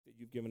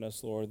you've given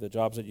us, Lord, the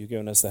jobs that you've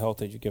given us, the health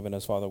that you've given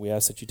us, Father. We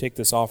ask that you take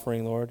this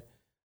offering, Lord,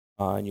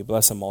 and you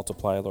bless and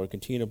multiply, Lord.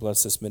 Continue to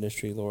bless this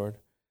ministry, Lord,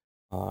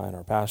 and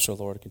our pastor,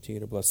 Lord.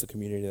 Continue to bless the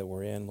community that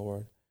we're in,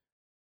 Lord,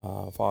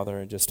 Father,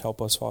 and just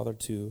help us, Father,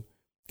 to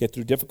get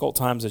through difficult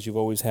times as you've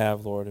always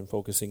have, Lord, and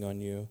focusing on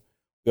you.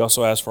 We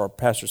also ask for our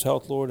pastor's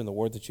health, Lord, and the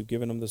word that you've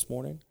given him this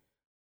morning,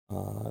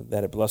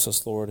 that it bless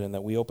us, Lord, and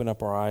that we open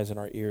up our eyes and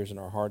our ears and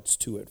our hearts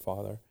to it,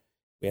 Father.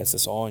 We ask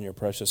this all in your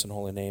precious and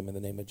holy name, in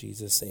the name of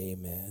Jesus,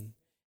 amen.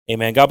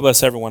 Amen. God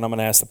bless everyone. I'm going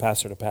to ask the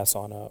pastor to pass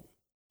on up.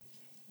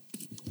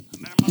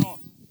 Amén,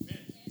 hermano.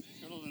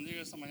 Dios los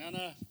bendiga esta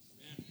mañana.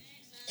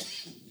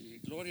 Y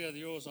gloria a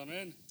Dios,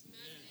 amén.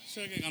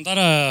 Sé que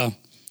cantara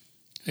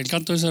el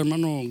canto de ese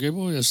hermano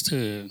Gebo,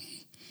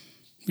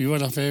 viva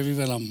la fe,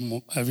 viva la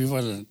fe,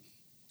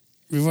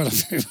 viva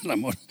el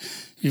amor,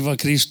 viva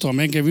Cristo,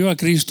 amén, que viva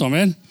Cristo,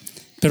 amén.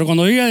 Pero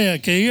cuando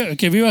diga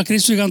que viva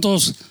Cristo, digan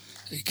todos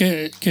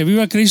que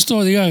viva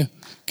Cristo, diga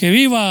que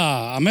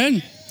viva,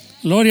 amén.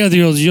 Gloria a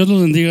Dios. Dios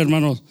los bendiga,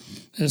 hermanos,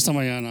 esta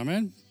mañana,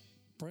 amén.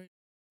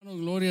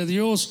 Gloria a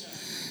Dios.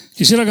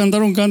 Quisiera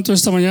cantar un canto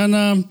esta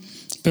mañana,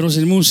 pero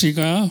sin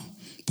música,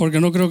 porque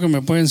no creo que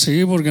me pueden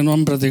seguir, porque no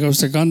han practicado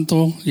este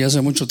canto y hace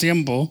mucho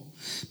tiempo.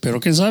 Pero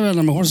quién sabe, a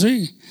lo mejor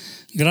sí.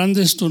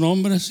 Grande es tu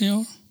nombre,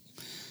 Señor.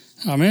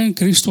 Amén.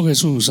 Cristo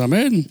Jesús.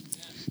 Amén.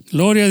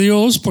 Gloria a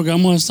Dios, porque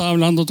vamos a estar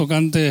hablando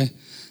tocante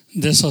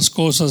de esas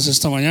cosas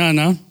esta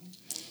mañana.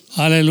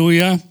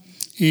 Aleluya.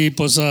 Y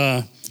pues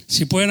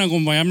si pueden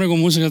acompañarme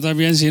con música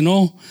también, si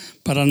no,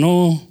 para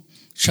no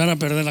echar a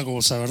perder la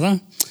cosa, ¿verdad?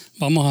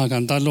 Vamos a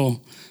cantarlo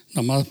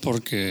nada más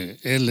porque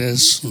Él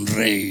es un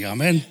rey.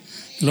 Amén.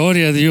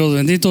 Gloria a Dios.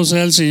 Bendito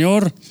sea el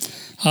Señor.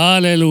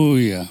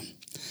 Aleluya.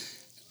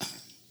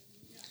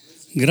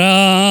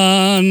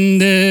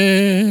 Grande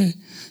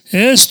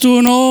es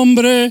tu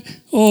nombre,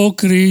 oh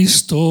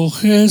Cristo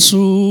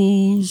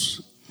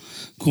Jesús.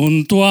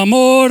 Con tu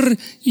amor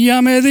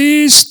ya me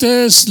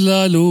diste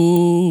la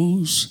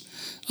luz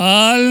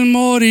al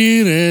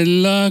morir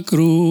en la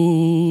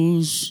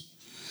cruz.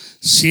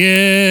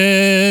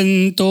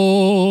 Siento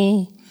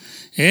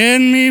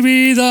en mi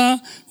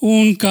vida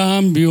un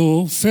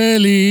cambio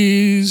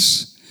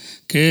feliz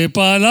que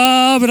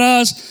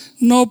palabras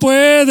no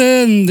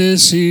pueden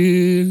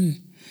decir.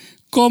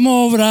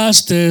 ¿Cómo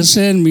obraste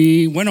en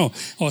mí? Bueno,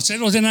 ustedes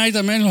los tienen ahí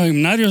también en los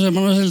gimnarios,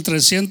 hermanos, el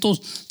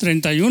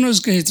 331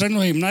 es que se traen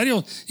los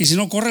gimnarios, y si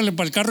no, córrele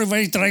para el carro y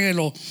va y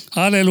tráigalo.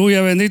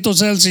 Aleluya, bendito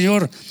sea el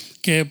Señor,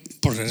 que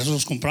por eso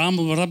los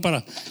compramos, ¿verdad?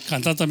 Para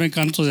cantar también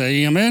cantos de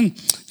ahí, amén.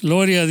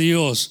 Gloria a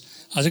Dios.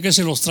 Así que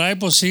si los trae,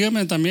 pues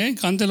sígueme también,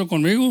 cántelo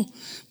conmigo,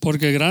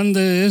 porque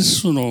grande es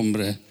su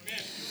nombre.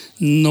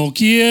 No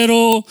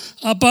quiero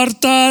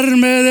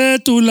apartarme de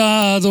tu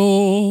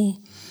lado.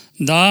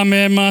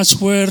 Dame más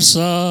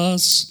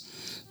fuerzas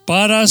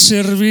para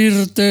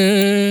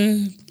servirte.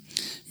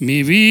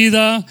 Mi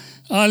vida,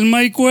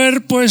 alma y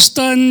cuerpo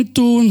está en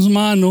tus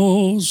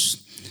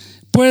manos.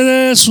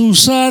 Puedes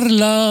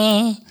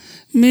usarla,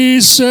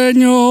 mi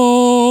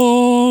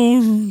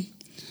Señor.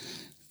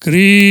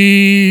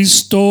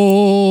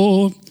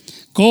 Cristo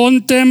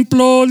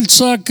contempló el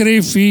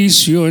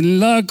sacrificio en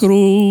la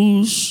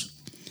cruz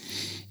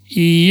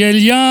y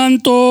el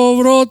llanto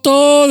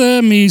brotó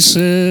de mi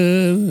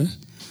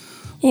ser.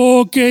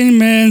 Oh, qué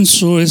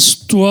inmenso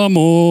es tu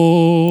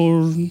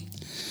amor.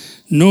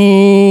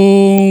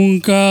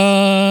 Nunca,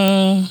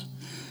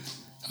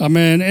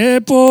 amén,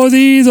 he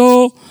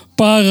podido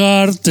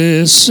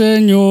pagarte,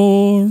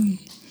 Señor,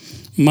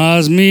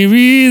 mas mi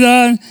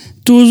vida en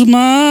tus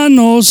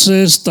manos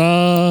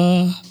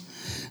está,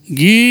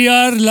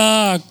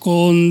 guiarla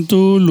con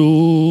tu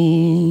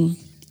luz.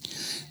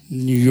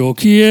 Yo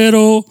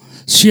quiero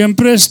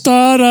siempre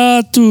estar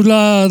a tu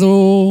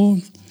lado.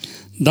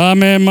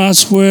 Dame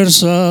más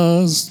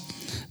fuerzas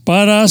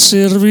para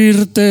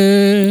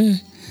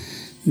servirte.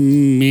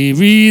 Mi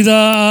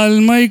vida,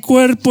 alma y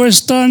cuerpo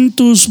están en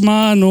tus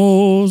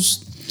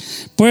manos.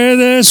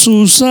 Puedes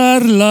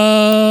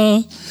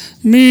usarla,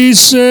 mi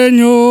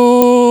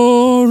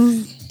Señor.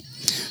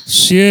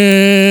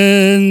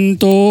 Siento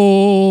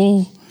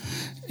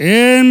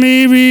en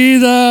mi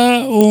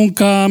vida un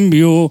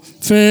cambio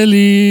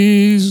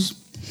feliz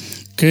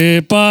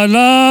que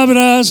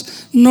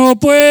palabras no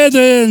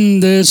pueden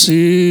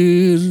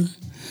decir.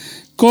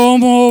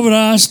 Cómo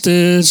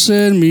obraste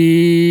en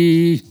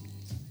mí.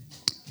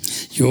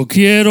 Yo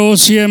quiero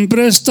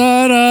siempre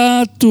estar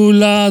a tu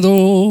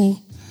lado.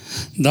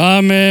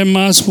 Dame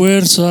más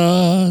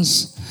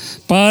fuerzas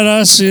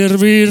para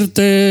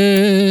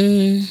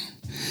servirte.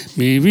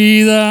 Mi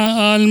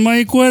vida, alma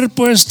y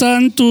cuerpo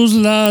están en tus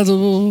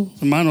lados.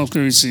 Hermanos, que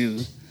decir,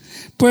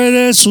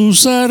 puedes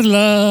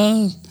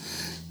usarlas,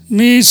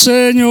 mi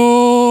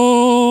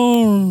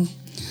Señor.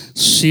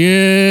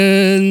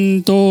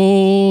 Siento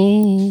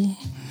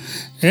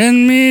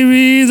en mi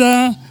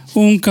vida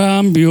un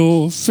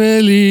cambio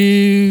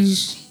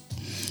feliz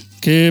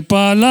que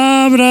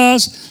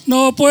palabras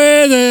no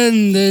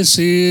pueden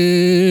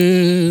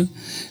decir.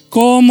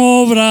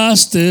 Cómo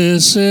obraste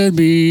en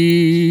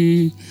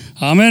mí.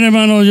 Amén,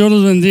 hermano, Dios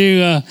los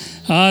bendiga.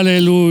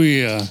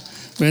 Aleluya.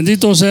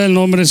 Bendito sea el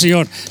nombre del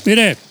Señor.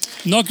 Mire,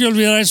 no hay que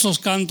olvidar estos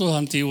cantos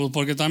antiguos,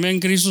 porque también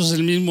Cristo es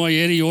el mismo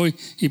ayer y hoy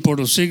y por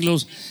los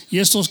siglos. Y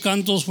estos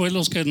cantos fue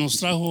los que nos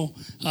trajo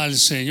al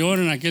Señor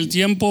en aquel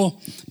tiempo,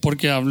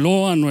 porque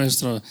habló a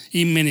nuestra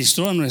y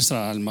ministró a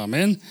nuestra alma.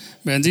 Amén.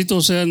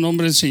 Bendito sea el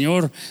nombre del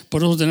Señor.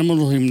 Por eso tenemos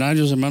los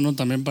gimnasios, hermano,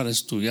 también para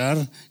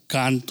estudiar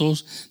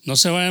cantos. No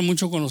se vayan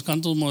mucho con los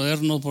cantos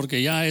modernos,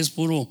 porque ya es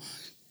puro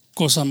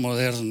cosa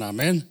moderna.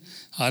 Amén.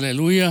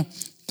 Aleluya.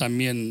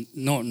 También,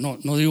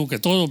 no digo que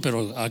todo,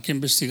 pero hay que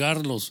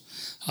investigarlos.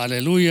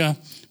 Aleluya.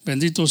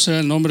 Bendito sea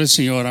el nombre del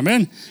Señor.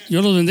 Amén.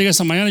 Yo los bendiga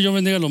esta mañana. Yo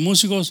bendiga a los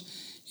músicos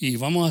y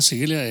vamos a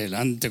seguirle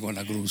adelante con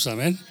la cruz.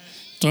 Amén.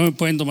 Entonces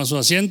pueden tomar sus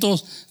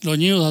asientos, los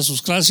niños a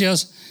sus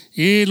clases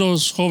y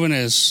los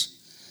jóvenes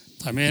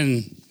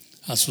también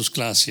a sus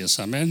clases.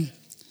 Amén.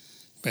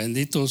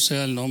 Bendito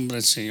sea el nombre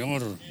del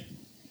Señor.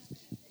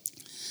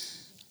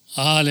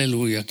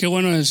 Aleluya. Qué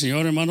bueno es el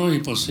Señor, hermano. Y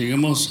pues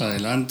seguimos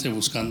adelante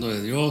buscando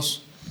de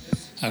Dios.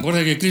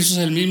 Acuérdense que Cristo es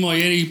el mismo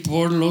ayer y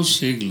por los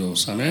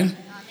siglos. Amén.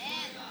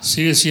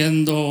 Sigue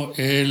siendo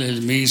Él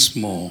el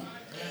mismo.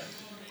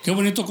 Qué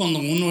bonito cuando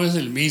uno es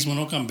el mismo,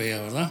 no cambia,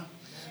 ¿verdad?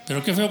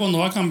 Pero qué feo cuando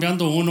va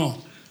cambiando uno,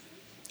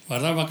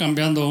 ¿verdad? Va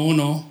cambiando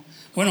uno.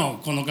 Bueno,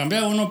 cuando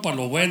cambia uno para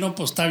lo bueno,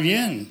 pues está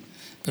bien.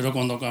 Pero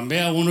cuando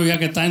cambia uno ya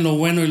que está en lo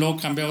bueno y luego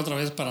cambia otra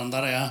vez para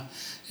andar allá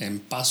en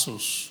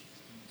pasos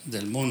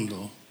del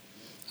mundo,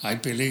 hay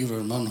peligro,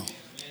 hermano.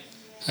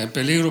 Hay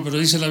peligro, pero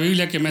dice la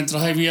Biblia que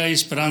mientras hay vida hay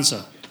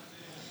esperanza.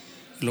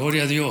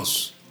 Gloria a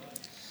Dios.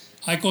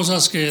 Hay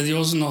cosas que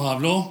Dios nos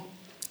habló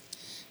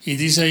y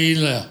dice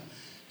ahí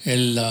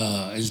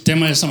el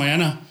tema de esta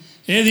mañana.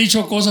 He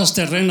dicho cosas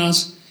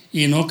terrenas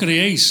y no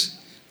creéis.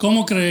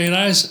 ¿Cómo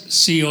creerás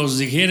si os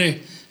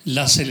dijere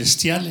las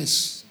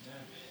celestiales?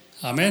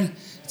 Amén.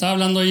 Estaba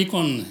hablando ahí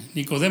con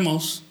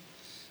Nicodemos.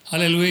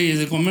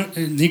 Aleluya.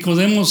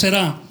 Nicodemos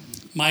era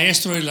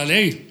maestro de la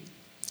ley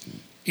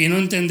y no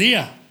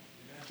entendía.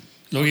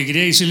 Lo que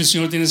quería decirle,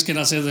 Señor, tienes que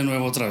nacer de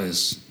nuevo otra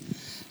vez.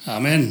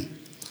 Amén.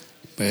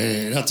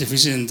 Era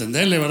difícil de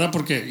entenderle, ¿verdad?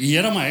 Y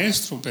era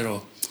maestro,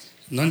 pero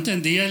no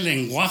entendía el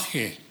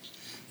lenguaje.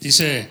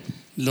 Dice,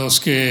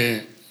 los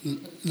que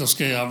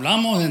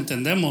hablamos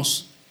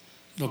entendemos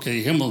lo que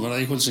dijimos, ¿verdad?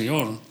 Dijo el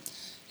Señor.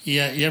 Y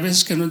a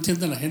veces que no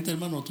entiende la gente,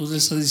 hermano. Tú le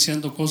estás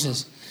diciendo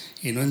cosas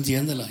y no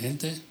entiende la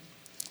gente.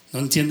 No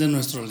entiende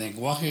nuestro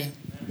lenguaje.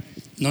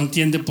 No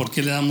entiende por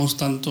qué le damos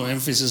tanto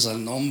énfasis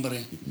al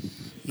nombre.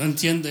 No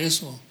entiende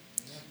eso.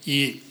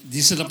 Y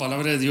dice la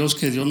palabra de Dios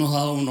que Dios nos ha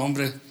dado un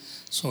nombre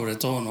sobre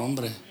todo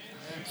nombre.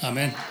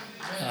 Amén.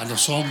 A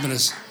los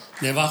hombres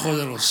debajo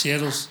de los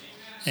cielos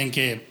en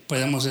que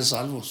podemos ser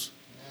salvos.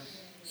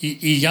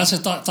 Y ya se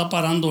está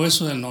parando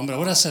eso del nombre.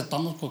 Ahora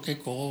aceptamos cualquier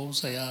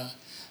cosa.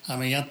 A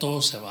mí ya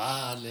todo se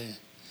vale.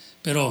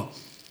 Pero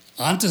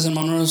antes,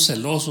 hermanos, eran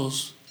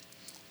celosos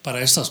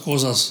para estas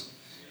cosas.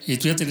 Y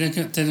tú ya tienes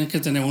que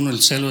tener uno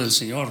el celo del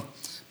Señor.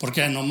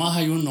 Porque nomás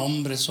hay un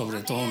nombre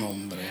sobre todo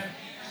nombre.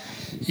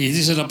 Y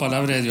dice la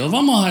palabra de Dios.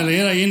 Vamos a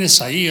leer ahí en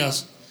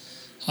Isaías,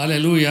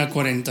 aleluya,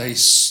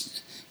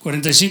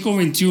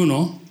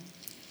 45:21.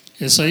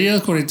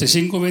 Isaías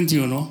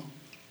 45:21.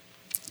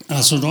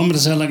 A su nombre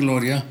sea la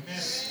gloria.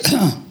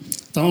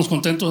 ¿Estamos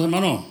contentos,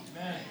 hermano?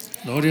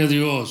 Gloria a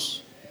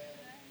Dios.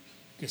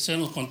 Que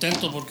seamos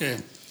contentos porque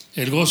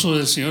el gozo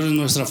del Señor es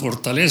nuestra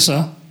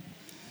fortaleza.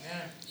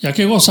 Y hay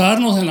que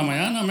gozarnos en la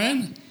mañana,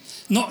 amén.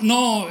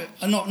 No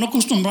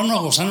acostumbrarnos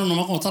a gozarnos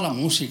nomás cuando está la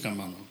música,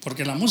 hermano.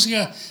 Porque la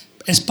música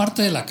es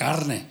parte de la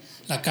carne.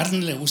 La carne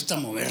le gusta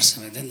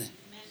moverse, ¿me entiendes?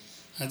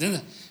 ¿Me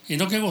entiendes? Y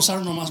no hay que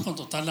gozar nomás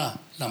cuando está la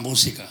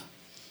música.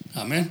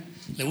 Amén.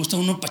 Le gusta a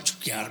uno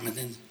pachuquear, ¿me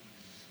entiendes?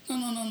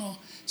 No.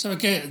 ¿Sabe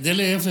qué?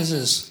 Dele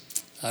énfasis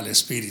al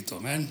Espíritu,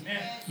 amén.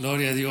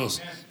 Gloria a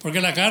Dios.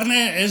 Porque la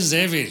carne es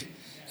débil.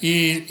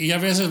 Y a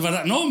veces,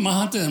 ¿verdad? No,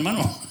 más antes,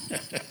 hermano.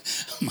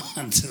 Más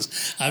antes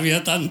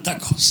había tanta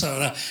cosa,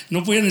 ¿verdad?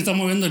 No podían estar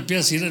moviendo el pie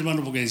así,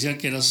 hermano, porque decían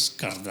que eras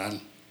carnal.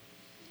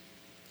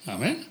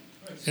 Amén.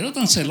 Era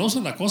tan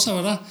celoso la cosa,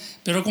 ¿verdad?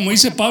 Pero como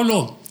dice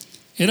Pablo,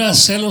 era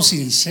celo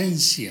sin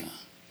ciencia.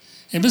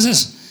 En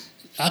veces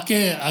hay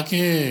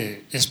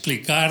que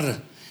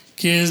explicar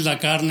qué es la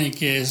carne y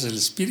qué es el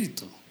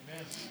espíritu.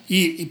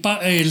 Y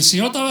el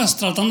Señor estaba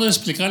tratando de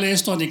explicarle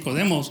esto a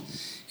Nicodemos.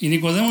 Y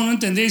Nicodemo no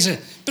entendía y dice,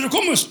 pero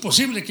 ¿cómo es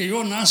posible que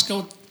yo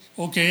nazca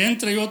o que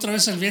entre yo otra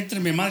vez al vientre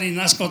de mi madre y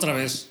nazca otra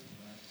vez?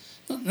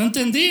 No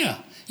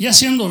entendía. Ya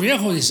siendo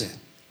viejo, dice.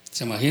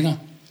 ¿Se imagina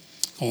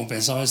cómo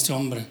pensaba este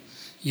hombre?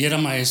 Y era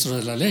maestro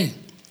de la ley.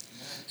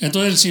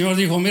 Entonces el Señor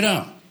dijo,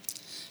 mira,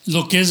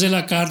 lo que es de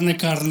la carne,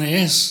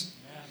 carne es.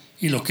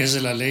 Y lo que es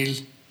de la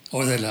ley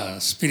o del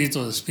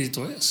espíritu, de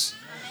espíritu es.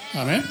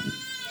 Amén.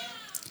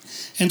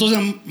 Entonces,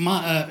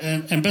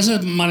 en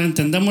veces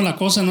malentendemos la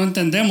cosa, no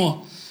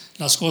entendemos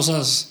las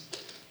cosas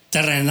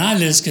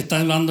terrenales que está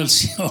hablando el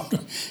Señor.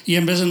 Y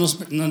en veces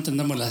no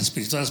entendemos las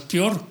espirituales.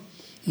 Peor,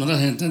 no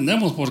las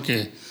entendemos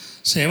porque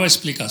se lleva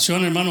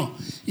explicación, hermano.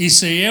 Y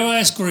se lleva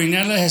a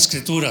escudriñar las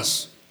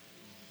escrituras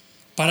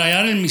para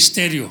hallar el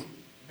misterio.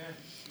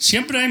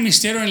 Siempre hay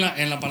misterio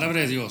en la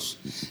palabra de Dios,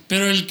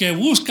 pero el que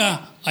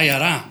busca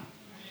hallará.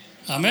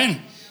 Amén.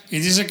 Y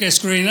dice que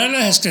escudriñad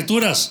las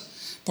escrituras,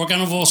 porque a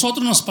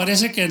vosotros nos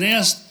parece que en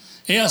ellas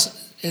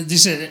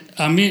dice,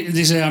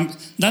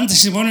 dan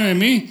testimonio de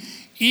mí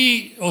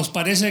y os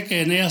parece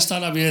que en ellas está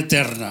la vida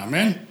eterna.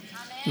 Amén.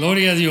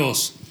 Gloria a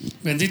Dios.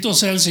 Bendito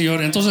sea el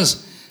Señor.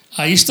 Entonces,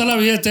 ahí está la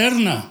vida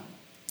eterna.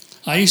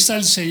 Ahí está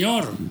el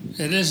Señor.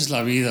 Él es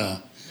la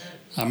vida.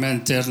 Amén,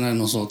 eterna en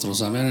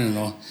nosotros. Amén, en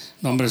el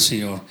nombre del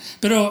Señor.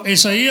 Pero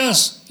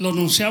Isaías lo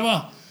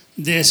anunciaba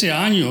de hace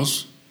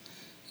años.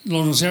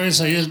 Lo anunciaba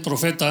Isaías el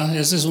profeta.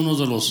 Este es uno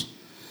de los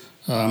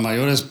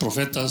mayores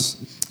profetas.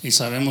 Y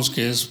sabemos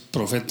que es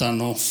profeta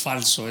no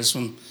falso. Es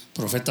un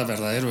profeta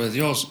verdadero de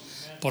Dios.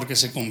 Porque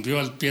se cumplió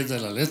al pie de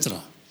la letra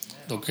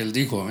lo que él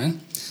dijo. Amén.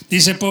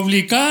 Dice,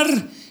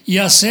 publicar y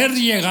hacer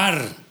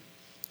llegar.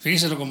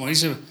 Fíjese como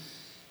dice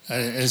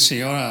el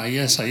Señor ahí,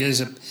 Isaías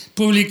dice,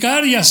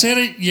 publicar y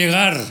hacer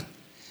llegar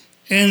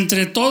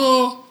entre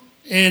todo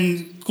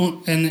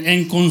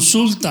en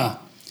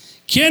consulta.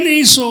 ¿Quién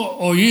hizo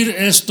oír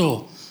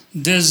esto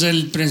desde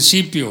el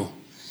principio?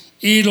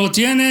 Y lo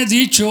tiene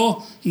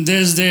dicho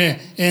desde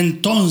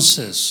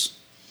entonces.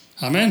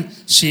 Amén.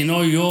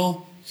 Sino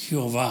yo,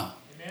 Jehová.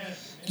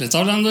 Le está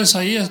hablando a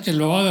Isaías que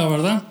lo haga,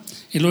 ¿verdad?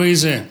 Y lo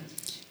dice,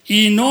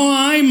 y no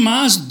hay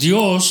más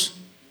Dios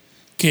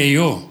que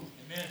yo.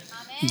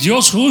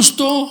 Dios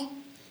justo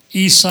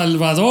y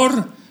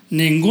salvador,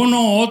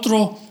 ninguno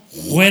otro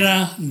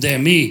fuera de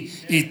mí.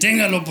 Y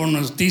téngalo por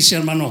noticia,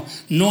 hermano,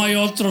 no hay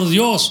otro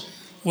Dios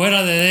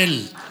fuera de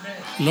él.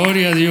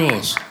 Gloria a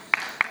Dios.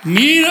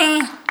 Mirar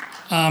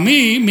a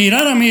mí,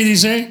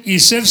 dice, y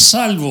ser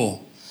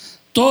salvo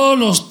todos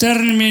los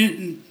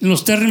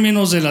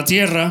términos de la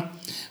tierra,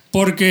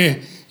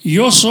 porque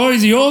yo soy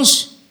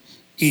Dios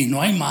y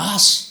no hay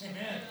más.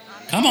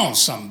 Come on,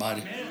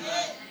 somebody.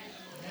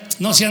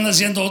 No se anda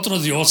haciendo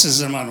otros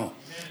dioses, hermano.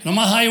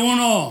 Nomás hay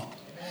uno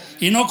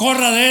y no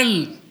corra de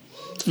él.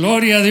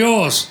 Gloria a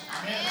Dios.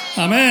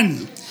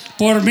 Amén.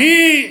 Por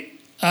mí,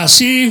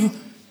 así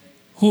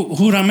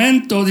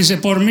juramento, dice,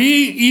 por mí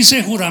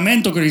hice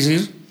juramento, quiere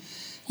decir,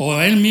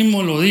 o él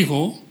mismo lo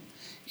dijo,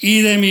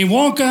 y de mi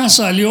boca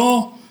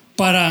salió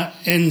para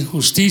en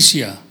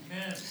justicia.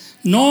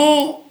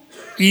 No,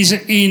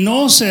 y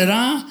no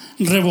será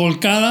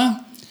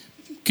revolcada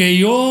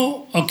que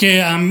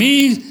a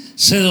mí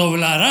se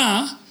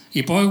doblará,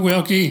 y ponga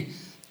cuidado aquí,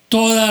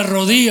 toda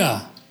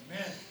rodilla.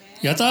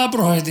 Ya estaba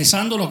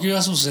profetizando lo que iba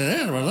a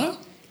suceder, ¿verdad?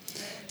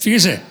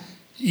 Fíjese,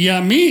 y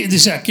a mí,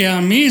 dice, que a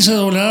mí se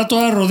doblará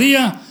toda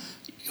rodilla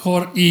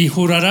y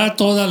jurará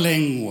toda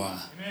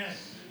lengua.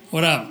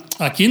 Ahora,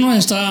 aquí nos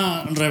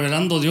está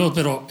revelando Dios,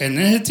 pero en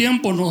ese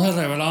tiempo no se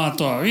revelaba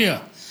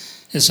todavía.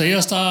 Isaías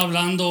estaba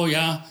hablando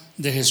ya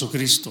de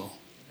Jesucristo.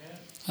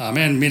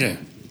 Amén, mire.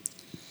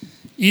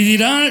 Y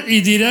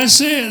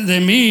diráse de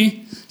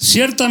mí,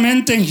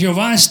 ciertamente en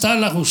Jehová está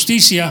la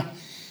justicia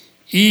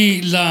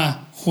y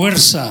la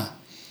fuerza,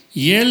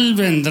 y él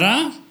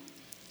vendrá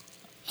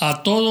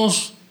a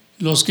todos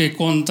los que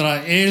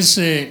contra él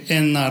se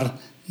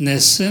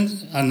enarnecen,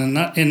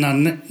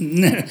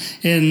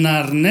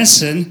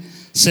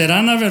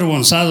 serán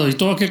avergonzados, y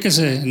todo aquel que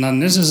se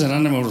enarnece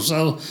serán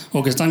avergonzados,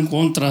 o que están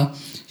contra.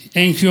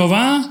 En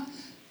Jehová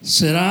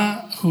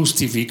será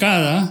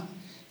justificada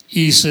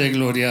y se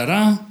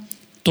gloriará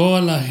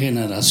toda la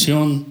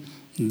generación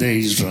de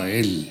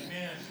Israel.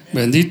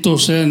 Bendito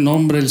sea el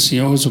nombre del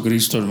Señor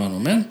Jesucristo, hermano.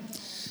 Amén.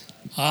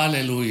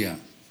 Aleluya.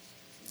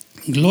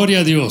 Gloria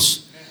a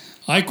Dios.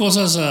 Hay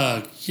cosas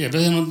que a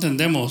veces no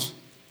entendemos.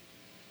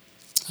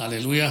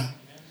 Aleluya.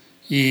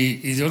 Y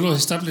Dios lo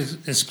está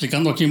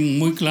explicando aquí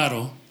muy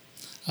claro.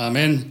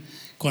 Amén.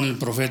 Con el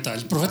profeta.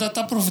 El profeta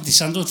está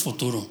profetizando el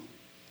futuro.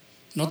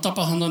 No está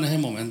pasando en ese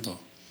momento.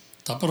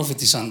 Está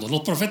profetizando.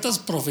 Los profetas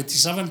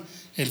profetizaban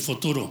el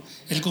futuro.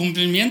 El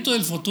cumplimiento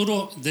del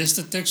futuro de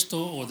este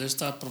texto o de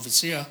esta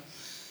profecía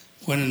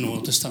fue en el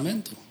Nuevo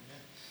Testamento.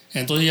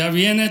 Entonces ya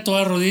viene,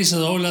 toda rodilla se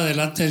dobla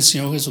delante del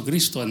Señor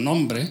Jesucristo en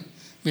nombre.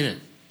 Mire,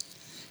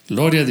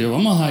 gloria a Dios.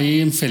 Vamos ahí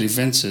en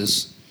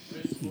Filipenses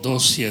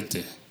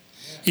 2:7.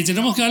 Y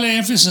tenemos que darle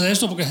énfasis a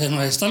esto porque se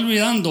nos está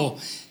olvidando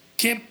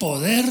qué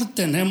poder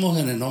tenemos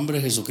en el nombre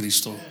de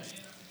Jesucristo.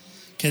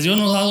 Que Dios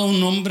nos ha dado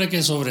un nombre que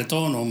es sobre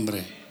todo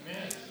nombre.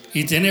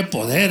 Y tiene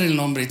poder el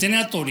nombre, y tiene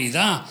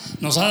autoridad.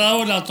 Nos ha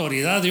dado la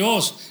autoridad a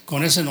Dios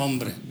con ese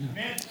nombre.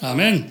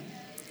 Amén.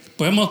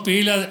 Podemos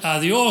pedirle a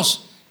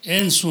Dios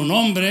en su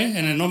nombre,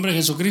 en el nombre de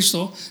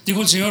Jesucristo.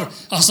 Dijo el Señor,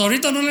 hasta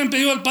ahorita no le han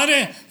pedido al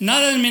Padre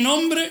nada en mi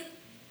nombre.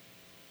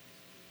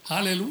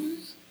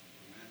 Aleluya.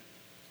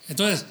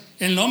 Entonces,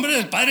 el nombre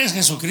del Padre es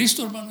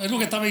Jesucristo, hermano. Es lo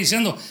que estaba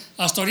diciendo.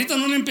 Hasta ahorita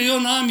no le han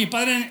pedido nada a mi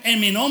Padre en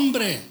mi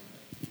nombre.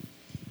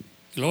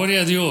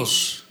 Gloria a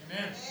Dios.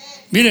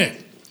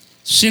 Mire,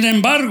 sin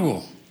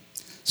embargo,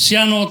 se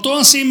anotó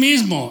a sí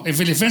mismo en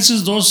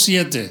Filipenses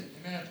 2:7.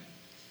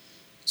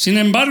 Sin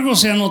embargo,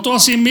 se anotó a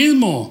sí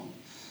mismo,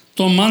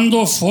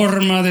 tomando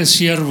forma de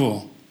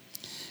siervo,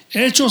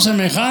 hecho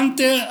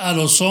semejante a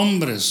los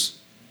hombres,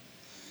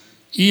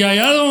 y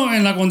hallado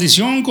en la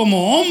condición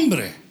como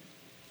hombre,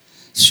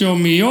 se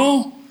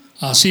humilló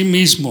a sí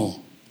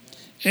mismo,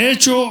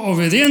 hecho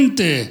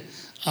obediente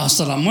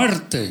hasta la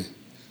muerte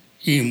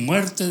y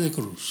muerte de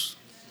cruz.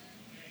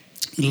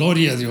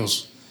 Gloria a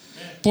Dios.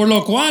 Por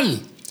lo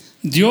cual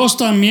Dios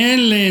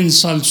también le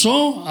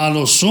ensalzó a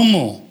lo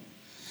sumo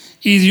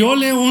y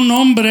dióle un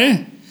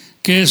nombre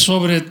que es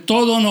sobre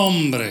todo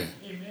nombre.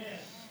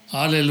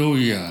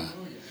 Aleluya.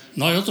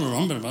 No hay otro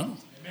nombre, hermano.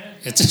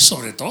 Este es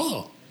sobre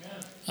todo.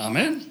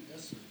 Amén.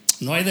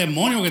 No hay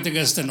demonio que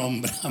tenga este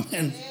nombre.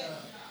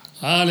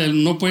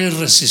 Amén. No puedes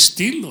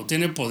resistirlo.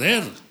 Tiene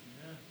poder.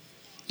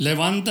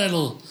 Levanta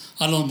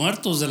a los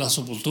muertos de la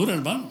sepultura,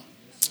 hermano.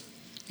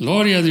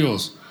 Gloria a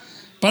Dios.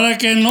 Para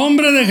que en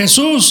nombre de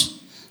Jesús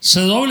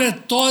se doble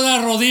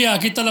toda rodilla.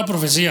 Aquí está la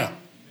profecía.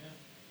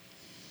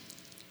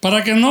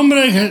 Para que en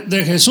nombre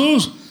de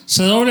Jesús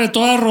se doble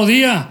toda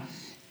rodilla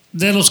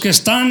de los que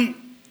están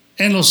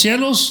en los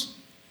cielos,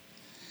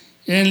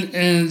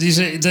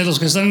 dice, de los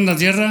que están en la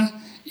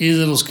tierra y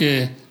de los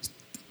que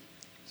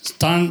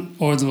están,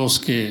 o de los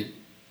que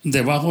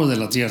debajo de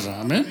la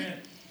tierra.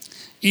 Amén.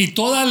 Y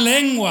toda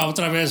lengua,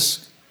 otra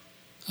vez,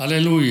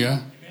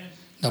 aleluya,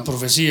 la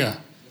profecía,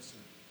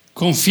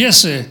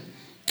 confiese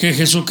que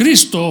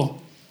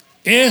Jesucristo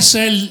es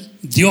el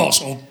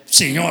Dios o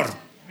Señor.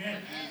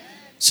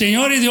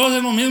 Señor y Dios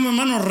es lo mismo,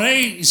 hermano.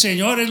 Rey y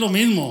Señor es lo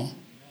mismo.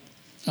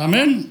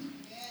 Amén.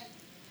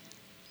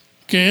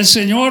 Que es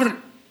Señor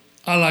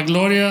a la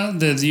gloria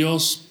de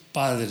Dios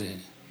Padre.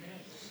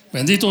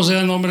 Bendito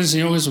sea el nombre del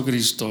Señor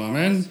Jesucristo.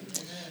 Amén.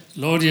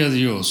 Gloria a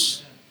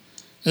Dios.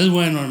 Es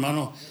bueno,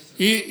 hermano.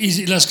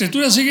 Y la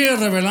Escritura sigue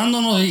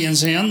revelándonos y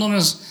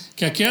enseñándonos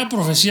que aquella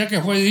profecía que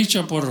fue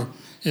dicha por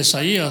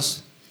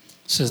Isaías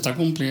se está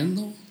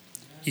cumpliendo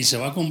y se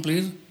va a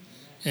cumplir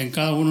en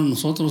cada uno de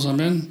nosotros.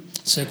 Amén.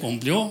 Se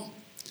cumplió.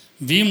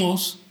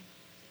 Vimos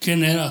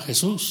quién era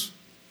Jesús.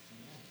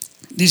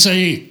 Dice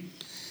ahí,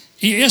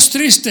 y es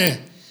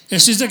triste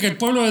que el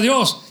pueblo de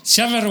Dios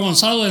se ha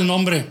avergonzado del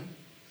nombre.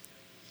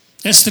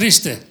 Es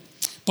triste,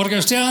 porque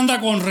usted anda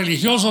con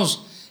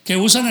religiosos que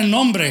usan el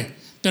nombre,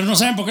 pero no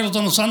saben por qué lo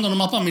están usando,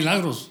 nomás para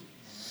milagros.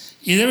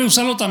 Y debe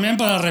usarlo también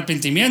para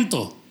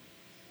arrepentimiento.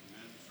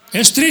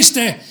 Es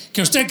triste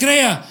que usted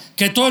crea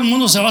que todo el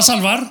mundo se va a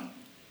salvar,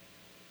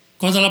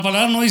 cuando la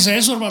palabra no dice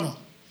eso, hermano.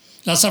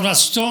 La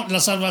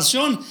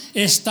salvación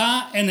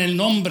está en el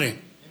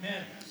nombre.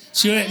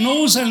 Si no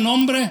usa el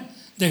nombre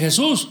de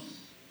Jesús,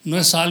 no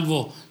es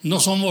salvo, no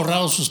son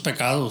borrados sus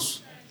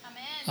pecados.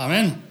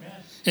 Amén.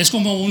 Es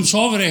como un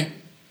sobre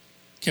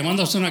que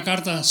manda usted una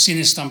carta sin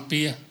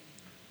estampilla.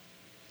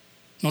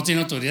 No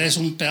tiene autoridad, es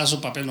un pedazo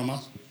de papel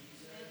nomás.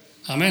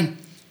 Amén.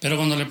 Pero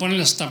cuando le ponen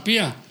la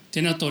estampilla,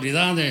 tiene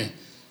autoridad de,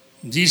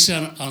 dice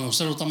a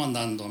usted lo está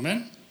mandando.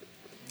 Amén.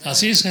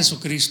 Así es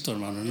Jesucristo,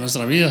 hermano, en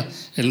nuestra vida,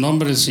 el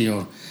nombre del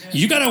Señor.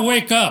 You gotta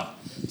wake up.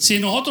 Si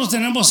nosotros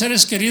tenemos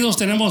seres queridos,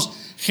 tenemos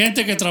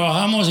gente que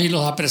trabajamos y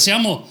los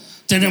apreciamos,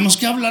 tenemos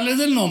que hablarles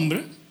del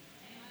nombre.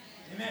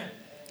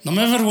 No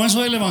me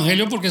avergüenzo del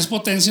Evangelio porque es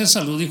potencia de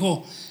salud,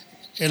 dijo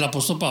el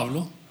apóstol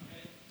Pablo.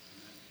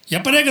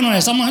 Ya parece que nos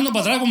estamos yendo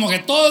para atrás, como que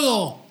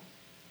todo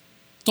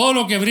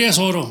lo que brilla es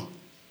oro.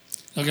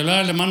 Lo que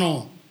hablaba el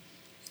hermano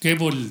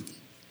Gable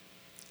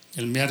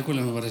el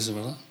miércoles, me parece,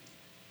 ¿verdad?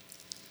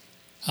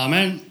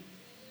 Amén.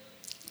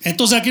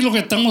 Entonces aquí lo que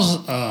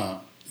estamos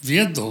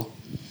viendo,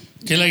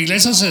 que la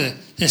iglesia se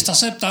está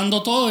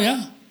aceptando todo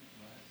ya,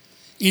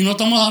 y no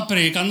estamos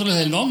predicándoles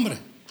el nombre,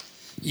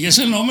 y es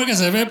el nombre que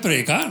se debe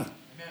predicar,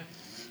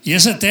 y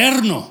es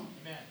eterno.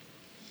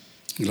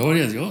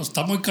 Gloria a Dios.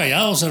 Están muy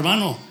callados,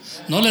 hermano.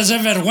 No les dé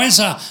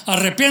vergüenza,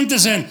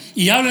 arrepiéntense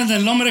y hablen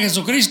del nombre de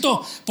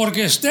Jesucristo,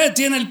 porque usted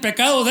tiene el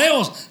pecado de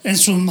Dios en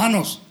sus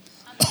manos.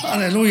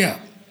 Aleluya.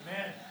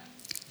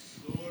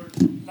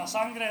 La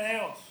sangre de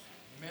Dios.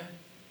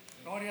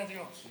 Gloria a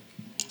Dios.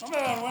 No me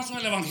avergüenzo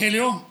del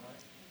Evangelio.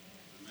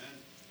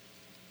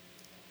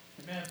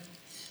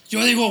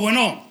 Yo digo,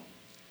 bueno,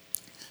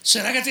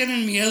 ¿será que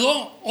tienen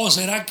miedo o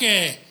será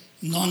que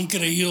no han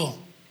creído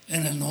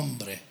en el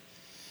nombre?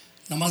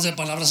 Nada más de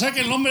palabras. ¿Sabe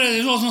que el nombre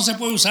de Dios no se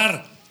puede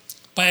usar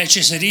para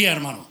hechicería,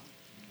 hermano?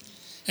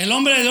 El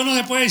nombre de Dios no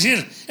se puede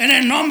decir, en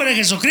el nombre de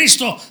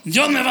Jesucristo,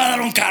 Dios me va a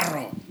dar un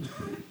carro.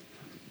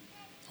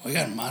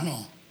 Oiga,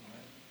 hermano,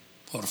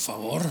 por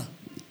favor.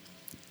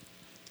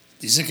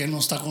 Dice que no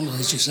está con los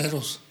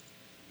hechiceros.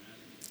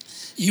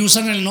 Y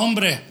usan el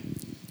nombre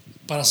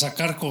para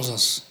sacar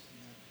cosas,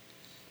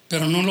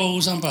 pero no lo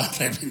usan para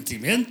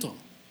arrepentimiento.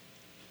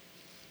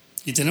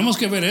 Y tenemos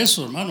que ver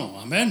eso, hermano.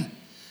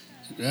 Amén.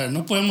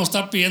 No podemos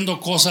estar pidiendo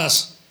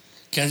cosas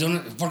que a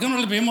Dios. ¿Por qué no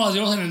le pedimos a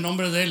Dios en el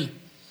nombre de Él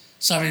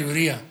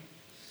sabiduría,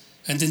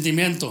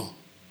 entendimiento?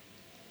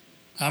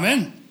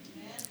 Amén.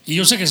 Y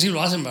yo sé que sí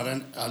lo hacen para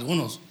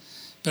algunos,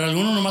 pero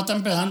algunos nomás están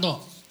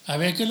empezando a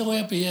ver qué le voy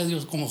a pedir a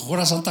Dios, como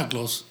fuera Santa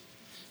Claus.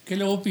 ¿Qué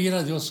le voy a pedir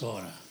a Dios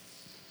ahora?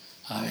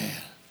 A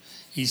ver.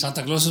 Y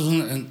Santa Claus es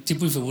un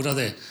tipo y figura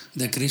de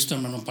Cristo,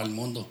 hermano, para el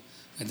mundo.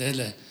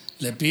 Entonces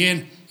le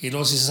piden, y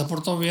luego si se ha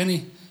portado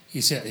bien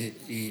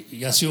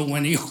y ha sido un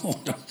buen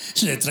hijo,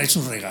 le trae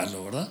su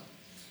regalo, ¿verdad?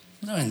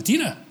 Una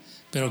mentira.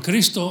 Pero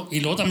Cristo, y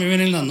luego también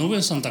viene en las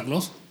nubes Santa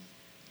Claus.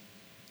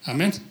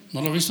 Amén.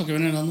 ¿No lo he visto que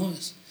viene en las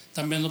nubes?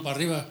 Están viendo para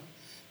arriba,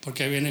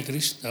 porque ahí viene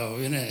Cristo,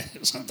 viene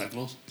Santa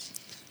Claus.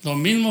 Lo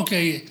mismo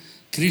que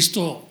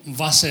Cristo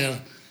va a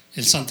hacer,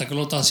 el Santa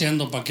Claus está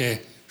haciendo para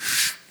que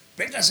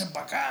véngase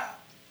para acá.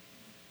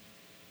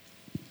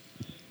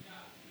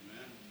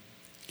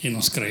 Y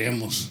nos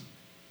creemos.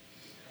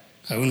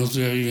 Algunos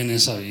todavía viven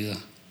esa vida.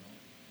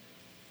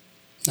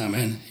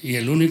 Amén. Y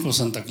el único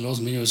Santa Claus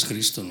mío es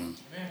Cristo, hermano.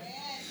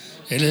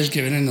 Él es el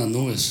que viene en las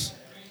nubes.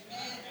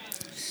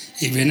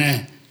 Y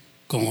viene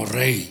como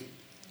rey.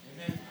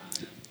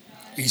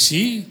 Y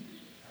sí,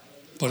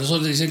 por eso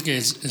le dicen que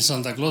el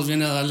Santa Claus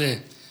viene a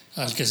darle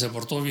al que se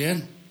portó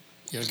bien,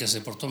 y al que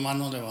se portó mal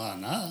no le va a dar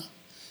nada.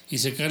 Y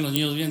se caen los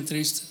niños bien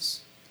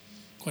tristes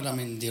con la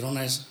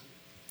mentirona esa.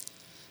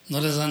 No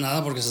les da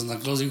nada porque Santa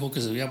Claus dijo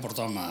que se había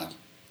portado mal.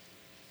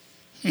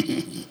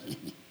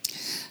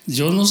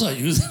 Dios nos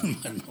ayuda,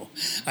 hermano.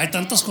 Hay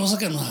tantas cosas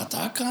que nos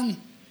atacan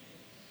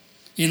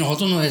y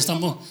nosotros nos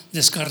estamos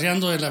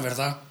descarriando de la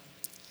verdad.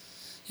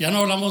 Ya no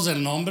hablamos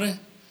del nombre,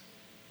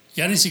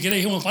 ya ni siquiera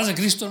dijimos paz de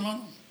Cristo,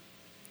 hermano.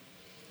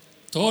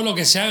 Todo lo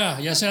que se haga,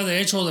 ya sea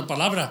de hecho o de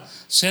palabra,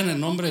 sea en el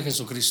nombre de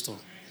Jesucristo.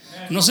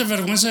 No se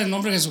avergüence del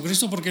nombre de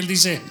Jesucristo, porque Él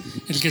dice: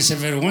 el que se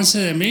avergüence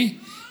de mí,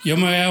 yo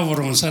me voy a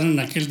avergonzar en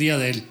aquel día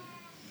de Él.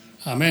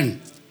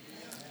 Amén.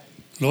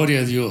 Gloria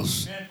a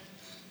Dios.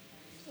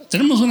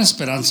 Tenemos una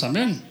esperanza,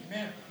 amén.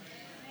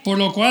 Por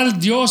lo cual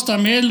Dios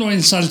también lo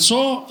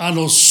ensalzó a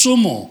lo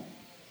sumo.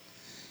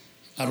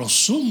 A lo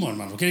sumo,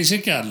 hermano. Quiere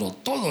decir que a lo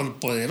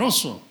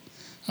todopoderoso.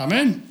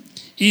 Amén.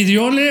 Y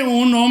dióle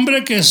un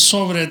nombre que es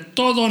sobre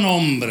todo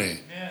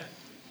nombre.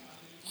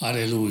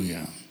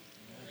 Aleluya.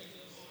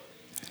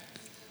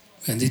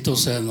 Bendito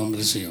sea el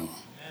nombre del Señor.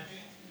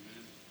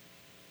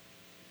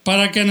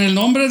 Para que en el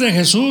nombre de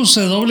Jesús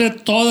se doble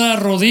toda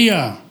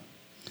rodilla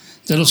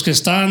de los que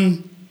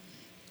están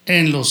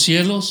en los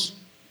cielos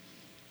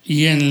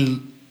y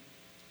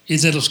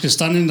de los que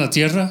están en la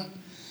tierra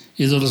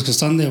y de los que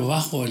están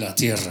debajo de la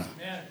tierra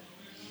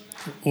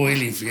o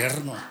el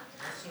infierno.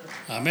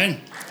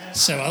 Amén.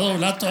 Se va a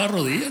doblar toda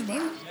rodilla,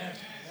 hermano.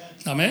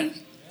 Amén.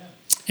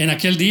 En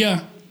aquel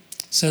día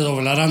se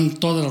doblarán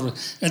todas las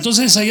rodillas.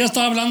 Entonces Isaías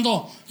estaba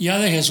hablando ya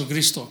de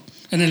Jesucristo,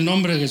 en el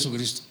nombre de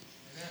Jesucristo.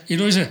 Y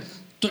lo dice: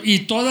 y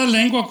toda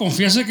lengua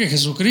confiese que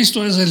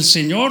Jesucristo es el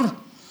Señor,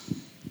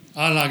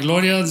 a la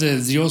gloria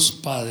de Dios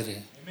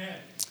Padre.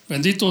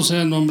 Bendito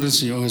sea el nombre del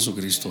Señor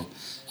Jesucristo.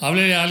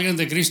 Háblele a alguien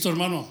de Cristo,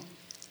 hermano.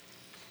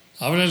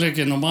 Háblele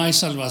que nomás hay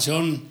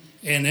salvación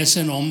en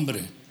ese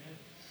nombre.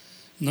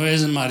 No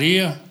es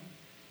María.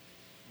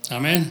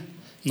 Amén.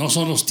 No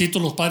son los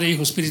títulos Padre,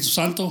 Hijo, Espíritu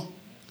Santo.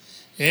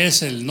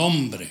 Es el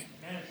nombre,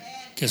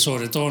 que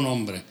sobre todo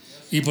nombre.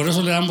 Y por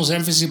eso le damos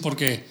énfasis,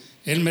 porque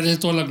Él merece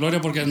toda la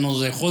gloria, porque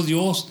nos dejó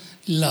Dios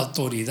la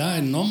autoridad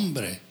en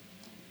nombre.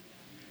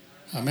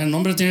 Amén. El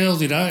nombre tiene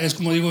autoridad. Es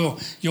como digo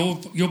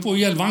yo puedo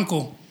ir al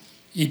banco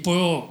y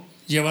puedo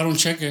llevar un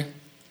cheque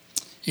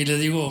y le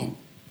digo: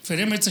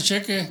 féreme este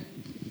cheque,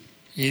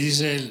 y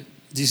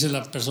dice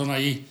la persona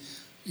ahí: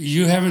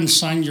 you haven't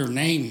signed your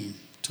name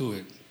to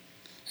it.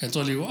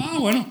 Entonces le digo: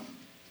 bueno,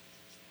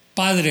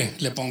 Padre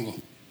le pongo.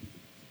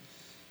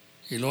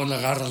 Y luego le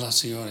agarra la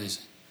señora y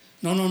dice: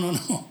 no,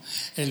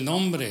 el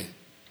nombre,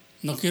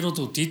 no quiero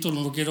tu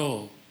título, no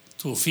quiero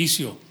tu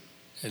oficio,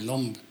 el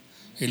nombre.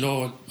 Y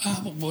luego: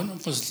 bueno,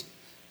 pues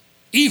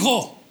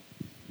hijo.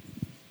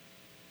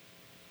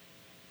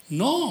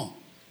 No,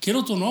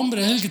 quiero tu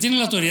nombre, es el que tiene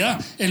la autoridad.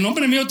 El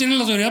nombre mío tiene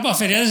la autoridad para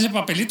feriar ese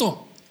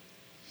papelito,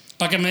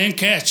 para que me den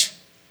catch.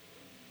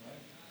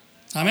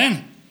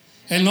 Amén.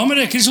 El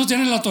nombre de Cristo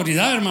tiene la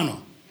autoridad,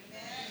 hermano.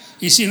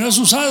 Y si no es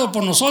usado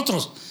por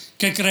nosotros,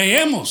 que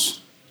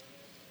creemos,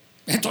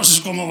 entonces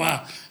 ¿cómo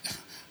va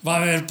a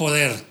haber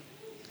poder?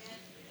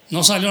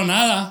 No salió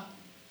nada.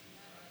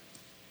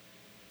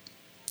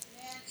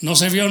 No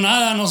se vio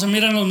nada, no se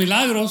miran los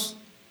milagros.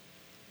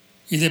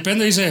 Y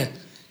depende, dice,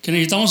 que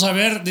necesitamos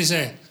saber,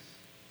 dice,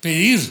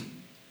 pedir.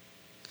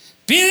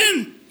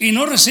 Piden y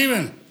no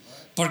reciben,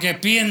 porque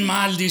piden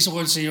mal,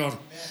 dijo el Señor,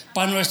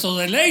 para nuestros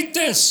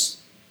deleites.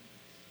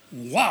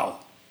 Wow.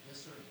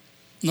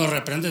 Nos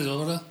reprende Dios,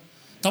 ¿verdad?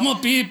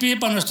 Estamos pide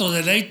para nuestros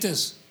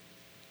deleites.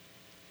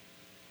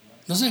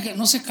 No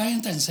se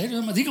caigan tan serio,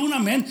 hermano. Diga un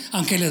amén,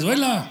 aunque le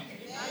duela.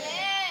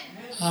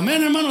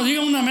 Amén, hermano,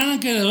 diga un amén,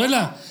 aunque le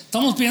duela.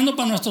 Estamos pidiendo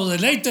para nuestros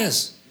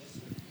deleites.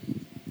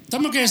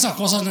 También que esas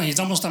cosas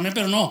necesitamos también,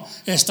 pero no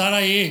estar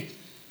ahí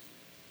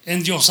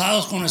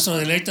endiosados con nuestro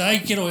deleite.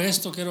 Ay, quiero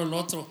esto, quiero el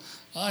otro.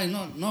 Ay,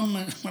 no,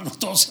 hermano,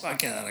 todo se va a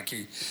quedar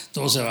aquí.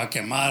 Todo se va a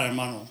quemar,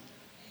 hermano.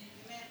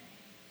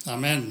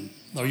 Amén.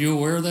 Are you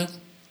aware of that?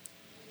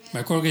 Me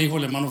acuerdo que dijo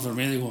el hermano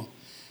Fermín, dijo: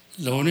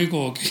 lo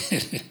único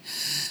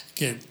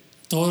que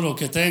todo lo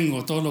que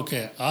tengo, todo lo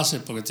que hace,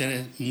 porque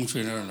tiene mucho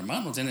dinero el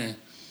hermano, tiene,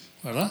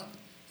 ¿verdad?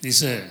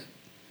 Dice: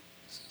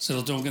 se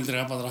lo tengo que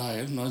entregar para atrás a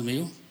Él, no es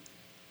mío.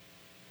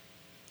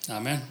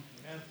 Amén.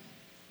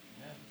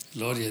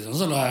 Gloria a Dios. No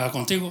se lo haga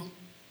contigo.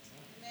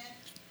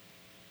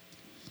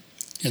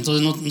 Y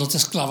entonces no te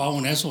has clavado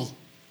en eso.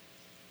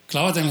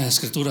 Clávate en las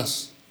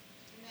escrituras.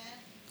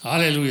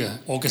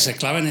 Aleluya. O que se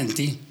claven en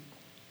ti.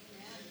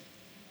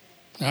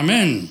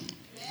 Amén.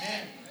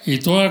 Y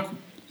toda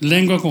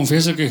lengua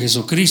confiesa que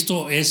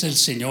Jesucristo es el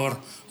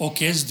Señor o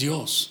que es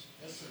Dios.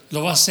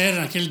 Lo va a hacer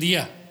en aquel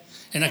día.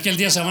 En aquel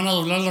día se van a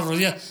doblar las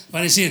rodillas.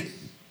 Van a decir,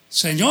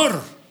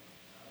 Señor,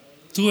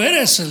 tú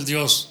eres el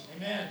Dios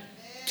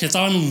que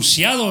estaba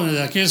anunciado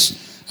desde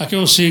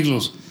aquellos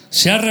siglos.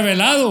 Se ha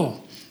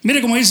revelado.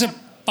 Mire como dice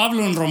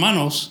Pablo en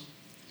Romanos,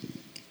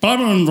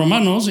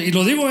 y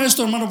lo digo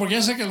esto, hermano, porque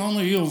ya sé que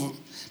no yo,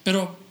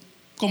 pero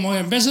como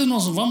a veces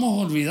nos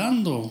vamos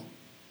olvidando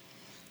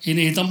y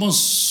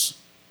necesitamos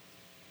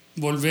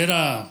volver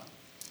a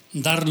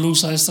dar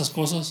luz a estas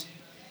cosas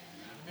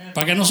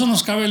para que no se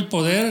nos cabe el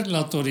poder, la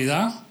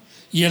autoridad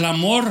y el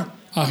amor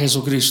a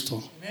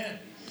Jesucristo.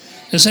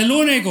 Es el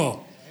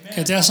único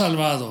que te ha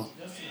salvado.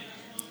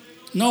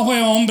 No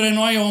fue hombre,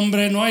 no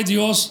hay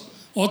Dios,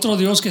 otro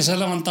Dios que se ha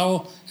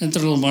levantado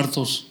entre los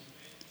muertos.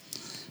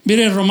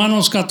 Mire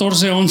Romanos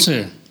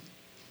 14:11.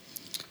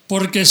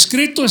 Porque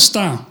escrito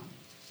está,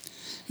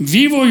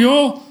 vivo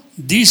yo,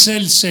 dice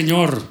el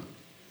Señor.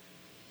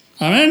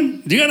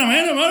 Amén. Digan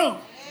amén, hermano.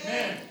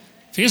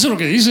 Fíjese lo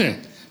que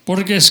dice.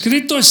 Porque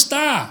escrito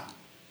está.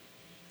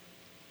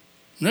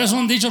 No es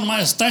un dicho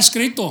nomás, está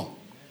escrito.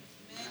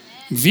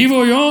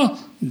 Vivo yo,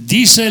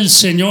 dice el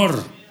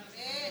Señor,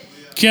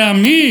 que a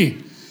mí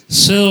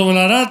se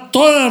doblará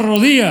toda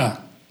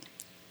rodilla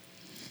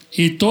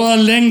y toda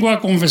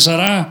lengua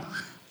confesará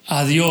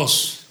a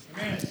Dios.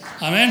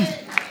 Amén.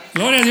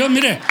 Gloria a Dios.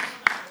 Mire,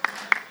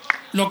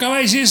 lo acaba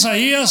de decir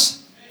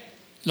Isaías,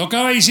 lo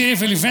acaba de decir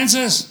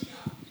Filipenses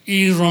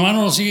y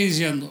Romanos lo sigue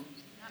diciendo.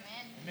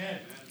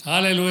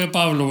 Aleluya,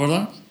 Pablo,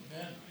 ¿verdad?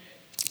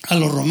 A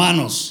los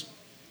romanos.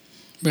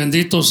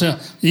 Bendito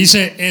sea.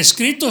 Dice,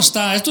 escrito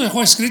está. Esto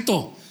dejó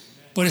escrito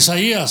por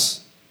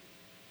Isaías.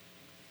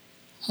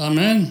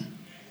 Amén.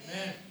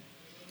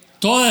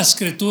 Toda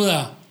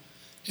escritura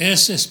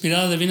es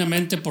inspirada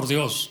divinamente por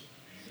Dios.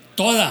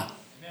 Toda.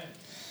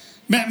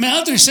 Me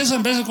da tristeza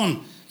en veces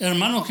con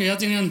hermanos que ya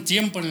tenían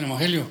tiempo en el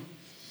Evangelio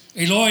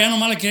y luego ya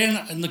nomás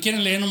no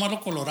quieren leer nomás lo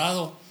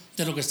colorado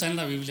de lo que está en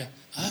la Biblia.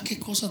 Qué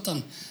cosa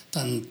tan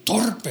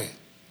torpe,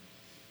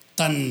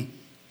 tan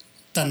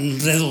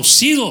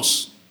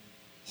reducidos.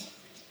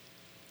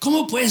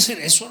 ¿Cómo puede ser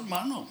eso,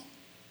 hermano?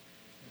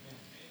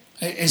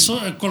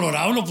 Eso, el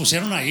colorado lo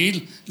pusieron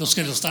ahí los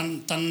que lo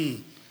están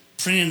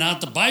printing out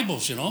the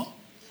Bibles, you know,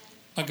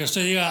 para que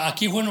usted diga,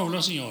 aquí fue no habló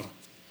el Señor.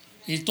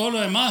 Y todo lo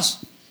demás,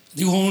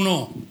 dijo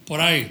uno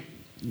por ahí,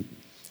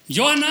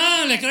 yo a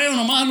nada le creo,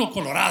 nomás a lo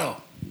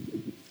colorado.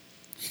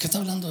 ¿Y qué está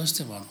hablando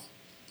este hermano?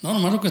 No,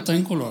 nomás lo que está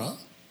en Colorado.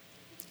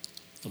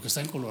 Lo que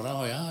está en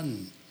Colorado allá,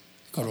 en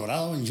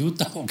Colorado, en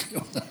Utah. ¿O qué?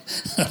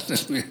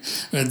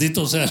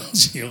 Bendito sea el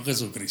Señor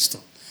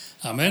Jesucristo.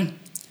 Amén.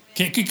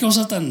 ¿Qué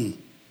cosa tan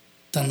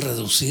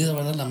reducida,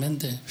 ¿verdad? La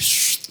mente.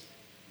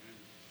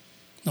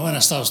 No van a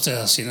estar ustedes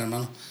así,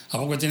 hermano. ¿A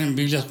poco tienen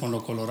Biblias con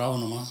lo colorado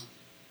nomás?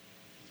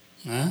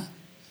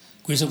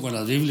 Cuídense con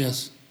las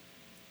Biblias.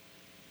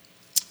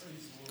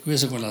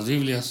 Cuídense con las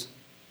Biblias.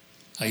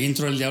 Ahí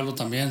entró el diablo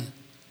también.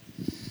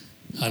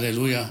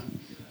 Aleluya.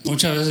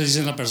 Muchas veces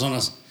dicen las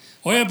personas,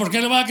 oye, ¿por qué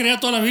le vas a creer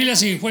toda la Biblia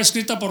si fue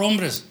escrita por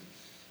hombres?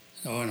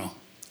 Bueno,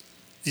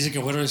 dice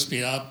que fue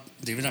inspirada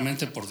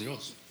divinamente por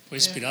Dios. Fue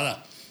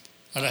inspirada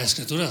a las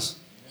escrituras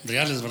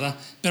reales, ¿verdad?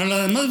 Pero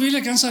las demás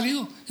Biblias que han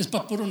salido es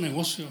para puro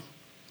negocio.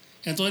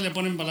 Entonces le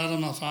ponen palabras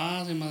más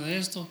fáciles, más de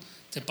esto,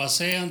 te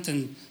pasean,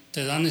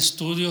 te dan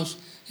estudios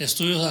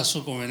a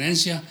su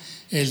conveniencia.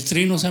 El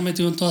trino se ha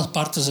metido en todas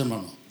partes,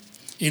 hermano.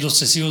 Y los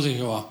testigos de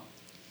Jehová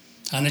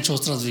han hecho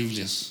otras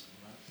Biblias.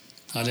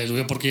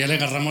 Aleluya, porque ya le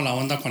agarramos la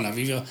onda con la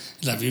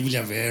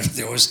Biblia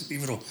verde o ese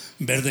libro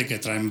verde que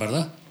traen,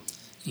 ¿verdad?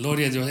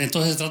 Gloria a Dios.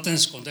 Entonces tratan de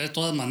esconder de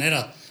todas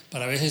maneras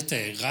para ver si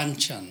te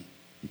ganchan.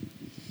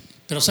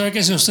 Pero sabe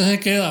que si usted se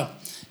queda,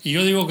 y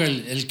yo digo que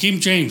el King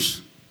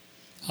James,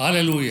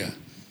 aleluya,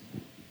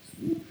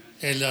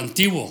 el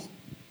antiguo,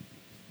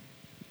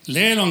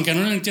 léelo, aunque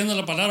no le entienda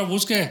la palabra,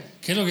 busque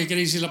qué es lo que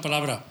quiere decir la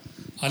palabra.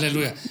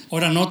 Aleluya.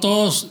 Ahora, no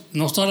todas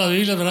las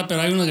Biblias, ¿verdad?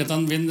 Pero hay unas que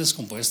están bien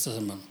descompuestas,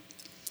 hermano.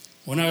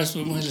 Una vez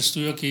tuvimos el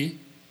estudio aquí,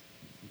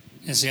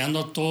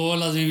 enseñando todas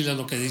las Biblias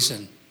lo que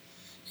dicen.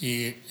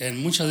 Y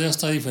en muchas de ellas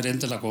está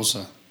diferente la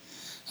cosa.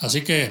 Así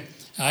que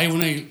hay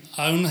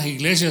unas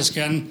iglesias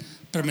que han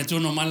permitido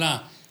nomás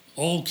la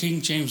Old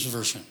King James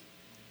Version.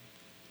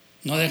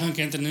 No dejan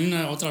que entre ni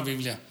una otra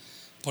Biblia,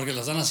 porque la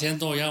están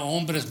haciendo ya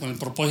hombres con el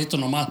propósito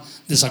nomás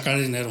de sacar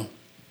dinero.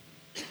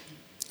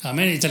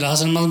 Amén. Y te las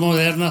hacen más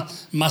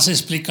modernas, más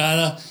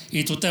explicadas,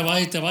 y tú te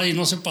vas y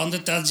no sé para dónde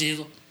te has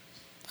ido.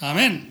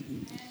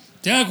 Amén.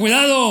 Tenga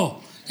cuidado,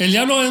 el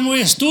diablo es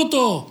muy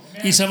astuto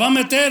y se va a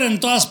meter en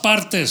todas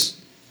partes.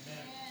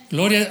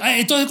 Gloria.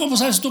 Entonces, ¿cómo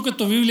sabes tú que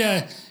tu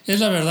Biblia es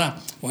la verdad?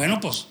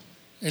 Bueno, pues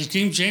el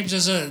King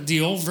James,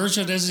 the old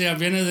version, ya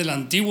viene del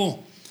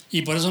antiguo,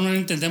 y por eso no lo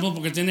entendemos,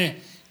 porque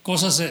tiene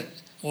cosas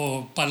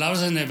o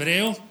palabras en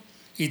hebreo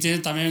y tiene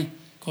también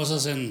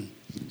cosas en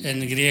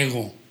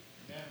griego.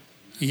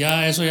 Y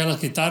ya eso ya las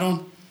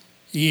quitaron.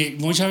 Y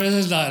muchas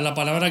veces la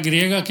palabra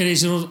griega quiere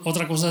decir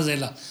otra cosa de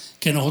la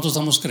que nosotros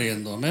estamos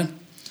creyendo. Amén.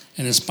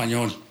 En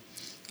español.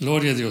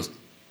 Gloria a Dios.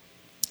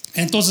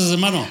 Entonces,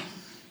 hermano,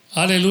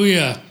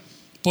 aleluya.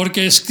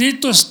 Porque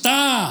escrito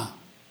está.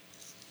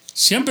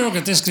 Siempre lo que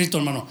está escrito,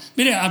 hermano.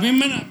 Mire, a mí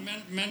me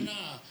han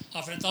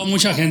afrentado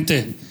mucha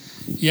gente.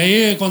 Y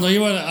ahí cuando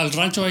iba al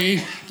rancho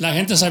ahí, la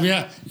gente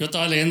sabía, yo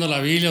estaba leyendo la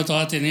Biblia,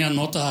 todavía tenía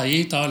notas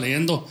ahí, estaba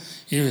leyendo.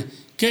 Y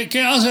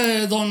 ¿qué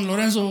hace don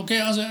Lorenzo? ¿Qué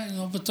hace?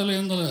 No, pues estoy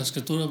leyendo la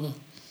escritura. Pues.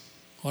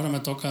 Ahora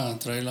me toca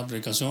traer la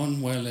aplicación,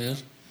 voy a leer.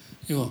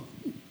 Digo,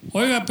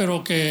 oiga,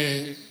 pero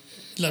que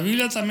la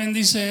Biblia también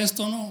dice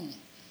esto, ¿no?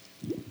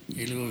 Y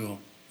le digo yo,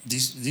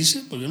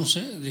 ¿dice? Pues yo no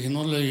sé. Dije,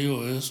 no he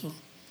leído eso.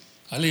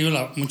 Ha leído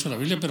mucho la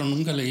Biblia, pero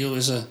nunca he leído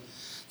esa.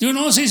 Digo,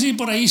 no, sí,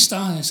 por ahí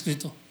está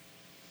escrito.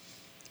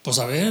 Pues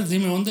a ver,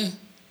 dime dónde.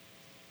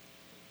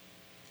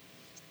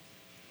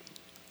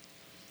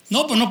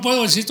 No, pues no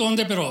puedo decirte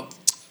dónde, pero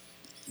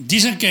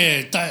dicen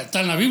que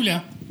está en la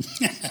Biblia.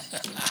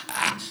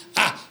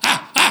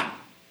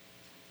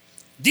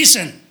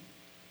 Dicen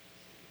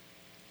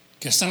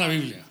que está en la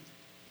Biblia.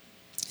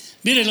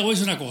 Mire, le voy a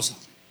decir una cosa.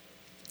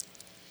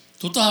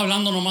 Tú estás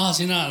hablando nomás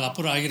así a la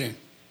pura aire.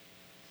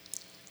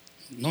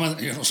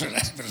 Yo no sé,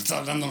 pero estás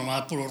hablando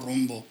nomás a puro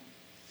rumbo.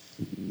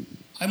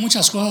 Hay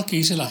muchas cosas que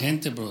dice la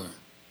gente, brother,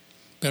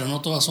 pero no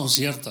todas son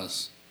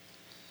ciertas.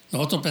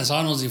 Nosotros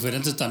pensábamos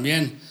diferentes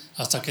también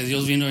hasta que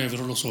Dios vino y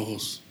abrió los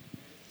ojos.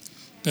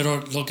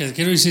 Pero lo que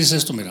quiero decir es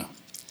esto, mira.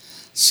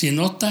 Si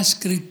no está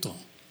escrito,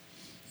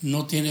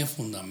 no tiene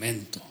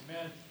fundamento.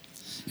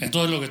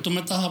 Entonces lo que tú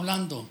me estás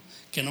hablando,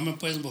 que no me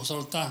puedes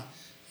soltar,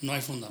 no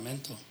hay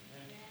fundamento.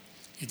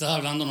 Y estás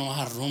hablando nomás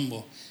a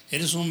rumbo.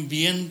 Eres un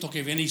viento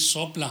que viene y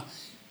sopla.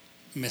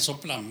 Me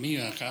sopla a mí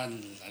acá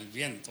al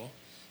viento,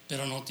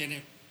 pero no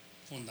tiene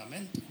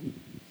fundamento.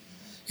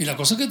 Y la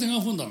cosa es que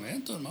tenga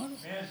fundamento, hermano,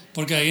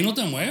 porque ahí no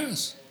te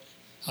mueves.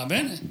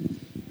 Amén.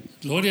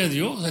 Gloria a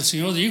Dios. El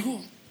Señor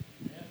dijo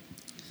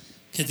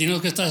que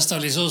tenemos que estar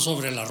establecidos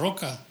sobre la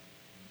roca.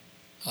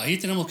 Ahí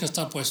tenemos que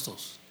estar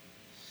puestos,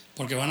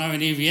 porque van a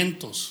venir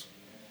vientos,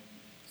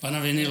 van a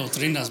venir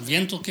doctrinas.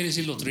 Vientos quiere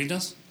decir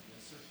doctrinas.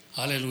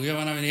 Aleluya.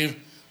 Van a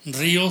venir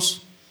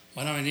ríos,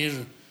 van a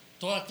venir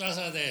toda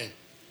clase de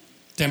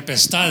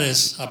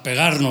tempestades a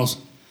pegarnos,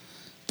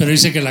 pero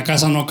dice que la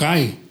casa no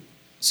cae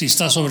si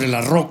está sobre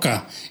la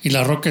roca, y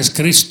la roca es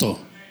Cristo,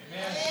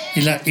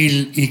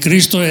 y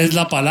Cristo es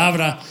la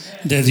palabra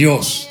de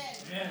Dios.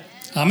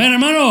 Amén,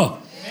 hermano.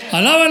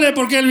 Alábale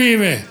porque Él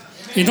vive,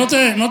 y no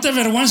te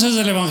avergüences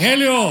del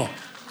evangelio,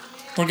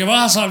 porque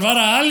vas a salvar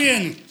a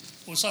alguien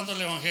usando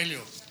el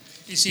evangelio.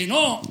 Y si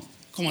no,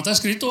 como está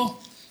escrito,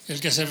 el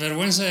que se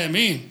avergüence de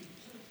mí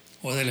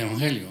o del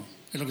evangelio,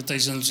 es lo que está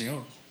diciendo el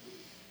Señor.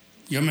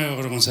 Yo me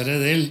avergonzaré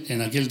de él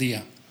en aquel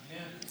día,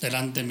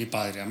 delante de mi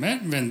Padre.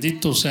 Amén.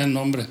 Bendito sea el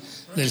nombre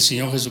del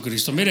Señor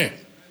Jesucristo.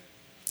 Mire,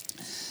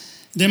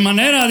 de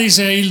manera,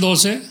 dice ahí el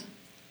 12,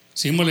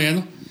 seguimos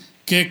leyendo,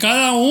 que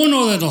cada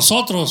uno de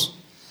nosotros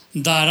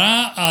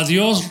dará a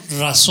Dios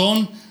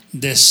razón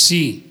de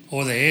sí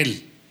o de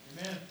él.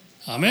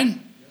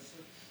 Amén.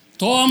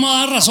 Todos vamos a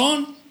dar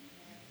razón.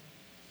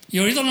 Y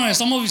ahorita nos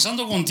estamos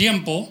visando con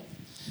tiempo.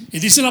 Y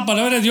dice la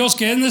palabra de Dios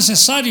que es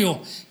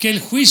necesario que el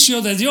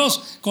juicio de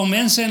Dios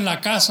comience en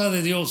la casa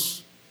de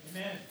Dios.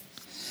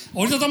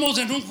 Ahorita estamos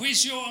en un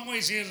juicio, vamos a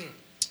decir,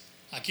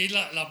 aquí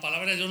la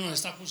palabra de Dios nos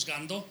está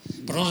juzgando,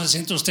 pero no se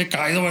siente usted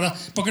caído, ¿verdad?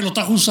 Porque lo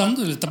está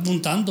juzgando y le está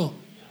apuntando.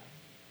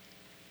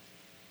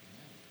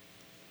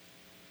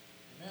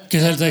 ¿Qué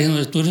se le está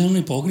diciendo? Tú eres un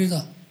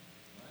hipócrita.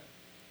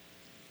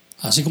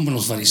 Así como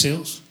los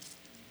fariseos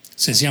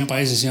se decían para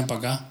allá y se decían para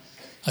acá.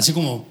 Así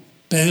como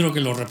Pedro,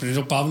 que lo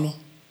reprendió Pablo.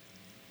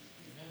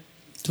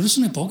 Tú eres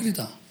un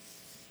hipócrita.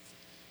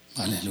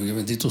 Aleluya,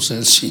 bendito sea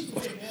el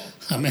Señor.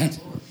 Amén.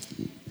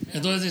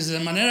 Entonces dice,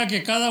 de manera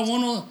que cada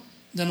uno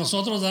de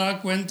nosotros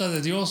dará cuenta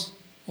de Dios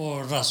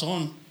o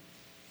razón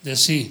de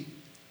sí.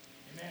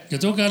 Yo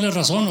tengo que darle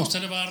razón, a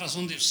usted le va a dar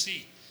razón de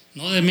sí,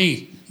 no de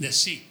mí, de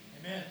sí.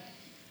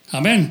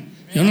 Amén.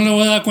 Yo no le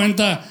voy a dar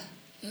cuenta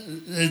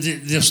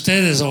de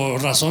ustedes o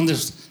razón de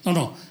ustedes.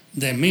 No,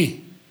 de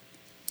mí.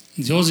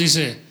 Dios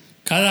dice,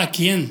 cada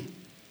quien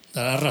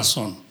dará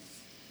razón.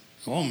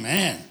 Oh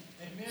man,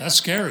 that's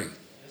scary.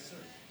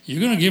 You're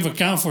going to give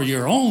account for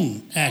your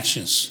own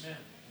actions.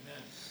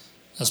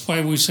 That's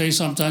why we say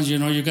sometimes, you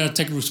got to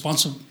take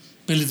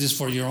responsibilities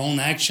for your own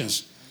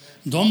actions.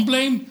 Don't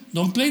play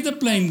the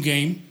blame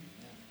game.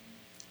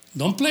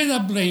 Don't play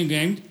that blame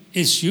game.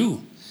 It's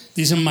you.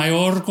 Dice,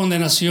 mayor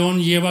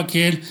condenación lleva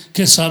aquel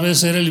que sabe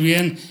hacer el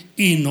bien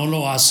y no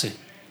lo hace.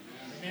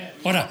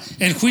 Ahora,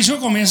 el juicio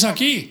comienza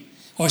aquí.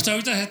 O usted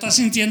ahorita se está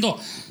sintiendo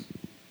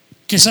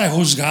que se ha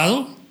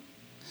juzgado.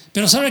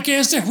 Pero sabe que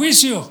este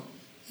juicio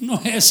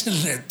no es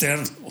el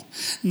eterno,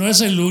 no es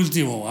el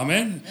último,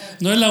 amén.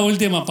 No es la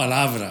última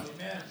palabra.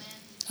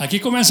 Aquí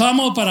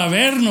comenzamos para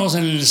vernos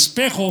en el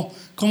espejo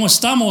como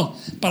estamos,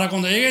 para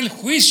cuando llegue el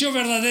juicio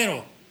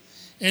verdadero,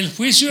 el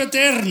juicio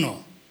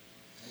eterno,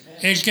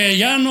 el que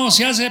ya no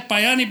se hace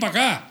para allá ni para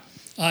acá,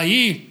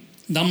 ahí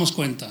damos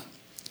cuenta.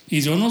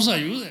 Y Dios nos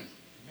ayude.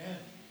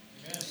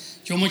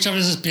 Yo muchas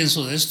veces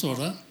pienso de esto,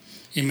 ¿verdad?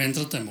 Y me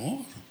entra temor.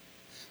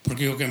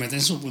 Porque yo que me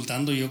estén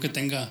sepultando, yo que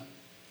tenga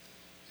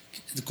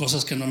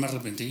cosas que no me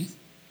arrepentí.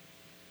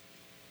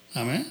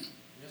 Amén.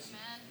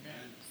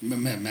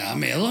 Me da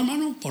miedo,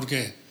 hermano,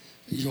 porque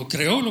yo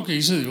creo lo que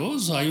dice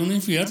Dios. Hay un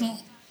infierno,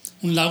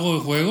 un lago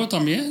de fuego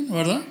también,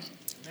 ¿verdad?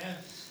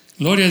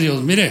 Gloria a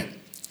Dios. Mire,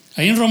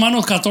 ahí en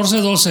Romanos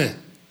 14:12.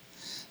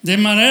 De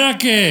manera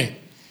que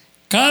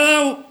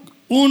cada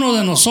uno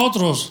de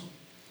nosotros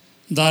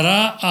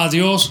dará a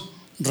Dios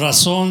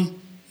razón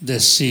de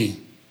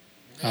sí.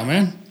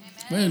 Amén.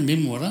 Es el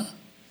mismo, ¿verdad?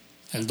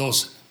 El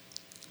 12.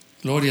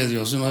 Gloria a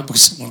Dios. No sé por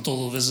qué se montó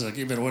 2 veces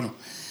aquí, pero bueno.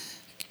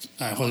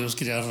 A lo mejor Dios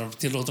quería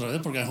repetirlo otra vez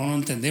porque a lo mejor no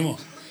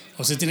entendemos.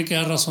 Usted tiene que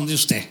dar razón de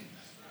usted.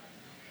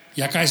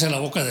 Ya cállese la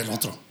boca del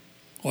otro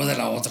o de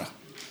la otra.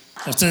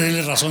 Usted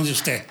déle razón de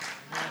usted.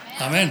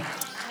 Amén.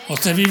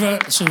 Usted viva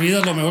su vida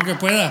lo mejor que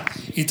pueda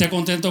y esté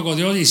contento con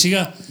Dios y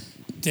siga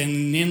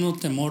teniendo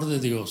temor de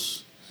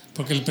Dios.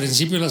 Porque el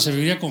principio de la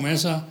sabiduría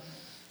comienza,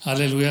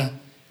 aleluya,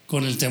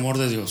 con el temor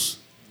de Dios.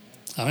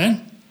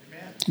 Amén.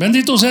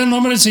 Bendito sea el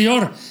nombre del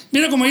Señor.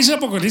 Mira como dice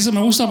Apocalipsis,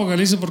 me gusta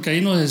Apocalipsis porque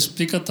ahí nos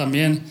explica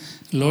también,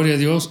 gloria a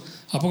Dios.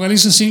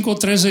 Apocalipsis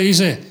 5:13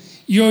 dice: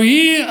 y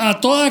oí a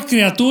toda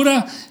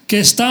criatura que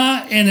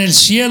está en el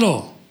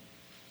cielo,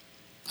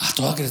 a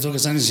toda criatura que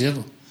está en el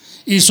cielo,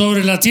 y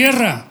sobre la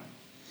tierra,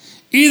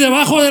 y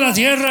debajo de la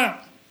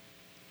tierra.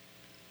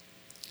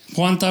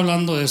 Juan está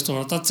hablando de esto,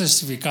 está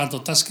testificando,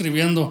 está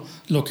escribiendo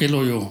lo que él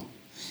oyó.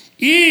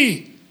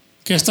 Y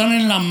que están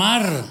en la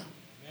mar,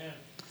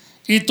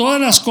 y todas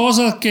las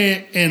cosas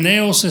que en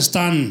ellos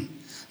están,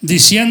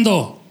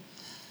 diciendo: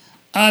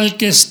 al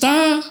que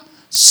está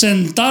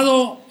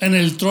sentado en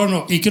el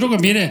trono. Y quiero que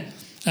mire,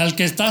 al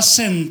que está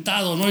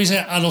sentado, no dice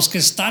a los que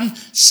están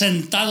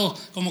sentados,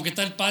 como que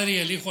está el Padre y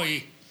el Hijo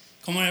ahí.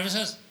 Como a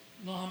veces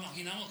nos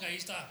imaginamos que ahí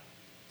está.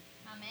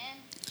 Amén.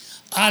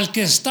 Al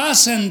que está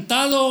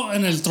sentado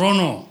en el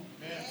trono.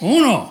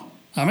 Uno.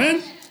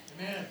 Amén.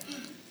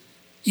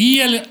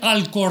 Y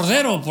al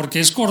Cordero, porque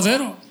es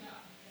Cordero.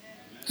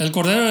 El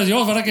Cordero de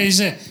Dios, ¿verdad? Que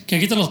dice que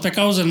quita los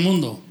pecados del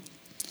mundo.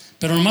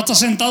 Pero nomás está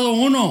sentado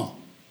uno.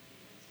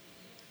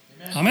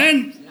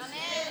 Amén.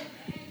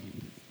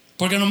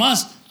 Porque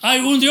nomás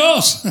hay un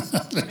Dios.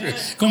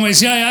 Como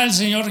decía ya el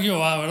Señor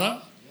Jehová,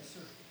 ¿verdad?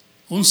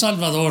 Un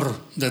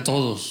Salvador de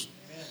todos.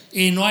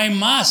 Y no hay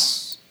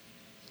más.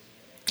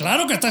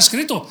 Claro que está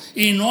escrito.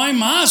 Y no hay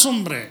más,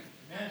 hombre.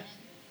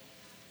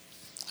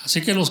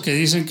 Así que los que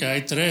dicen que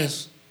hay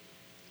 3,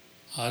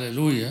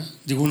 aleluya.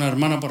 Digo, una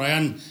hermana por allá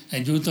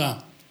en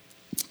Utah,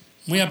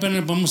 muy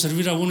apenas podemos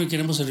servir a uno y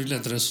queremos servirle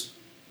a 3.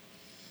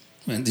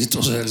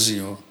 Bendito sea el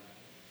Señor.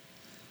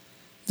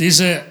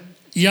 Dice: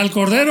 y al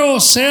Cordero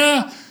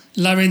sea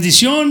la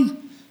bendición,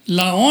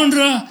 la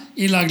honra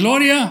y la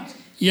gloria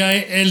y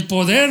el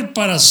poder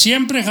para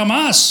siempre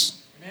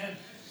jamás. Amen.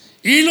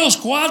 Y los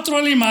 4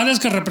 animales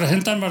que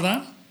representan,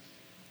 ¿verdad?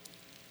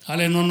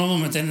 Ale, no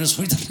me meten en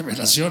eso ahorita,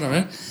 revelación, a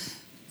ver.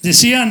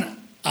 Decían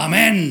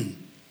amén.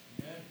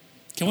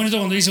 Qué bonito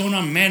cuando dice uno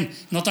amén,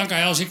 no tan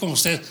callados así como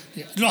ustedes.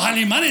 Los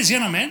animales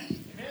decían amén.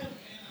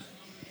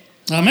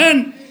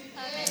 Amén.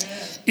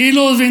 Y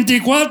los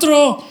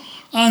 24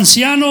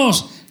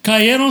 ancianos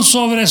cayeron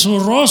sobre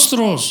sus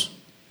rostros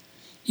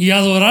y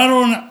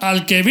adoraron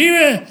al que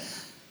vive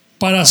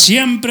para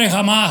siempre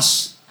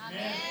jamás.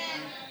 Amén.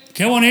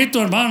 Qué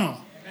bonito,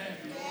 hermano.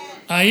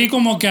 Ahí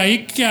como que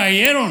ahí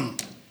cayeron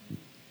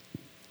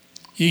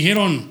y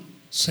dijeron: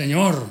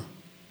 Señor,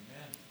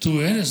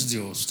 tú eres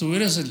Dios, tú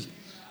eres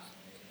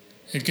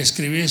el que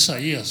escribió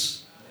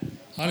Isaías.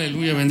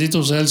 Aleluya,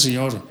 bendito sea el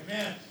Señor.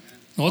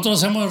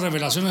 Nosotros hacemos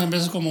revelaciones a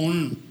veces como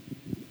un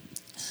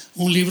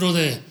libro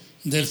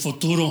del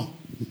futuro.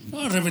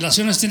 No,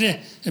 Revelaciones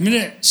tiene,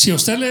 mire, si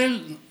usted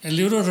lee el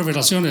libro de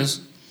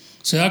Revelaciones,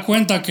 se da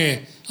cuenta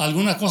que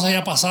algunas cosas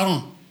ya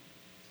pasaron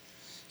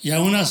y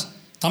algunas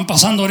están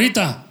pasando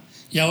ahorita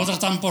y a otras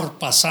están por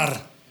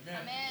pasar.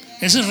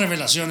 Esas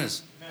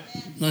Revelaciones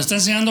nos está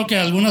enseñando que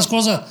algunas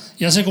cosas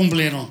ya se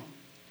cumplieron.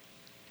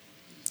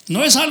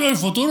 No es algo del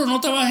futuro,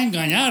 no te vas a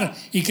engañar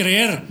y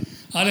creer,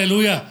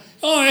 aleluya,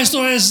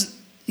 esto es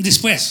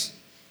después.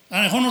 A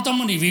lo mejor no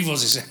estamos ni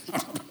vivos, dice.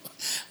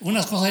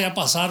 Unas cosas ya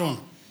pasaron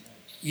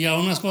y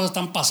algunas cosas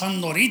están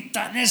pasando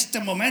ahorita, en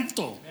este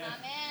momento.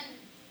 Amén.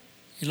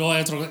 Y luego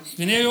hay otro.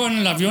 Venía yo en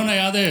el avión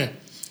allá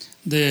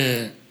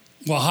de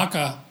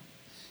Oaxaca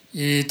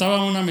y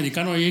estaba un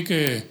americano ahí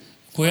que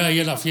fue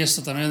ahí a la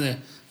fiesta también de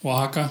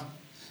Oaxaca,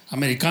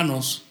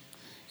 americanos,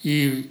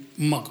 y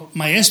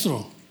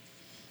maestro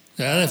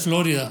de allá de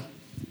Florida,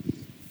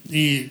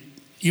 y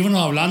íbamos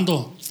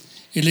hablando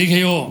y le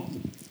dije,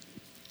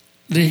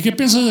 ¿qué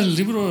piensas del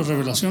libro de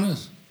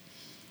Revelaciones?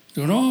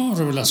 Digo, no,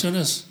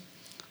 Revelaciones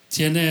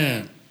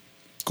tiene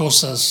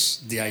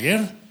cosas de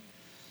ayer,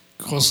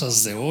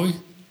 cosas de hoy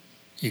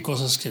y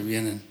cosas que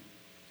vienen.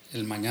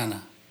 el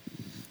mañana.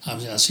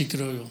 Así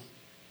creo yo.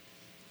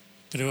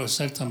 Creo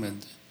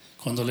exactamente.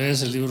 Cuando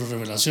lees el libro de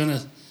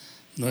Revelaciones,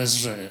 no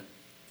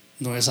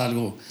es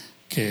algo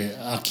que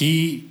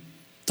aquí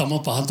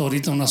estamos pasando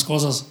ahorita unas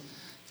cosas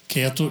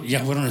que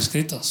ya fueron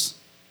escritas.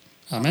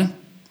 Amén.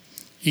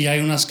 Y hay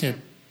unas que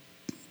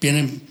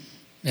vienen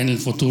en el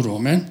futuro.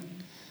 Amén.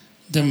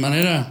 De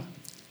manera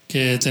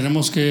que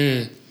tenemos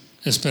que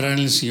esperar en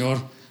el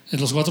Señor.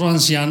 Los 4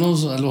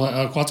 ancianos,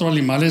 los 4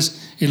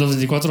 animales y los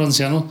 24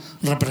 ancianos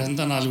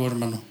representan algo,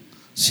 hermano.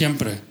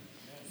 Siempre.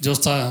 Dios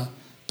está,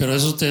 pero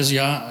eso es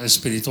ya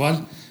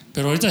espiritual.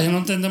 Pero ahorita si no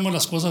entendemos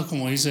las cosas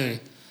como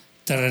dice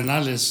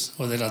terrenales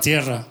o de la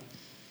tierra,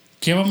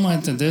 ¿qué vamos a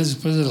entender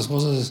después de las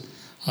cosas?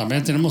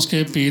 Amén. Tenemos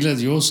que pedirle a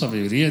Dios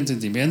sabiduría,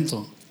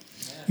 entendimiento.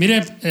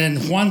 Mire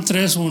en Juan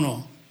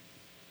 3:1,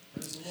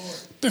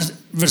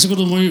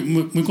 versículos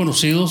muy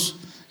conocidos,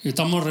 y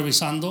estamos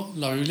revisando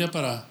la Biblia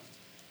para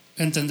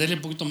entenderle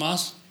un poquito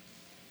más.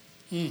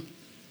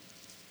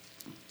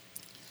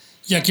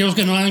 Y aquellos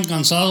que no han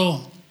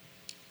alcanzado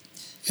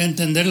a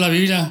entender la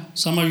Biblia,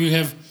 some of you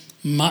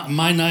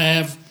might not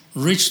have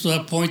reached to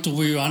that point to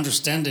where you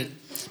understand it,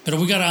 but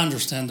we got to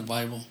understand the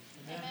Bible.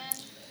 Amen.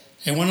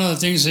 And one of the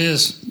things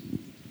is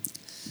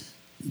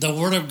the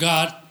Word of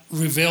God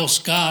reveals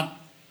God.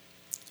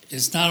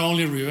 It's not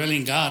only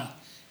revealing God,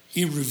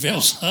 it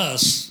reveals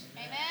us.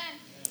 Amen.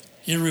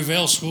 It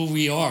reveals who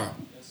we are.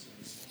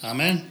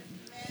 Amén.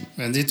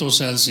 Bendito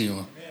sea el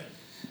Señor.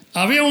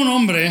 Había un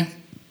hombre,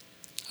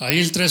 ahí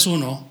el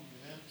 3:1,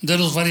 de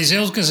los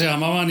fariseos que se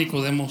llamaba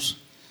Nicodemos,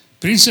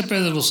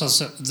 príncipe de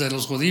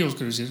los judíos,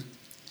 quiero decir.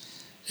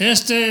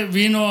 Este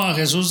vino a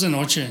Jesús de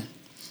noche.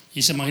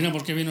 Y se imagina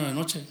por qué vino de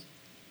noche.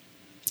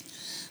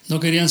 No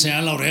quería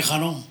enseñar la oreja,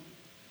 ¿no?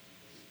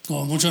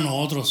 Como muchos de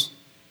nosotros.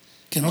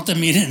 Que no te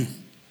miren,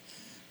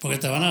 porque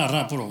te van a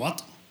agarrar puro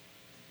vato.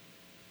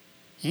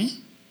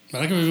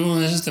 ¿Verdad que vivimos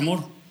en ese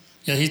temor?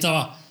 Y así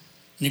estaba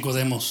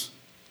Nicodemos.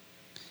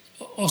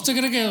 ¿Usted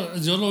cree que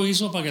Dios lo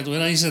hizo para que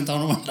estuviera ahí sentado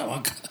nomás en la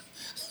banca?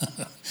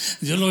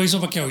 Dios lo hizo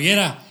para que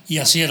oyera y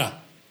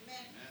haciera.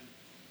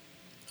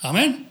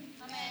 Amén.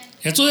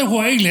 Esto de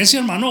jugar iglesia,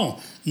 hermano,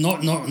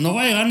 no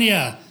va a llegar ni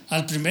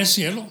al primer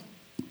cielo.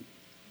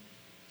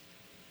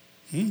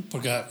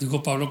 Porque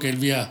dijo Pablo que él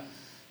había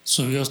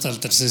subido hasta el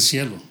tercer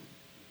cielo.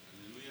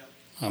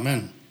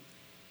 Amén.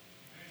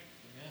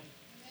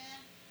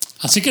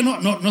 Así que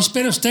no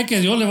espere usted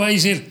que Dios le va a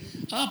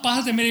decir,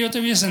 pásate, mire, yo te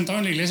había sentado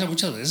en la iglesia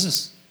muchas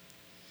veces.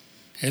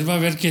 Él va a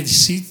ver qué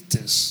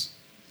hiciste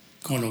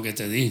con lo que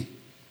te di.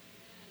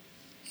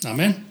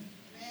 Amén.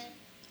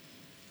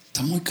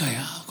 Está muy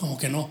callado,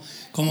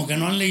 como que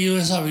no han leído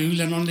esa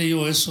Biblia, no han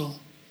leído eso.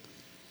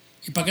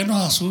 ¿Y para qué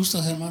nos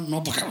asustas, hermano?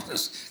 No,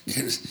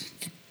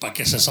 para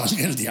que se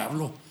salga el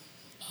diablo.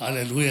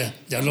 Aleluya.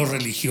 Diablo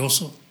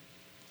religioso.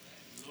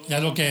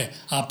 Diablo que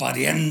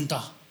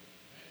aparenta.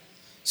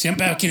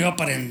 Siempre ha querido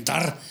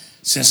aparentar,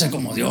 se hace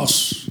como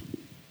Dios.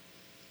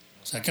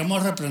 O sea que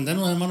vamos a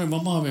reprendernos, hermano, y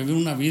vamos a vivir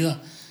una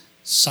vida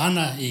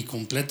sana y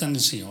completa en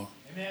el Señor.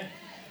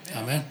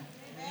 Amén.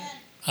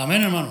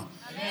 Amén, hermano.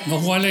 No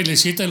jugar a la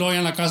iglesita y luego allá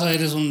en la casa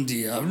eres un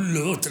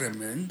diablo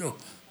tremendo.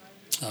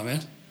 Amén.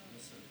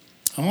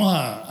 Vamos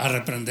a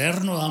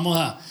reprendernos, vamos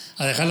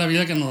a dejar la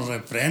vida que nos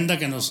reprenda,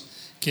 que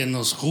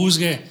nos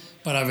juzgue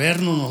para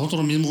vernos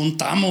nosotros mismos,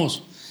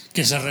 untamos,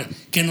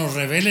 que nos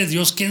revele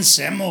Dios quién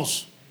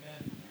somos.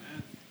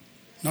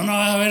 No,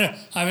 a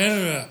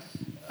ver,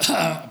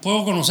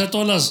 puedo conocer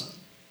todos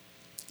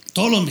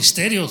los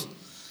misterios,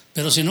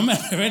 pero si no me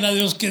revela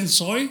Dios quién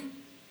soy,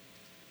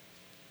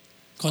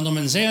 cuando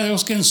me enseña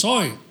Dios quién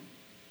soy,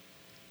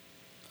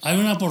 hay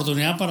una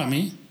oportunidad para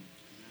mí.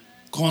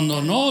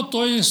 Cuando no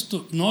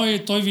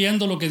estoy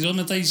viendo lo que Dios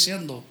me está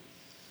diciendo,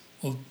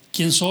 o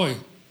quién soy,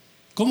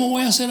 ¿cómo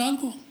voy a hacer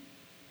algo?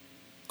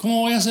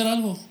 ¿Cómo voy a hacer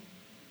algo?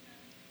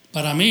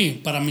 Para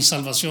mí, para mi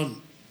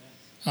salvación.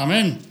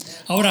 Amén.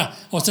 Ahora,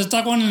 usted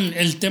está con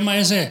el tema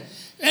ese,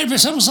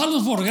 somos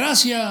salvos por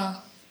gracia.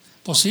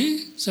 Pues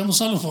sí, somos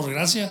salvos por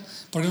gracia,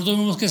 porque no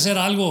tuvimos que hacer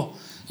algo.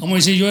 Como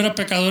decir, yo era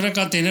pecador, era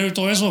cantinero y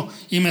todo eso,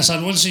 y me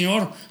salvó el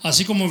Señor,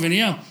 así como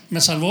venía,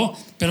 me salvó.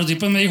 Pero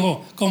después me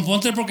dijo,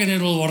 compónte porque ni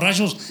los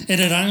borrachos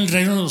heredarán el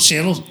reino de los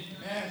cielos.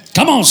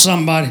 Come on,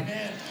 somebody.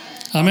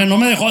 Amén. No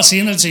me dejó así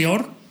en el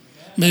Señor.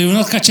 Me dio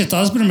unas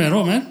cachetadas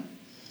primero, amén.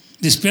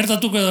 Despierta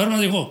tú que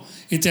duermes, dijo,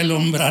 y te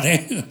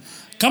alumbraré.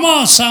 Come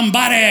on,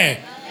 somebody.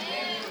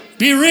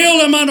 Be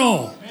real,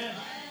 hermano.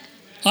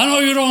 I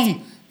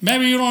know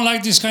maybe you don't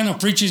like this kind of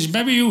preaching.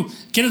 Maybe you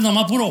quieres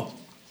nomás puro,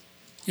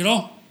 you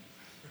know.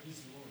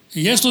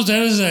 Y esto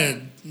debes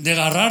de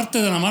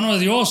agarrarte de la mano de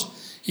Dios.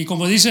 Y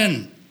como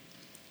dicen,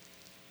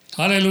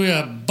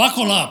 aleluya,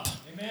 buckle up.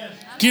 Amen.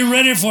 Get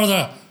ready for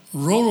the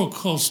roller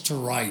coaster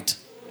ride.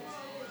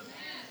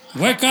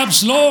 Wake up,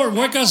 Lord,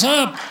 wake us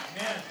up.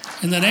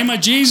 In the name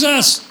of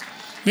Jesus.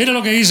 Mira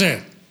lo que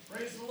dice.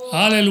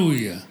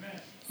 Aleluya.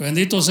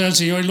 Bendito sea el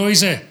Señor. Y lo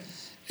dice,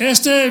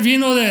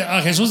 vino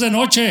a Jesús de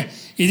noche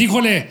y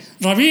díjole,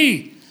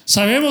 Rabí,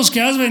 sabemos que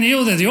has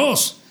venido de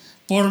Dios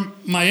por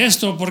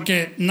maestro,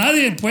 porque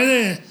nadie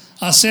puede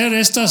hacer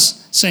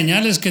estas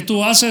señales que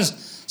tú haces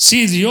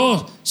si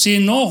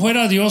no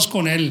fuera Dios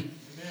con él?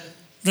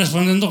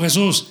 Respondiendo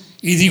Jesús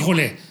y dijo,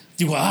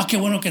 qué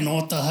bueno que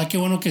notas, qué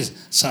bueno que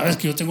sabes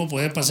que yo tengo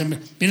poder para hacerme.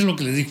 Miren lo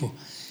que le dijo.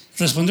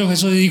 Respondió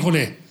Jesús y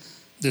díjole,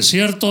 de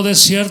cierto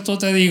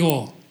te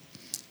digo,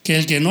 que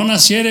el que no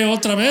naciere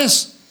otra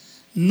vez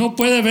no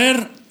puede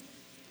ver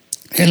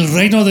el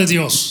reino de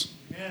Dios.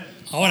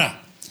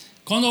 Ahora,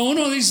 cuando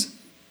uno dice,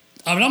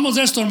 hablamos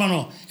de esto,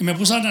 hermano, y me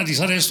puse a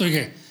analizar esto, y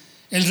dije,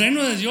 el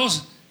reino de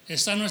Dios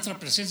está en nuestra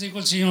presencia, dijo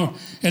el Señor.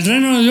 El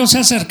reino de Dios se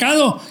ha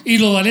acercado y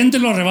los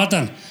valientes lo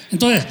arrebatan.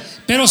 Entonces,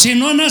 pero si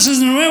no naces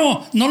de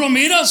nuevo, no lo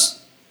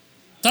miras.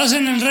 Estás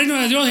en el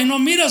reino de Dios y no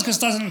miras que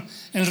estás en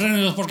el reino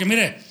de Dios. Porque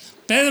mire,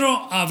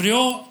 Pedro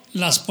abrió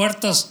las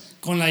puertas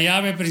con la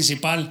llave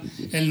principal,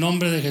 el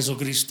nombre de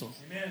Jesucristo.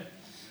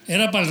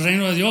 Era para el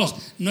reino de Dios.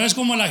 No es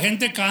como la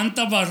gente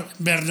canta,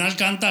 Bernal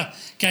canta,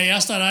 que allá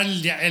estará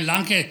el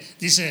ángel.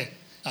 Dice,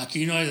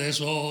 aquí no hay de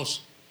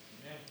esos.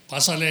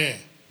 Pásale.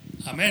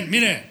 Amén.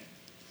 Mire,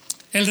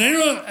 el reino,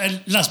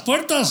 las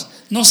puertas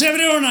no se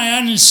abrieron allá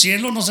en el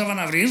cielo, no se van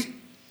a abrir.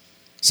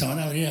 Se van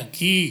a abrir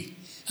aquí.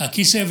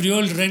 Aquí se abrió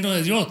el reino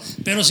de Dios.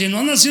 Pero si no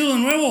has nacido de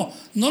nuevo,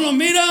 no lo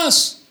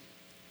miras.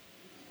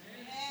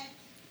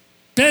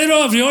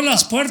 Pedro abrió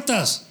las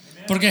puertas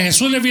porque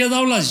Jesús le había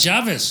dado las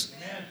llaves.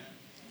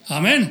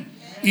 Amén.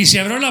 Y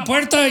se abrió la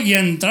puerta y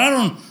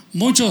entraron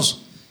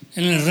muchos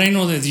en el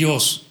reino de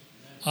Dios.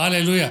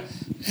 Aleluya.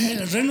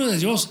 El reino de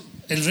Dios,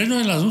 el reino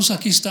de la luz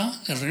aquí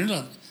está. El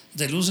reino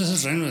de luz es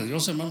el reino de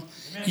Dios, hermano.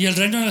 Y el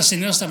reino de las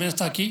tinieblas también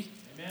está aquí.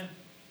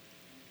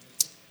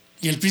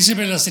 Y el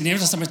príncipe de las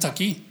tinieblas también está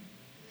aquí.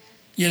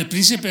 Y el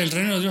príncipe del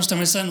reino de Dios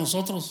también está en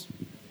nosotros.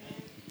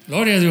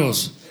 Gloria a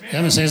Dios.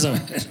 Ya me sé esta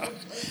vez.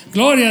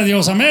 Gloria a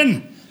Dios,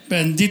 amén.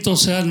 Bendito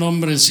sea el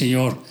nombre del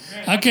Señor.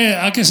 Hay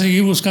que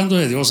seguir buscando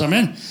de Dios,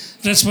 amén.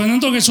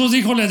 Respondiendo Jesús,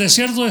 díjole, de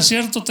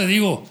cierto te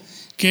digo,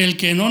 que el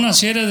que no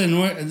naciere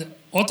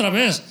otra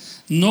vez,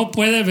 no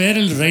puede ver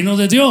el reino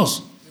de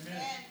Dios.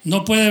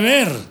 No puede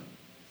ver.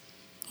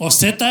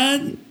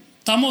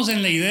 Estamos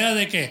en la idea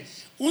de que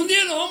un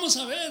día lo vamos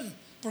a ver,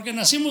 porque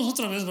nacimos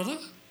otra vez, ¿verdad?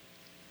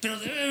 Pero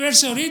debe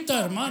verse ahorita,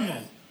 hermano.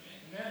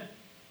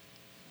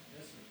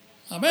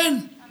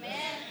 Amén.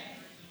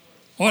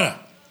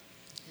 Ahora,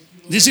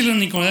 díselo a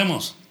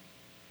Nicodemos,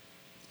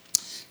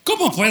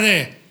 ¿cómo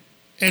puede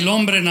el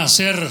hombre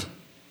nacer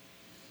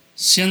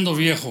siendo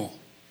viejo?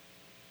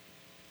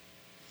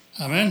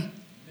 Amén.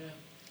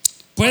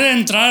 ¿Puede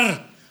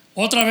entrar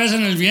otra vez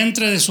en el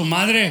vientre de su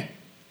madre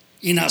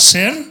y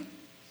nacer?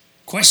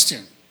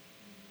 Question.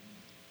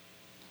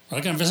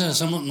 Ahora que a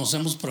veces nos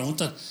hacemos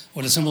preguntas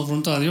o le hacemos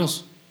preguntas a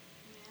Dios.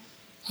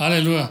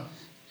 Aleluya.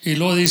 Y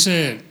luego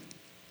dice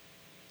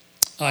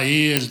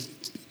ahí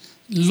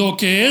lo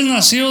que es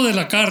nacido de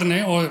la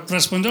carne, o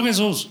respondió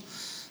Jesús,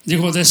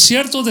 dijo, de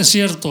cierto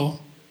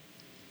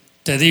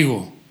te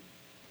digo,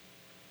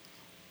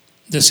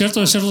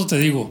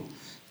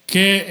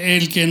 que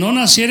el que no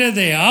naciere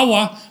de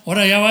agua,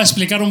 ahora ya va a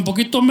explicar un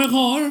poquito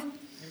mejor,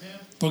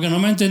 porque no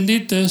me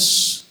entendiste,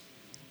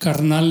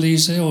 carnal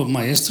dice, o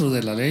maestro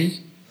de la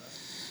ley,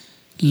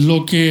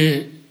 lo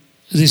que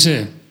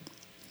dice,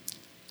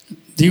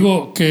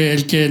 digo que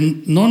el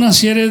que no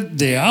naciere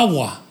de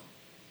agua,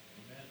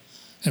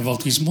 el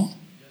bautismo,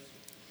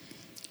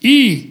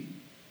 y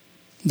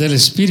del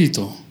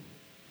Espíritu,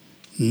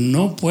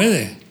 no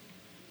puede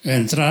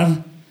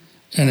entrar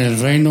en el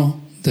reino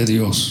de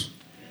Dios.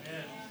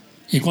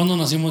 ¿Y cuándo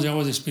nacimos de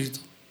agua y de Espíritu?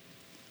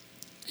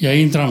 Y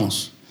ahí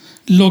entramos.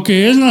 Lo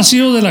que es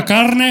nacido de la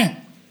carne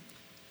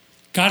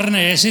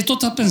es. Si tú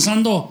estás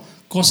pensando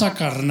cosa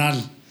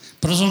carnal,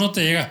 pero eso no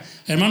te llega.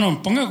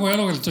 Hermano, ponga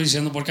cuidado lo que le estoy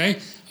diciendo, porque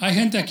hay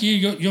gente aquí,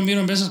 yo miro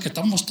en veces que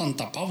estamos tan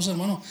tapados,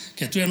 hermano,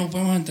 que tú ya no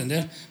podemos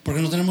entender,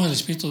 porque no tenemos el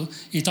Espíritu.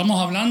 Y estamos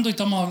hablando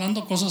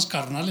cosas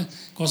carnales,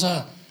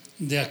 cosas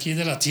de aquí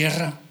de la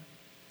tierra.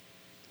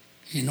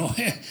 Y no,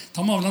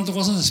 estamos hablando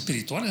cosas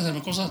espirituales,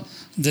 cosas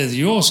de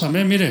Dios.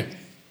 Amén,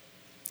 mire.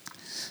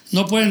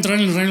 No puede entrar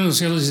en el reino de los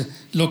cielos. Dice,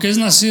 lo que es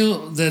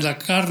nacido de la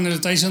carne, le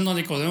está diciendo a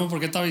Nicodemo,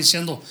 porque estaba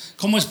diciendo,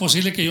 ¿cómo es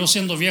posible que yo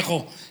siendo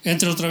viejo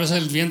entre otra vez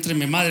al vientre de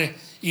mi madre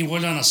y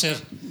vuelva a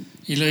nacer?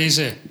 Y le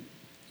dice,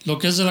 lo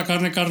que es de la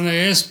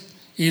carne es,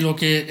 y lo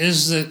que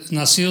es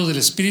nacido del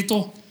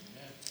Espíritu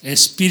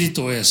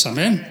es.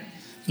 Amén.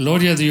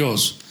 Gloria a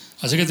Dios.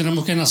 Así que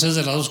tenemos que nacer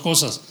de las dos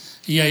cosas.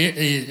 Y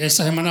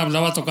esta semana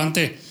hablaba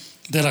tocante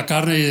de la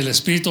carne y del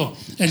Espíritu,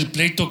 el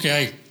pleito que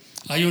hay.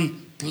 Hay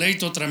un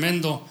pleito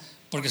tremendo,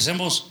 porque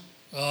somos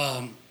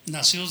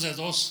nacidos de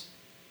dos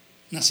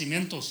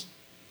nacimientos.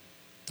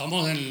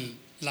 Estamos en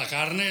la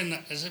carne,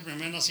 es el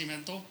primer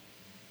nacimiento.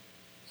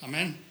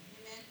 Amén.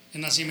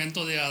 El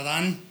nacimiento de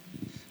Adán.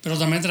 Pero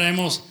también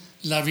traemos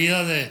la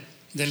vida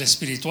del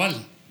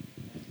espiritual.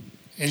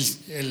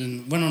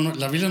 Bueno,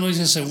 la Biblia no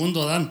dice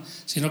segundo Adán,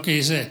 sino que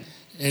dice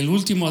el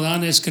último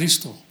Adán es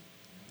Cristo.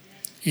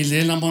 Y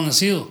de él hemos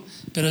nacido.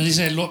 Pero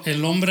dice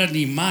el hombre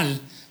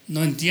animal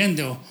no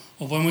entiende, o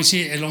podemos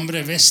decir el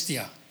hombre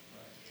bestia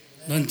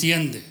no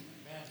entiende.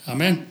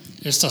 Amén.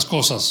 Estas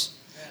cosas.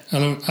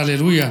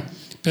 Aleluya.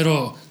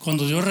 Pero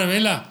cuando Dios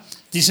revela,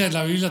 dice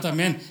la Biblia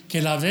también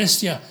que la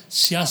bestia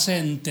se hace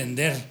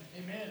entender.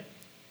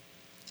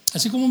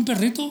 Así como un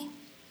perrito.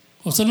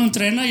 Usted lo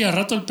entrena y al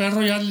rato el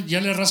perro ya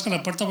le rasca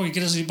la puerta porque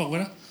quiere salir para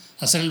afuera,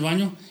 hacer el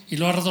baño, y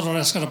luego al rato le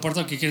rasca la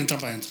puerta porque quiere entrar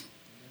para adentro.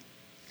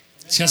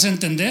 Se hace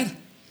entender.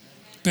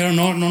 Pero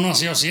no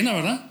nació así,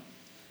 ¿verdad?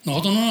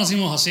 Nosotros no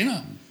nacimos así.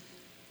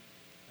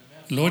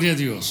 Gloria a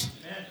Dios.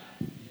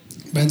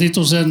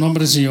 Bendito sea el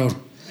nombre del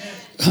Señor.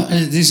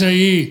 Dice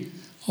ahí,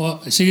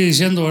 sigue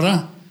diciendo,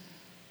 ¿verdad?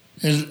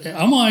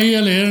 Vamos a ir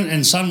a leer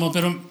en Salmo,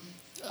 pero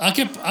hay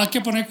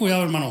que poner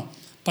cuidado, hermano.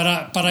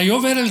 Para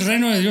yo ver el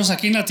reino de Dios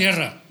aquí en la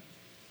tierra,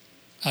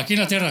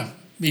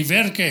 y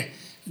ver que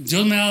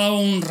Dios me ha dado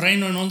un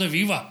reino en donde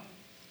viva,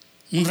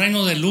 un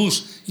reino de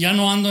luz. Ya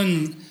no ando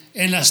en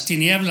las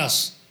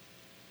tinieblas.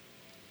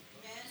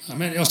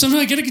 Amén. Usted no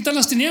se quiere quitar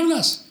las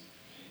tinieblas.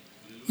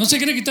 No se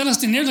quiere quitar las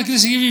tinieblas, quiere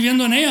seguir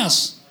viviendo en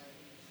ellas.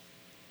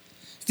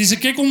 Dice,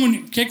 ¿qué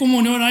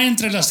comunión hay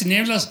entre las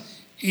tinieblas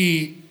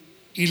y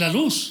la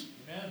luz?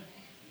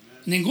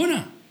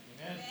 Ninguna.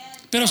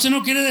 Pero usted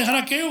no quiere dejar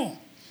aquello,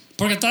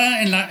 porque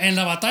está en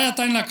la batalla,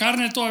 está en la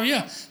carne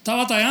todavía, está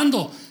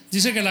batallando.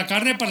 Dice que la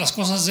carne para las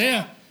cosas de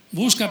ella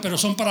busca, pero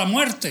son para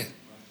muerte.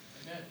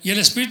 Y el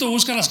espíritu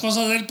busca las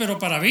cosas de él, pero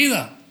para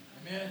vida.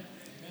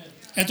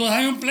 Entonces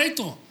hay un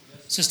pleito.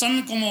 Se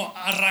están como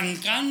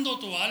arrancando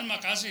tu alma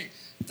casi.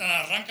 Te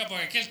la arranca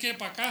porque aquel quiere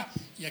para acá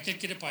y aquel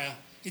quiere para allá.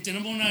 Y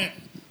tenemos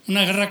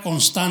una guerra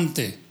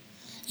constante.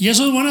 Y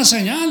eso es buena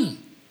señal.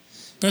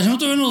 Pero si no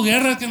tuvimos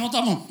guerras, que no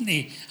estamos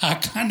ni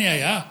acá ni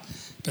allá.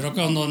 Pero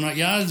cuando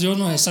ya Dios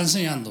nos está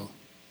enseñando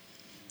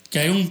que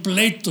hay un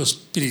pleito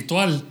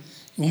espiritual,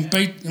 un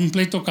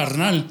pleito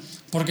carnal,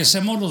 porque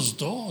somos los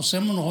dos,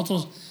 somos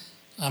nosotros,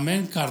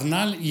 amén,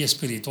 carnal y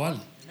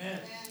espiritual.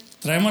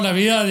 Traemos la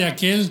vida de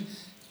aquel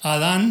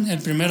Adán, el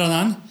primer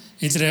Adán,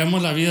 y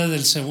traemos la vida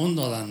del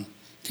segundo Adán,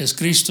 que es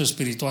Cristo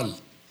espiritual.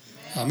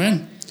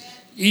 Amén.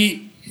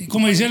 Y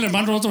como decía el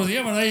hermano el otro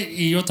día, ¿verdad?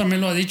 Y yo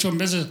también lo he dicho en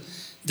veces,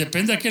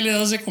 depende a qué le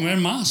das de comer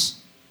más.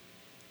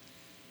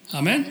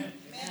 Amén.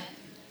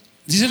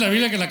 Dice la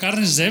Biblia que la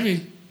carne es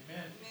débil,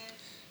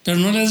 pero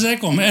no les dé de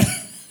comer.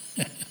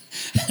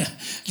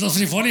 Los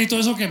frijoles y todo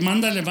eso que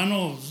manda el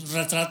hermano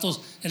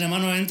Retratos, el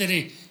hermano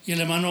Anthony y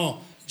el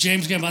hermano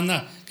James que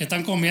manda, que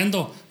están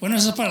comiendo. Bueno,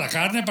 eso es para la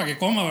carne, para que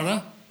coma,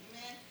 ¿verdad?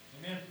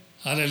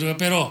 Aleluya.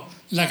 Pero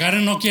la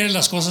carne no quiere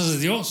las cosas de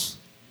Dios.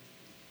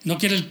 No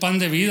quiere el pan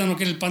de vida, no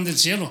quiere el pan del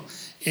cielo.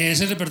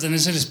 Ese le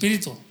pertenece al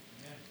Espíritu.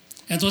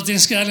 Entonces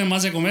tienes que darle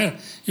más de comer.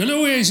 Yo le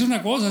voy a decir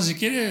una cosa, si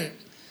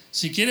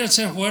quiere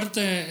ser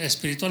fuerte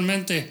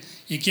espiritualmente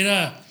y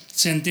quiera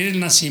sentir el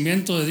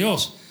nacimiento de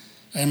Dios,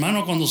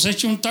 hermano, cuando se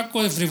eche un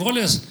taco de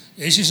frijoles,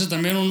 échese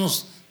también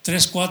unos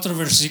 3-4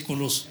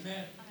 versículos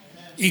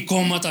y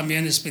coma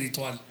también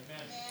espiritual.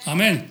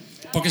 Amén.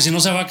 Porque si no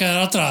se va a quedar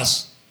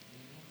atrás.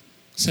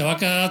 Se va a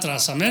quedar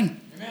atrás. Amén.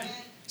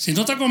 Si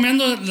no está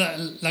comiendo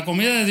la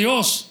comida de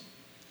Dios,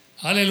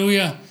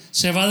 aleluya,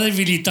 se va a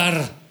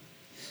debilitar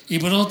y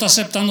por eso está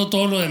aceptando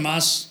todo lo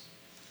demás.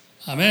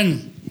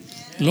 Amén.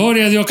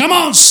 Gloria a Dios. Come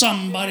on,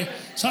 somebody.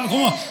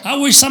 I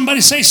wish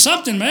somebody say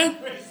something, man.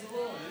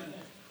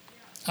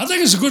 I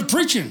think it's good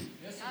preaching.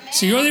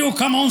 Si yo digo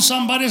come on,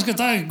 somebody, es que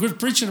está good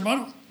preaching,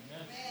 hermano.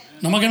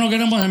 Nomás que no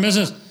queremos en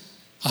veces,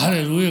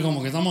 aleluya,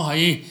 como que estamos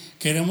ahí.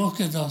 Queremos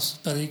que nos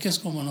prediques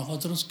como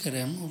nosotros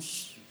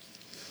queremos.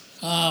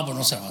 Pues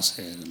no se va a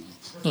hacer, hermano.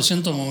 Lo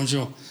siento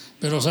mucho.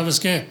 Pero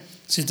 ¿sabes qué?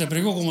 Si te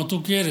predico como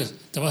tú quieres,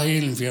 te vas a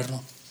ir al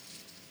infierno.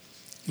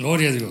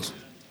 Gloria a Dios.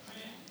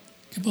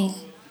 ¿Qué pasó?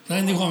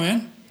 ¿Alguien dijo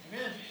amén?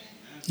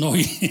 No.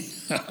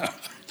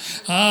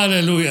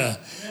 Aleluya.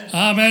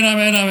 Amén,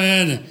 amén,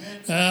 amén.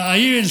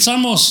 Ahí en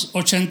Salmos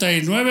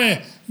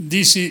 89,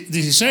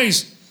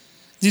 16,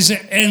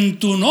 dice, en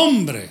tu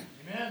nombre,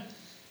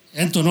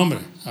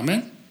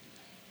 amén,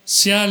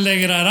 se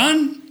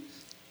alegrarán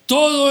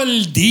todo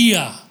el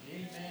día.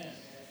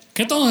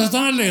 ¿Qué todos se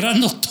están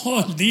alegrando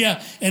todo el día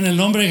en el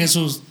nombre de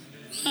Jesús?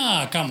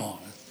 Come on.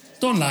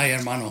 Don't lie,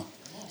 hermano.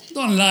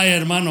 Don't lie,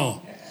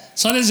 hermano.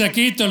 Sales de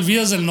aquí y te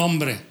olvidas del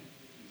nombre.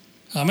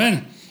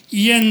 Amén.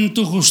 Y en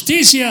tu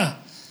justicia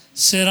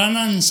serán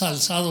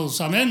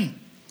ensalzados. Amén.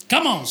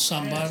 Come on,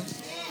 somebody.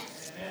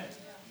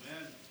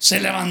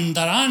 Se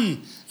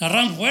levantarán,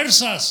 harán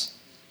fuerzas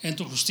en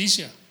tu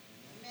justicia.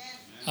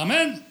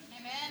 Amén.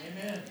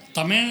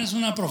 También es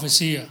una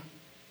profecía.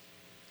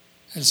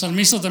 El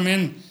salmista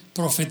también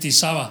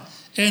profetizaba.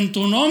 En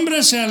tu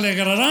nombre se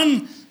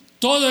alegrarán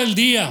todo el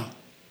día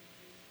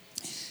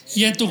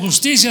y en tu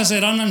justicia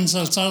serán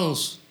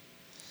ensalzados.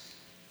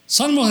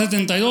 Salmo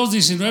 72,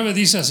 19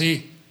 dice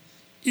así: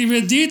 y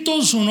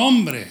bendito su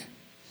nombre,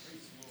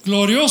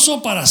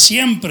 glorioso para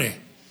siempre.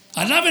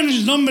 Alaben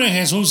el nombre de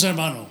Jesús,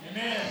 hermano.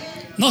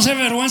 No se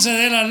avergüence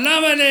de él,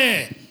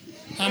 alábele.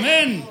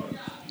 Amén.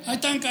 Ahí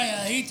están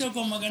calladitos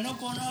como que no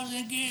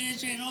conocen quién es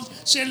ese nombre.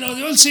 Se lo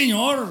dio el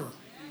Señor.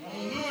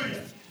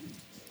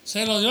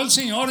 Se lo dio el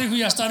Señor. Dijo,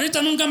 y hasta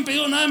ahorita nunca han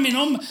pedido nada en mi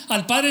nombre,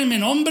 al Padre en mi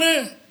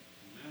nombre.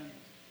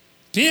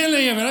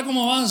 Pídele y verá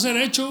cómo va a ser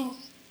hecho.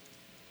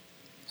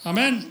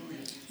 Amén.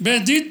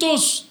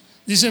 Benditos,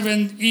 dice,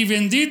 y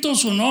bendito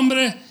su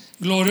nombre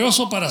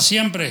glorioso para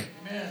siempre.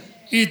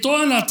 Y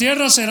toda la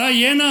tierra será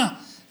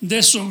llena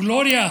de su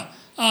gloria.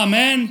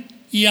 Amén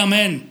y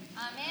amén.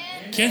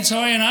 ¿Quién se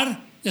va a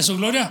llenar de su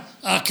gloria?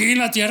 Aquí en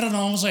la tierra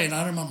nos vamos a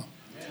llenar, hermano.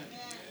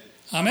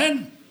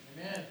 Amén.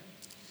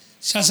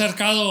 Se ha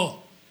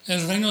acercado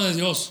el reino de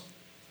Dios.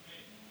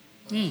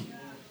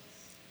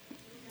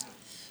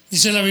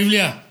 Dice la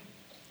Biblia: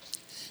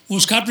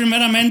 buscar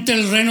primeramente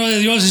el reino de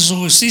Dios y su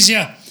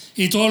justicia,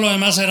 y todo lo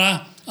demás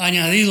será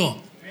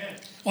añadido.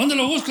 ¿Dónde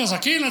lo buscas?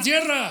 Aquí en la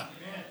tierra.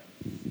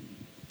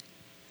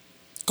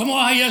 ¿Cómo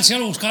vas a ir al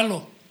cielo a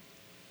buscarlo?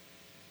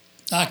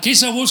 Aquí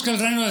se busca el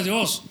reino de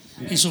Dios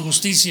y su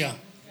justicia.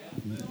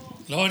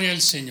 Gloria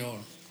al Señor.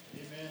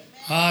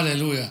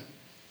 Aleluya.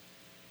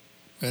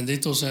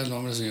 Bendito sea el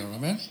nombre del Señor.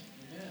 Amén.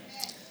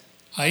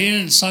 Ahí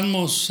en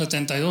Salmos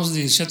 72,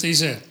 17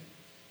 dice: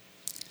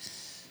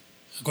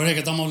 recuerda que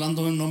estamos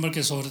hablando de un nombre que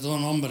es sobre todo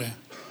nombre,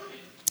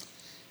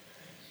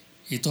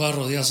 y toda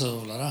rodilla se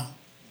doblará,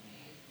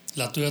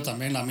 la tuya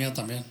también, la mía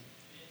también,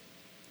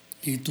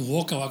 y tu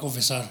boca va a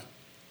confesar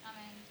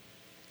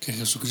que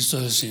Jesucristo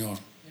es el Señor,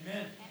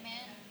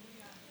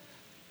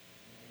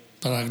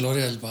 para la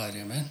gloria del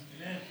Padre. Amén.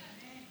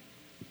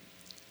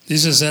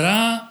 Dice,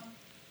 será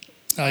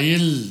ahí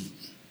el...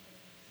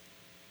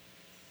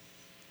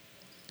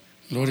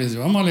 Gloria a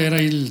Dios. Vamos a leer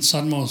ahí el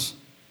Salmos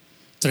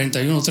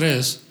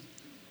 31:3.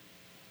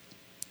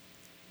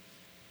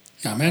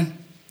 Amén.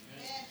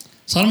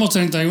 Salmos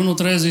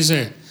 31:3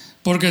 dice: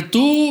 porque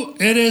tú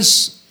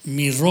eres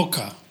mi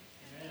roca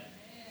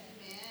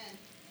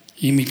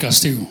y mi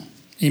castigo,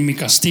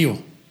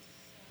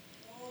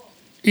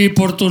 y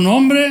por tu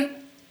nombre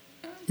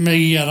me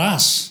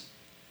guiarás.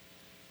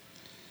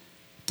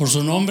 Por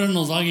su nombre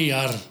nos va a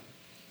guiar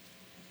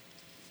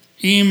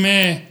y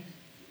me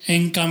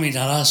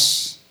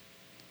encaminarás.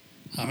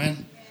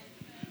 Amén.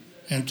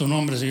 En tu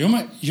nombre.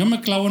 Yo me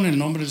clavo en el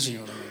nombre del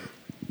Señor.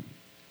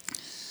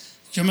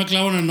 Yo me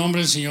clavo en el nombre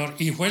del Señor.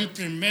 Y fue el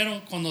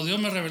primero, cuando Dios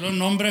me reveló el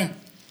nombre,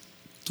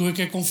 tuve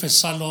que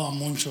confesarlo a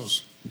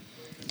muchos.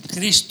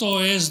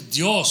 Cristo es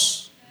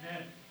Dios.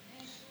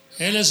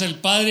 Él es el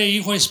Padre,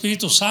 Hijo y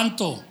Espíritu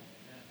Santo.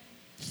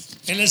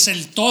 Él es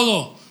el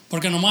todo,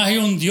 porque nomás hay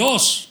un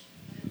Dios,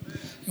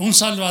 un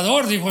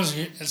Salvador, dijo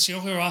el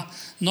Señor Jehová.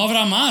 No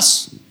habrá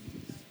más.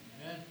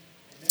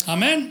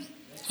 Amén.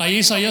 Ahí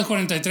Isaías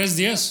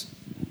 43:10.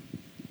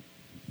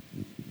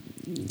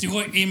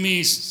 Dijo: y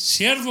mi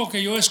siervo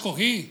que yo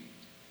escogí,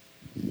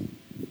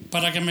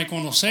 para que me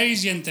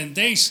conocéis y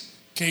entendéis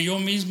que yo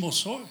mismo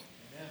soy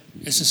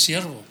ese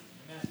siervo.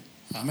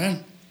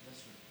 Amén.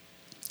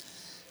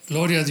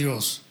 Gloria a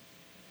Dios.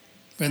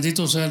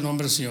 Bendito sea el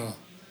nombre del Señor.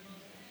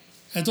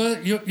 Entonces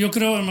yo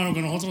creo, hermano,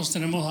 que nosotros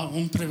tenemos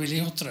un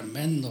privilegio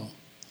tremendo,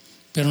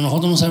 pero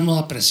nosotros no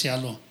sabemos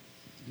apreciarlo.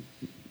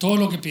 Todo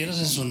lo que pidas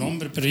en su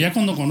nombre, pero ya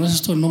cuando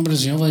conoces todo el nombre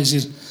del Señor, va a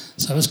decir: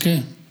 ¿sabes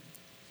qué?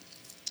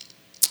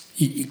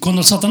 Y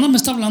cuando Satanás me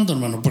está hablando,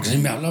 hermano, porque si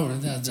me habla,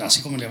 ¿verdad?,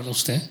 así como le habla a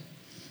usted,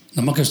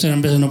 nada más que usted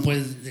en vez no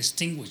puede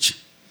distinguir,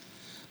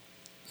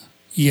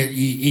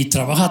 y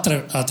trabaja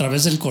a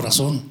través del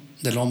corazón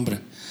del hombre,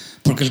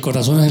 porque el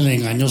corazón es el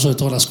engañoso de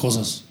todas las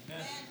cosas.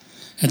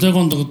 Entonces,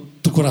 cuando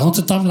tu corazón te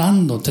está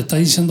hablando, te está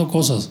diciendo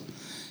cosas,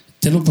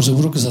 tenlo por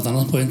seguro que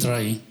Satanás puede entrar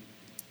ahí,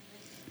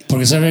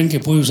 porque saben que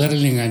puede usar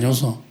el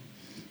engañoso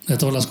de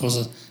todas las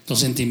cosas, los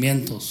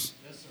sentimientos.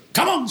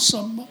 Come on,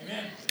 somebody.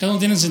 Cada uno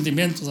tiene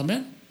sentimientos,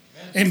 amén.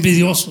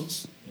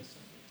 Envidiosos.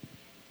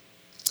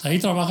 Ahí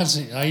trabaja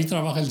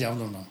el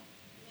diablo, ¿no?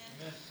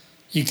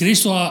 Y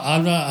Cristo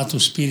habla a tu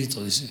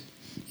espíritu, dice: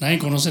 nadie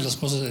conoce las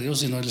cosas de Dios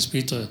sino el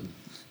Espíritu de Dios.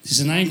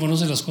 Dice: nadie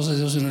conoce las cosas de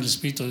Dios sino el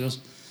Espíritu de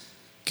Dios.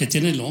 Que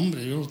tiene el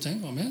hombre, yo lo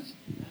tengo, amén.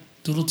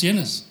 Tú lo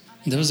tienes.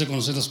 Debes de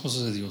conocer las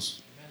cosas de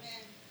Dios,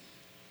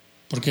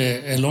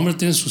 porque el hombre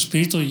tiene su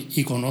espíritu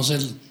y conoce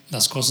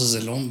las cosas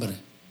del hombre.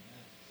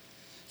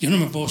 Yo no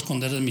me puedo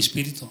esconder de mi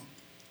espíritu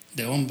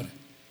de hombre,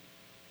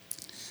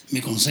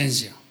 mi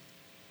conciencia.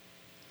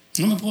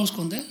 No me puedo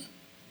esconder.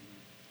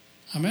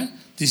 Amén.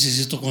 Dice: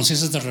 si tu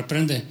conciencia te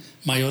reprende,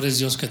 mayor es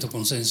Dios que tu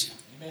conciencia.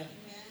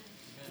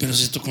 Pero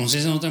si tu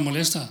conciencia no te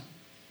molesta,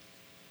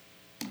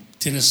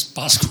 tienes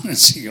paz con el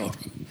Señor.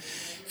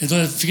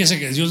 Entonces, fíjese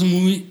que Dios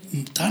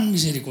es tan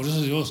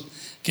misericordioso, Dios,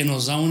 que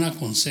nos da una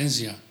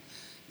conciencia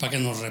para que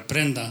nos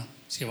reprenda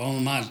si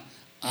vamos mal,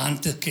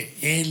 antes que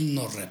Él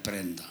nos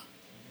reprenda.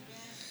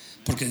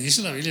 Porque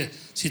dice la Biblia: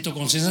 si tu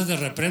conciencia te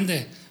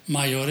reprende,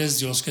 mayor es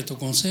Dios que tu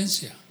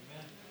conciencia.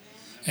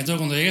 Entonces,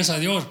 cuando llegues a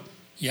Dios,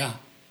 ya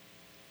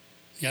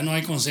no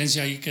hay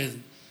conciencia ahí que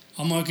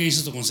vamos a ver qué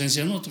dice tu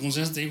conciencia. No, tu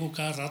conciencia te dijo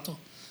cada rato: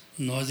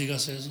 no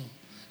digas eso,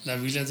 la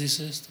Biblia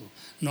dice esto,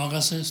 no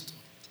hagas esto,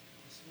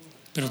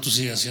 pero tú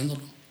sigues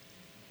haciéndolo,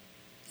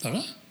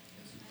 ¿verdad?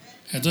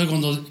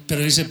 Entonces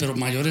pero dice: pero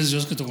mayor es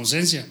Dios que tu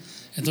conciencia.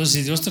 Entonces,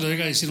 si Dios te lo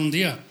llega a decir un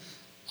día,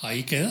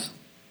 ahí queda.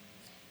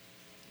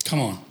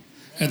 Come on.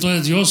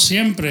 Entonces, Dios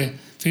siempre,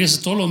 fíjese,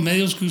 todos los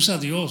medios que usa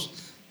Dios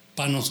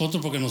para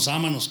nosotros, porque nos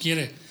ama, nos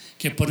quiere,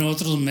 que pone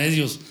otros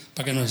medios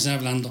para que nos estén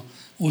hablando.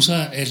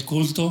 Usa el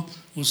culto,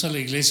 usa la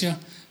iglesia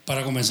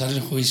para comenzar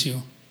el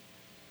juicio,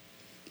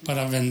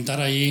 para aventar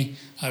ahí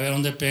a ver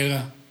dónde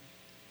pega.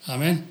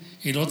 Amén.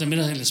 Y luego te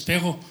miras en el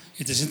espejo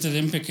y te sientes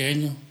bien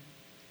pequeño,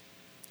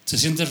 te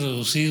sientes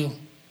reducido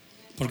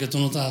porque tú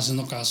no estás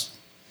haciendo caso.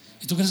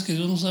 ¿Y tú crees que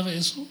Dios no sabe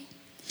eso?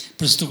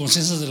 Pero si tu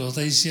conciencia te lo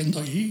está diciendo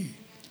ahí.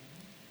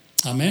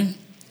 Amén.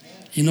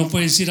 Y no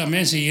puedes decir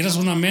amén. Si eres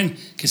un amén,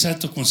 quizás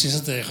tu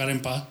conciencia te dejara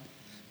en paz,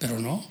 pero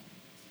no.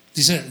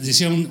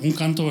 Decía un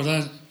canto,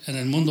 ¿verdad? En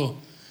el mundo,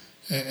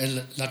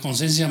 la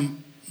conciencia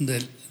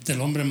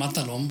del hombre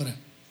mata al hombre.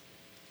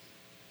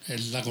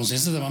 La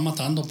conciencia te va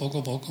matando poco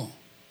a poco.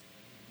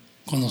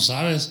 Cuando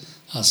sabes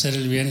hacer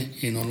el bien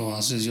y no lo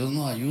haces, Dios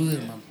nos ayude,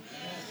 hermano.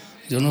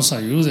 Dios nos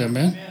ayude,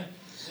 amén.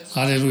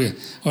 Aleluya.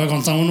 Ahora, cuando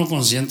está uno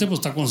consciente, pues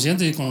está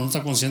consciente, y cuando no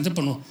está consciente,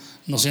 pues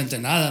no siente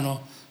nada,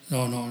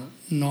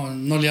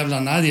 no le habla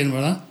a nadie,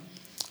 ¿verdad?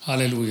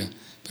 Aleluya.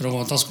 Pero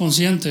cuando estás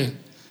consciente,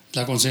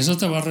 la conciencia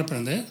te va a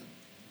reprender.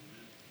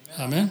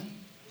 Amén.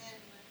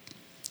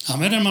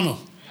 Amén, hermano.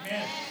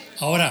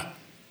 Ahora,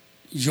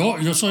 yo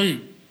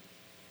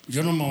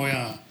no me voy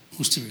a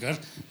justificar.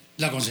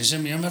 La conciencia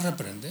mía me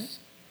reprende.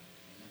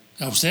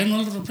 ¿A usted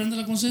no le reprende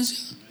la conciencia?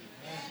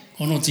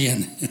 ¿O no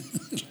tiene?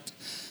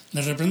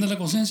 ¿Le reprende la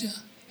conciencia?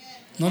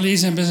 ¿No le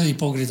dice en veces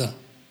hipócrita?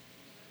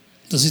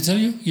 Does it tell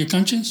you your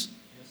conscience?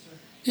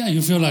 Yeah,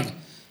 you feel like,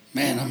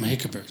 man, I'm a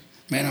hypocrite.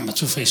 Man, I'm a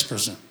two-faced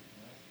person.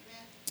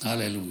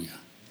 Aleluya.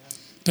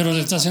 Pero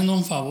le está haciendo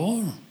un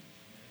favor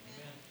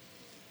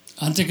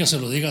antes que se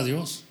lo diga a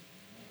Dios.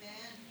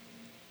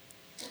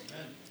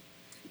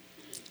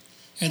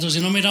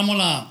 Entonces, si no miramos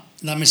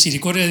la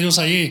misericordia de Dios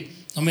allí,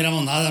 no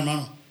miramos nada,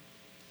 hermano.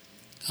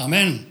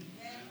 Amén.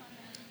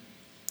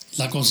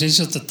 La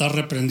conciencia te está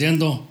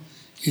reprendiendo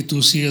y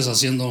tú sigues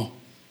haciendo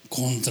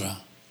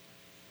contra.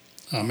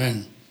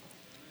 Amén.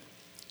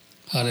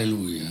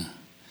 Aleluya.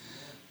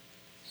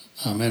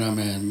 Amén,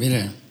 amén.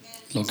 Mire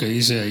lo que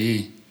dice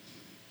ahí.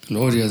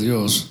 Gloria a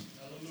Dios.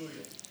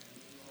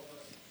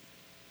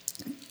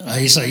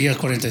 Ahí Isaías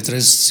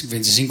 43,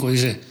 25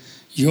 dice: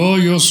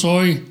 Yo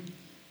soy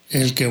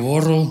el que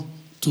borro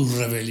tus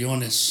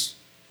rebeliones.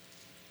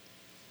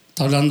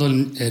 Está hablando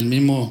el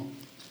mismo,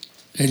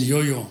 el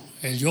yo,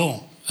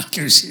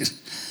 quiero decir,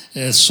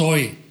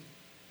 soy.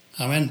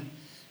 Amén.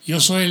 Yo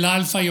soy el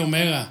alfa y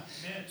omega.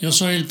 Yo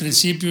soy el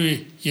principio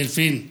y el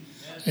fin.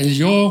 El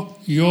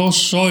yo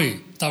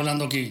soy. Está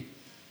hablando aquí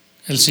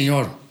el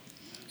Señor.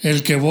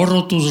 El que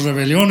borro tus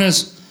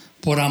rebeliones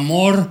por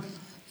amor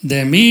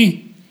de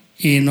mí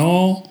y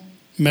no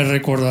me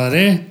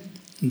recordaré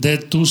de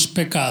tus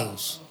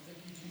pecados.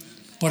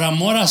 Por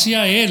amor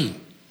hacia Él.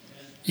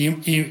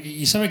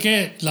 Y ¿sabe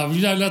qué? La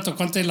Biblia habla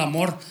tocante del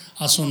amor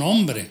a su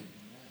nombre.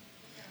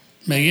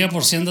 Me guía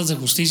por sendas de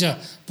justicia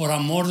por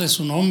amor de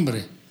su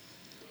nombre.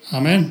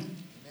 Amén.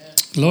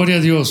 Gloria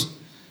a Dios.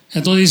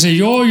 Entonces dice: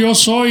 yo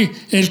soy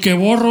el que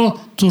borro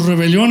tus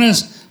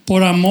rebeliones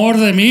por amor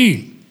de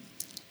mí.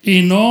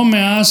 Y no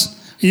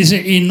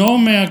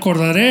me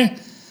acordaré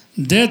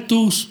de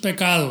tus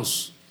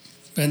pecados.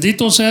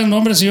 Bendito sea el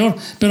nombre del Señor.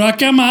 Pero hay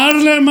que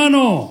amarle,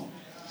 hermano.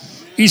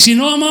 Y si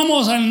no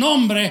amamos al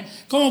nombre,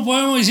 ¿cómo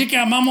podemos decir que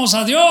amamos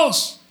a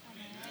Dios?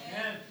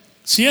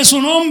 Si es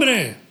su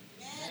nombre,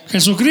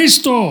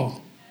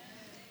 Jesucristo.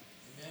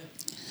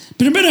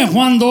 Primero en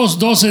Juan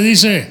 2:12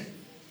 dice,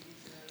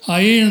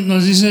 ahí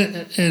nos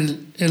dice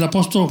el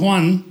apóstol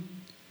Juan: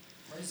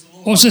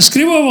 os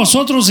escribo a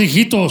vosotros,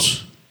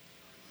 hijitos,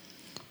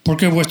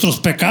 porque vuestros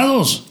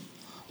pecados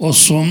os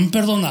son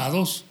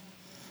perdonados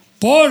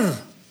por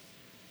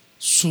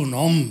su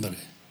nombre.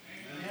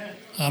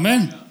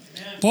 Amén.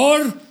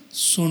 Por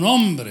su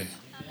nombre.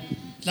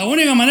 La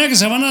única manera que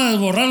se van a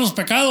borrar los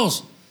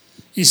pecados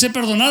y ser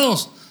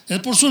perdonados es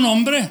por su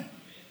nombre.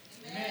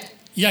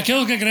 Y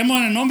aquellos que creemos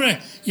en el nombre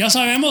ya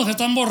sabemos que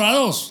están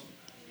borrados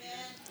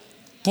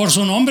por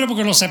su nombre,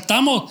 porque lo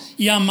aceptamos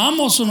y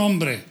amamos su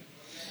nombre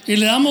y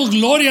le damos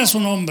gloria a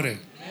su nombre.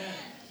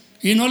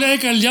 Y no le haga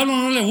que al diablo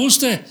no le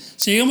guste.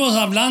 Seguimos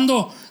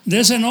hablando de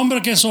ese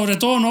nombre que es sobre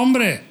todo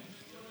nombre,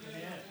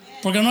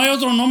 porque no hay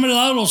otro nombre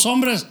dado a los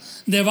hombres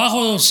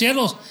debajo de los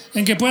cielos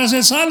en que pueda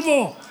ser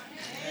salvo.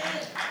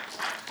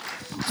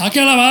 Hay que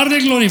alabarle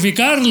y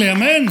glorificarle.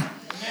 Amén.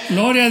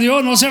 Gloria a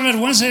Dios. No se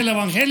avergüence del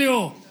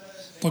evangelio,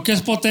 porque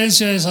es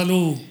potencia de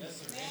salud.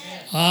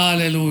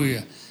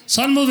 Aleluya.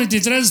 Salmos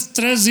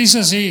 23:3 dice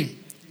así.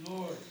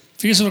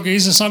 Fíjese lo que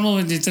dice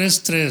Salmos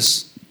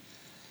 23:3.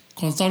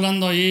 Cuando está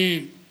hablando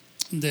ahí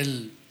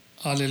del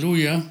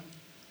aleluya,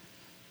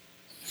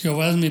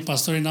 Jehová es mi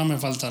pastor y nada me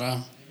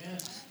faltará.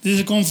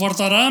 Dice: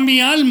 confortará mi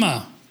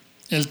alma.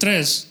 El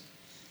 3.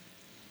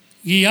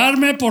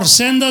 Guiarme por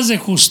sendas de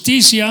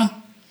justicia.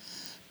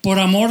 ¿Por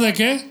amor de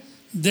qué?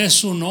 De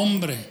su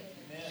nombre.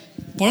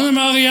 ¿Por dónde me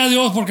va a guiar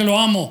Dios? Porque lo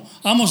amo.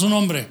 Amo su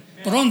nombre.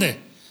 ¿Por dónde?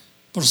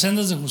 Por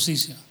sendas de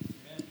justicia.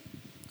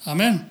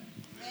 Amén.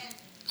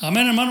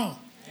 Amén, hermano.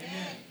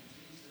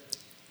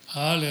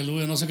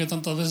 Aleluya. No sé qué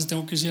tantas veces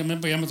tengo que decir amén,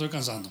 pero ya me estoy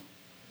cansando.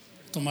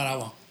 Tomar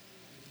agua.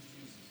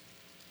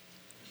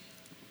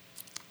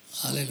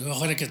 Aleluya.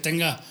 Ojalá que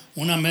tenga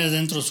una mes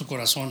dentro de su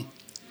corazón.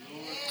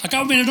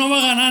 Acá, mire, no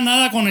va a ganar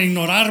nada con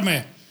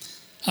ignorarme.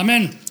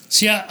 Amén.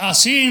 Si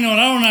así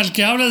ignoraron al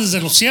que habla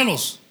desde los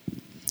cielos,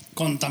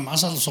 conta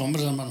más a los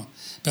hombres, hermano.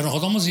 Pero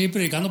nosotros vamos a seguir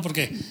predicando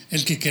porque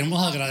el que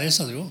queremos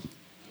agradece a Dios.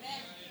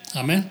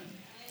 Amén.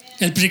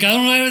 El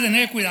predicador no debe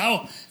tener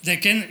cuidado de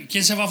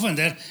quién se va a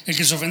ofender. El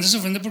que se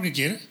ofende porque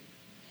quiere.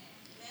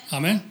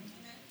 Amén.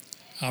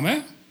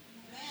 Amén.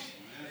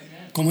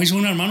 Como dice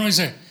un hermano,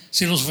 dice: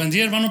 si los ofendí,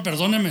 hermano,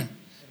 perdónenme.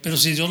 Pero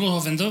si Dios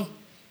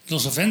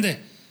los ofende,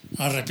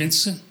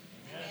 arrepiéntese.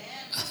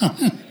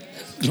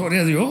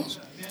 Gloria a Dios.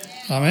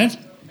 Amén.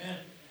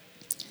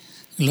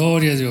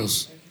 Gloria a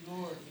Dios.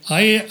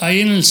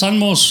 Ahí en el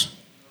Salmos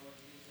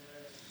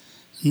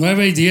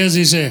 9 y 10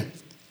 dice: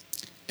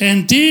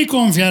 en ti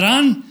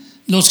confiarán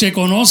los que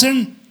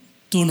conocen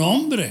tu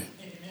nombre.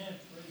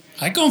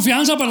 Hay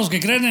confianza para los que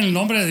creen en el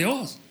nombre de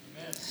Dios.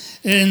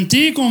 En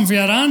ti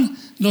confiarán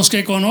los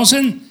que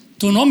conocen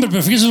tu nombre.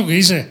 Pero fíjese lo que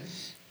dice: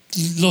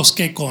 los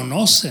que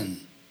conocen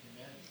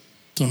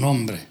tu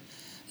nombre,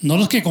 no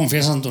los que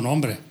confiesan tu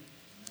nombre.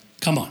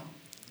 Come on.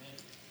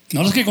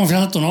 No los que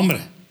confiesan tu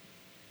nombre.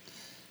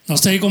 No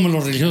esté ahí como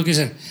los religiosos que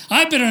dicen: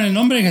 ay, pero en el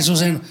nombre de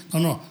Jesús.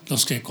 No,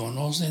 los que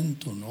conocen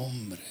tu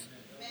nombre.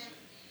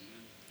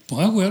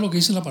 Pongan cuidado lo que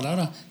dice la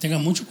palabra.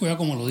 Tengan mucho cuidado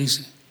como lo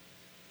dice.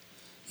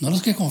 No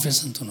los que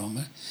confiesan tu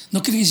nombre.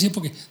 No quiere decir,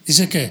 porque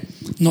dice que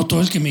no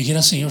todo el que me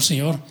dijera Señor,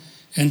 Señor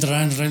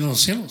entrará en el reino de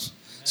los cielos,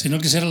 sino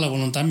que será la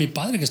voluntad de mi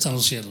Padre que está en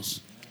los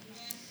cielos.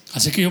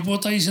 Así que yo puedo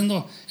estar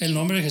diciendo el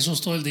nombre de Jesús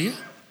todo el día,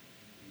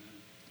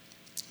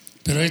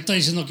 pero Él está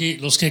diciendo aquí: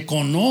 los que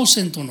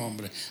conocen tu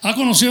nombre. ¿Ha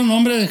conocido el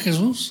nombre de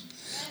Jesús?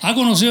 ¿Ha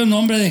conocido el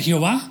nombre de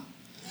Jehová?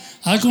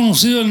 ¿Ha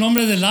conocido el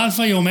nombre del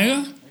Alfa y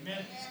Omega?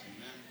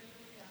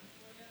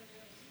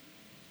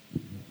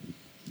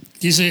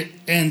 Dice: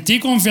 en ti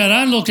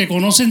confiarán los que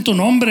conocen tu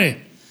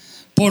nombre,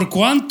 por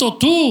cuanto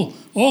tú,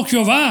 oh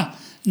Jehová,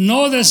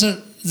 no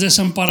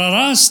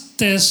desampararás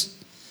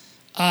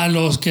a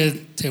los que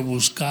te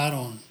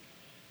buscaron.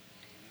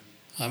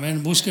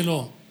 Amén.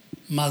 Búsquelo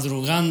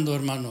madrugando,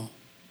 hermano.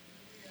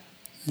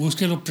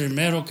 Búsquelo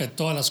primero que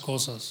todas las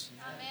cosas.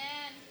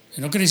 Y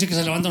no quiere decir que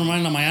se levanta normal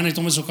en la mañana y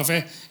tome su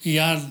café y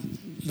ya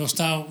lo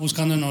está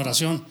buscando en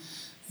oración.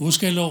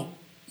 Búsquelo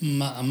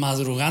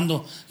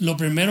madrugando. Lo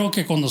primero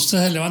que cuando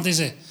usted se levanta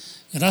dice: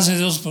 gracias a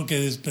Dios porque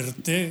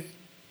desperté.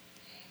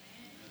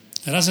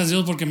 Gracias a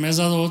Dios porque me has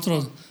dado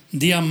otro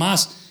día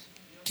más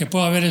que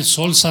pueda ver el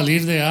sol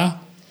salir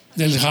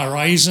del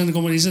horizon,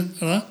 como dicen,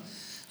 ¿verdad?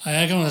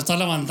 Allá que nos está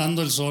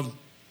levantando el sol.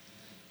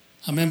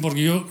 Amén,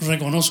 porque yo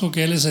reconozco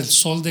que Él es el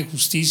sol de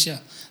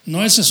justicia.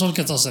 No ese sol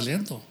que está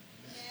saliendo,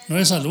 no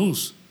esa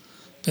luz,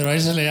 pero a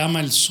Él se le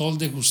llama el sol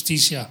de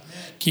justicia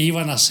que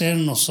iban a ser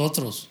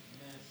nosotros.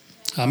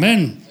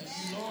 Amén.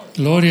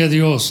 Gloria a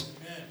Dios.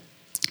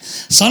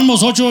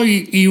 Salmos 8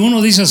 y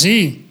 1 dice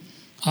así: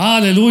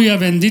 aleluya,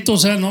 bendito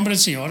sea el nombre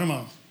del Señor,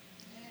 hermano.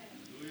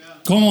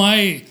 Como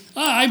hay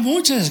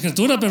muchas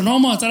escrituras, pero no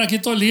vamos a estar aquí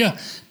todo el día,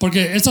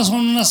 porque estas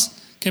son unas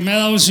que me ha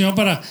dado el Señor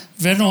para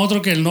ver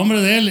nosotros que el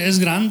nombre de Él es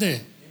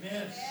grande.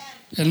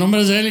 El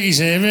nombre es de Él y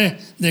se debe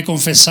de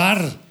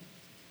confesar,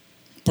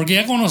 porque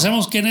ya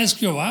conocemos quién es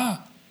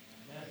Jehová.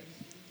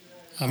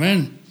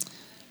 Amén.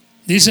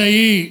 Dice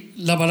ahí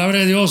la palabra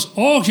de Dios: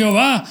 oh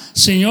Jehová,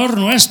 Señor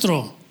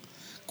nuestro,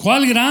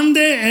 cuál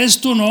grande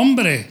es tu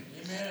nombre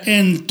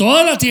en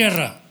toda la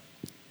tierra.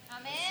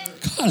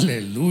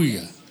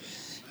 Aleluya.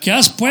 Que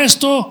has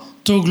puesto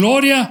tu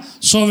gloria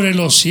sobre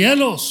los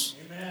cielos.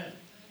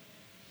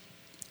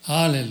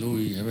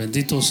 Aleluya.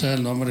 Bendito sea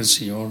el nombre del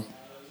Señor.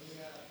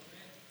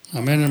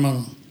 Amén,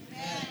 hermano.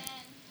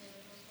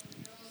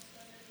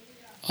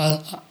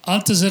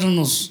 Antes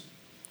éramos,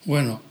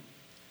 bueno,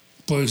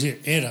 puedo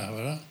decir era,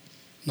 ¿verdad?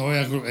 No voy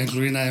a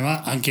incluir nada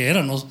más, aunque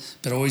éramos,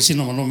 pero voy a decir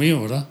nomás lo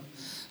mío, ¿verdad?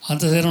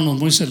 Antes éramos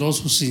muy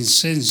celosos, sin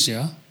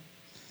ciencia.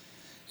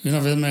 Y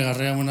una vez me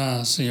agarré a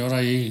una señora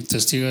ahí,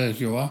 testigo de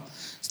Jehová.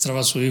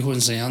 Estaba su hijo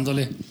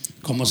enseñándole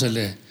cómo se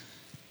le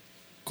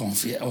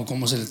confía o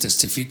cómo se le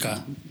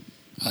testifica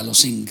a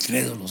los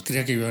incrédulos.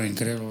 Creía que yo era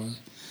incrédulo. Le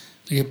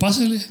dije: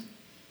 pásele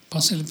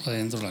para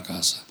adentro de la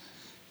casa.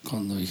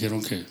 Cuando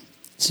dijeron que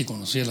si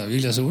conocía la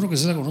Biblia, seguro que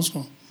sí la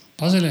conozco.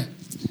 Pásele.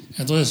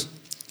 Entonces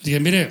le dije: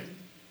 mire,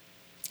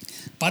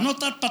 para no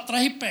estar para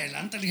atrás y para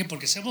adelante, le dije,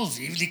 porque seamos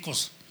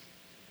bíblicos.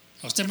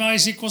 Usted me va a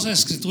decir cosas de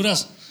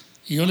escrituras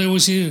y yo le voy a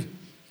decir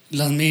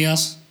las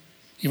mías,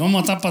 y vamos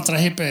a estar para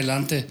atrás y para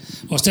adelante.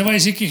 Usted va a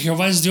decir que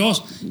Jehová es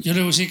Dios, yo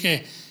le voy a decir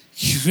que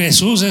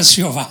Jesús es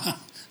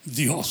Jehová,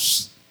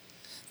 Dios.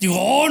 Digo: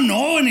 oh,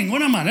 no, de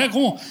ninguna manera.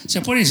 ¿Cómo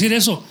se puede decir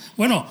eso?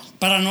 Bueno,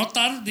 para no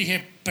estar, dije,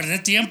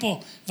 perder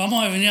tiempo,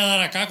 vamos a venir a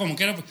dar acá como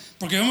quiera,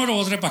 porque yo me lo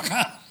voy para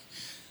acá.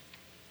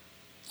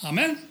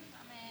 Amén.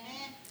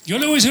 Yo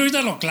le voy a decir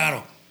ahorita lo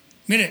claro.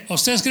 Mire,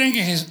 ustedes creen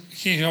que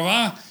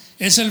Jehová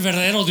es el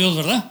verdadero Dios,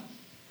 ¿verdad?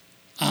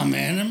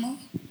 Amén, hermano.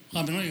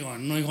 Amén.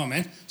 No digo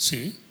amén.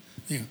 Sí.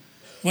 Digo,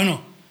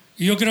 bueno,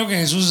 yo creo que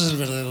Jesús es el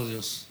verdadero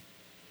Dios.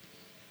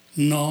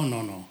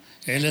 No.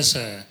 Él es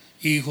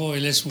hijo,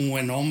 él es un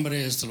buen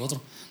hombre, esto, lo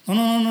otro.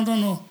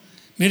 No.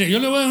 Mire, yo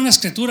le voy a dar una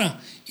escritura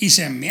y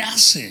se me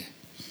hace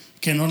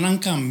que no la han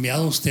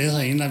cambiado ustedes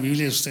ahí en la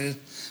Biblia de ustedes,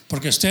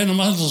 porque ustedes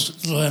nomás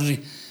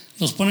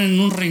los ponen en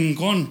un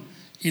rincón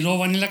y luego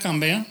van y la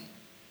cambian.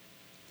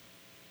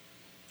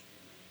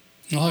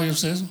 ¿No sabía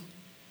usted eso?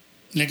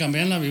 Le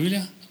cambian la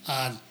Biblia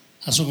a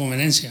su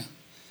conveniencia.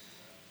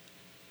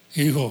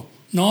 Y dijo,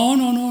 no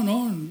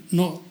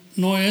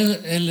es,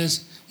 él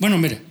es. Bueno,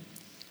 mire,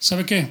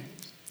 ¿sabe qué?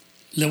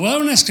 Le voy a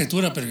dar una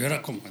escritura, pero yo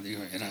era como,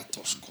 digo, era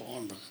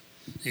toscón, ¿verdad?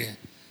 Dije,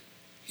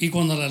 y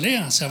cuando la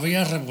lea, se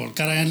vaya a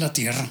revolcar allá en la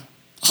tierra.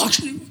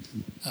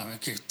 A ver,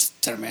 qué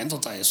tremendo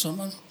está eso,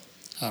 hermano.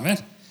 A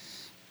ver.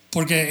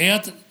 Porque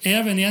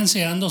ella venía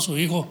enseñando a su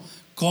hijo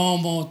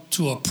cómo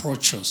to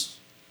approach us.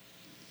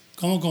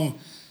 Cómo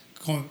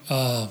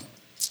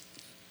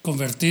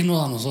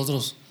convertirnos a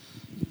nosotros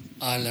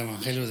al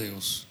Evangelio de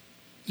Dios.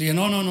 Le dije,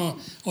 no.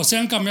 O sea,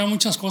 han cambiado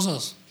muchas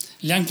cosas.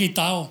 Han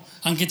quitado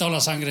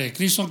la sangre de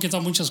Cristo, han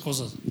quitado muchas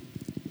cosas.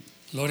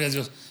 Gloria a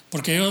Dios.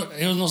 Porque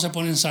ellos no se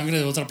ponen sangre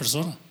de otra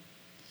persona.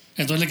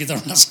 Entonces le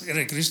quitaron la sangre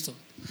de Cristo.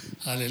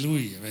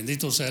 Aleluya,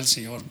 bendito sea el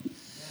Señor.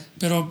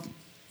 Pero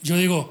yo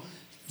digo,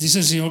 dice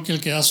el Señor que el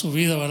que da su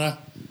vida, ¿verdad?,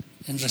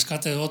 en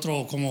rescate de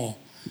otro, como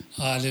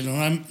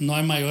no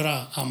hay mayor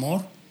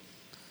amor.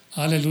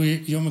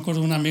 Aleluya. Yo me acuerdo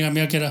de una amiga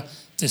mía que era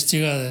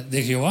testiga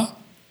de Jehová.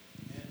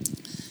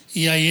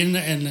 Y ahí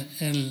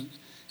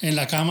en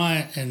la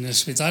cama, en el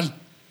hospital,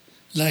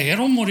 la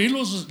dejaron morir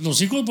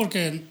los hijos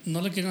porque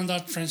no le querían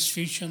dar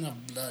transfusion of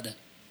blood.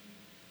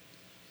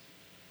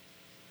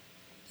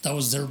 That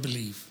was their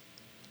belief.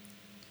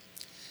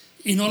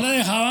 Y no la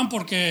dejaban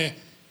porque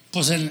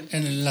pues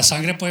en la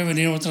sangre puede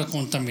venir otra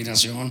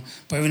contaminación,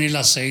 puede venir el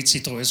aceite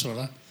y todo eso,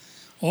 ¿verdad?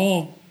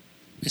 O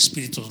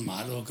espíritus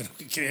malos, creo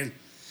que creen.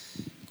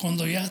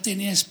 Cuando ya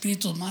tenía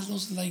espíritus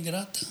malos, la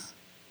ingrata.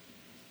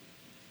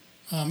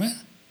 Amén.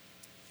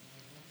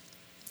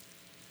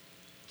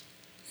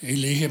 Y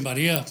le dije,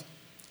 María,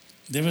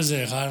 debes de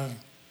dejar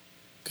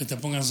que te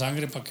pongan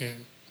sangre para que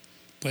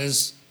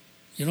puedas,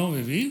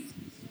 vivir.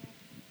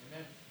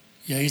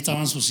 Y ahí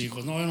estaban sus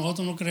hijos. No,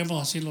 nosotros no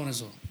queremos hacerlo en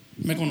eso.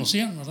 Me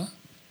conocían, ¿verdad?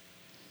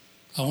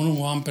 A uno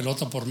jugaban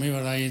pelota por mí,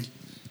 ¿verdad? Y,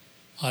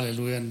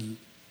 aleluya, en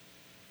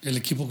el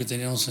equipo que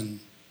teníamos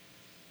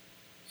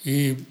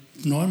y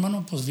no,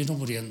 hermano, pues vino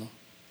muriendo.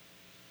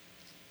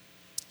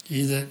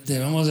 Y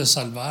debemos de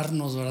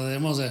salvarnos, ¿verdad?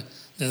 Debemos de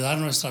dar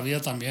nuestra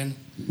vida también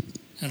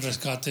en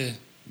rescate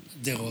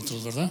de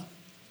otros, ¿verdad?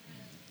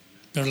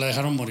 Pero la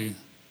dejaron morir.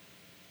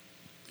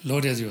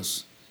 Gloria a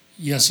Dios.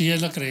 Y así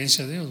es la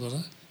creencia de Dios,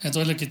 ¿verdad?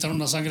 Entonces le quitaron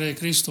la sangre de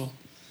Cristo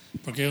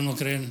porque ellos no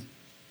creen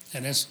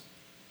en eso.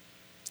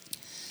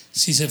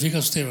 Si se fija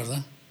usted,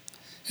 ¿verdad?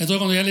 Entonces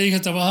cuando ya le dije,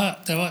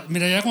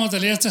 mira, ya cuando te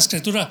leas esta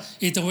escritura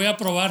y te voy a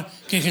probar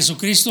que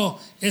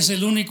Jesucristo es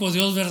el único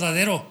Dios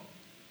verdadero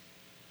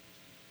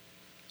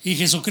y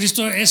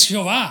Jesucristo es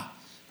Jehová.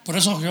 Por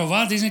eso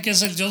Jehová dicen que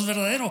es el Dios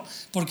verdadero,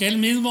 porque Él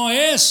mismo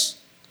es.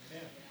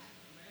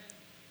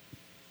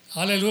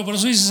 Aleluya. Por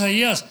eso dice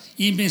Isaías,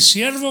 y mi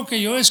siervo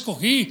que yo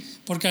escogí,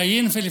 porque ahí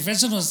en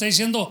Filipenses nos está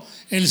diciendo,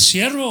 el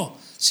siervo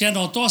se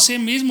anotó a sí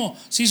mismo,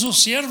 se hizo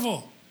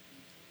siervo.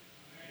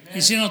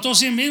 Y se anotó a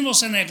sí mismo,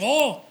 se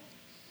negó,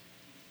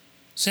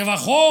 se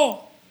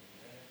bajó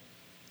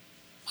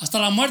hasta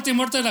la muerte y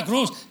muerte de la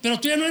cruz. Pero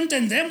tú ya no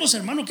entendemos,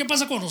 hermano, ¿qué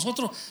pasa con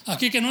nosotros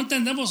aquí que no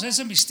entendemos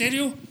ese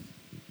misterio?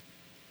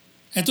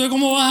 Entonces,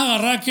 ¿cómo vas a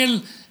agarrar a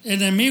aquel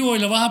enemigo y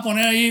lo vas a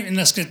poner ahí en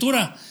la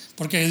escritura?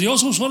 Porque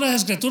Dios usó las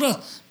escrituras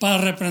para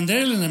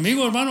reprender al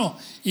enemigo, hermano,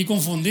 y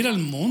confundir al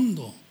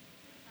mundo.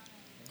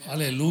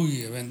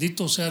 Aleluya,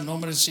 bendito sea el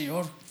nombre del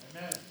Señor.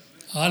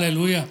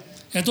 Aleluya.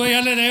 Entonces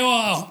ya le leo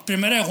a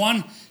 1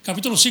 Juan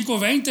capítulo 5,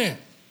 20.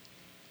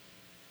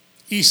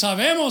 Y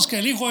sabemos que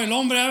el Hijo del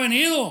Hombre ha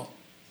venido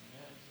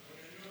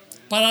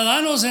para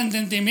darnos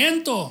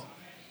entendimiento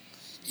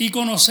y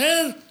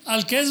conocer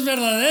al que es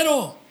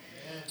verdadero,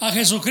 a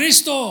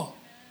Jesucristo.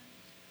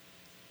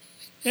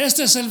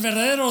 Este es el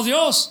verdadero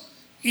Dios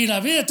y la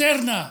vida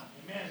eterna.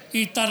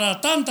 Y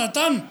taratán,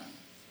 tatán.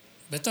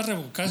 Vete a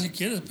revocar si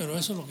quieres, pero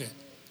eso es lo que,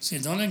 si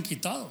no le han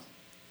quitado.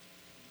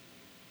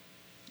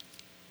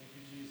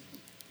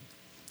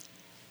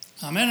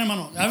 Amén,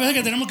 hermano. A veces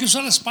que tenemos que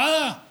usar la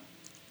espada.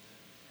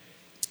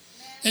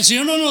 El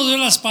Señor no nos dio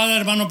la espada,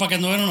 hermano, para que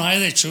no nos haya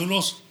de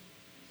chulos.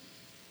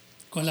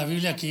 Con la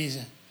Biblia aquí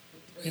dice.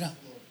 Mira.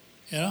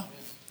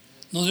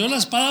 Nos dio la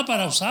espada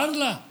para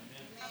usarla.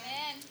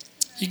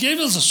 He gave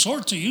us a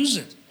sword to use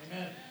it.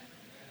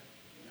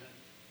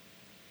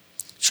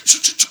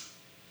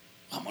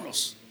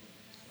 Vámonos.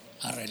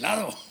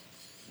 Arreglado.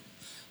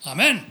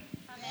 Amén.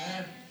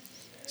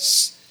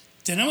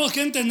 Tenemos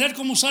que entender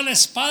cómo usar la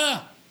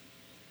espada.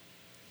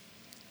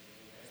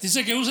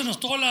 Dice que úsenos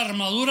toda la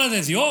armadura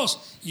de Dios.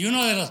 Y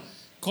una de las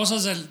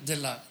cosas de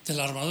la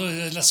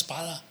armadura es la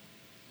espada.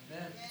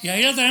 Y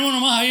ahí la tenemos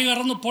nomás ahí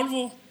agarrando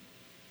polvo.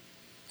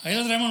 Ahí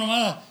la tenemos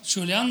nomás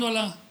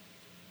chuleándola.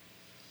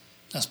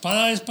 La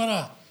espada es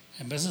para,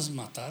 en vez de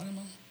matar,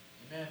 hermano,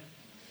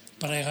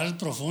 para llegar al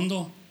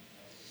profundo.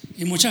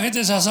 Y mucha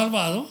gente se ha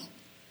salvado.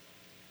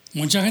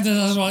 Mucha gente se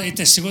ha salvado. Y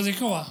testigos de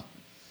Jehová.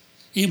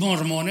 Y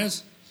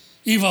mormones.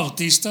 Y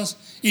bautistas.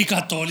 Y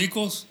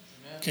católicos.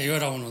 Que yo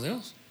era uno de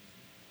ellos.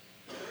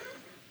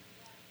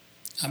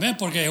 Amén.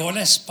 Porque llegó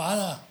la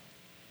espada.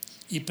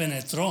 Y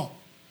penetró.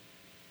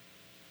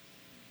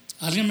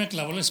 Alguien me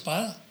clavó la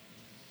espada.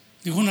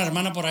 Dijo una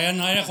hermana por allá en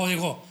Idaho.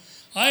 Dijo: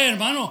 ay,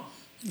 hermano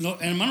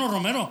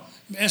Romero,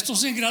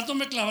 estos ingratos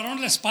me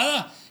clavaron la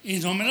espada. Y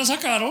no me la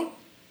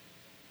sacaron.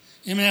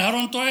 Y me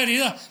dejaron toda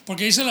herida,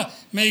 porque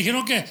me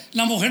dijeron que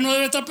la mujer no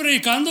debe estar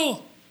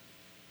predicando.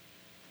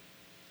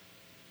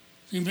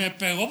 Y me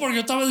pegó porque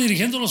yo estaba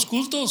dirigiendo los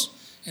cultos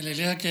en la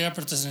iglesia que ella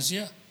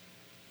pertenecía.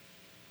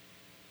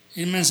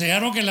 Y me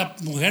enseñaron que la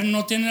mujer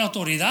no tiene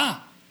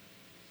autoridad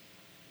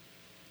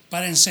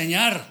para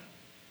enseñar.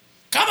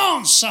 Come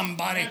on,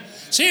 somebody.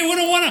 See, we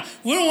don't want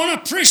to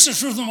preach the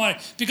truth to somebody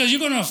because you're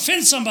going to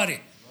offend somebody.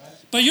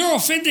 But you're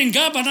offending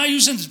God by not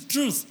using the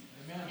truth.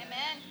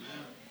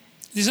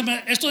 Dice: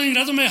 estos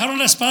ingratos me dejaron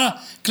la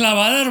espada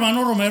clavada,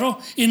 hermano Romero,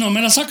 y no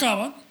me la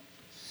sacaban.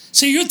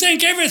 See, you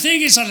think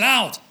everything is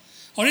allowed.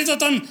 Ahorita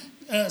están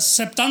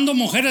aceptando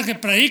mujeres que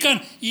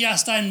predican y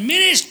hasta en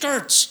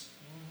miniskirts.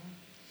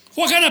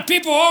 What kind of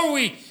people are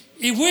we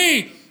if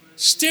we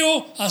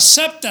still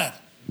accept that?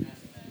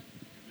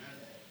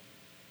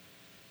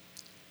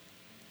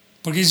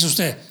 Porque dice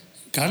usted,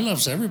 God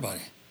loves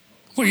everybody.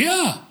 Well,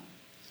 yeah.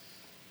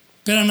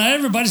 Pero not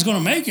everybody's going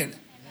to make it.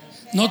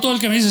 No todo el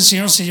que me dice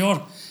Señor,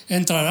 Señor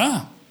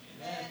entrará.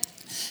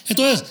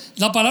 Entonces,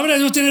 la palabra de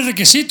Dios tiene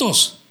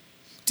requisitos,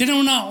 tiene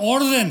una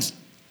orden.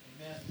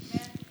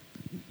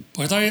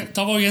 Pues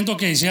estaba oyendo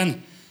que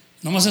decían,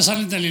 nomás se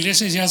salen de la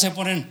iglesia y ya se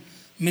ponen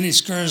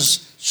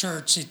miniskirts,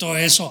 shirts y todo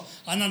eso.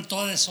 Andan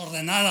todas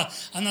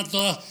desordenadas, andan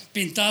todas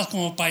pintadas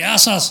como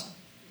payasas.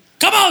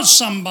 Come on,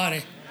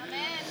 somebody.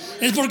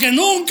 Es porque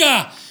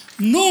nunca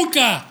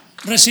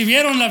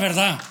recibieron la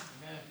verdad.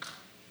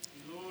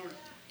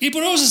 Y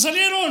por eso se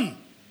salieron.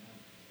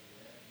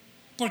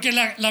 Porque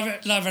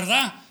la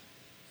verdad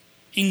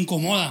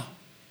incomoda.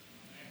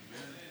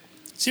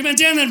 ¿Sí me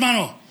entienden,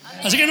 hermano?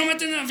 Así que no me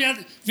estén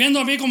viendo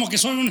a mí como que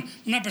soy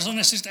una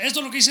persona estricta. Esto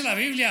es lo que dice la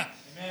Biblia.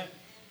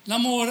 La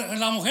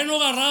mujer no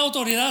agarrará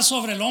autoridad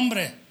sobre el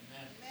hombre.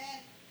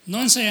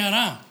 No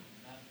enseñará.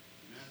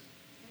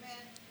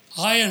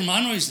 Ay,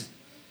 hermano, dice,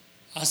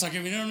 hasta que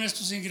vinieron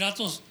estos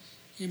ingratos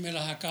y me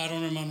la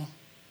sacaron, hermano.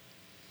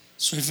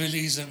 Soy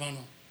feliz, hermano.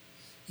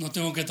 No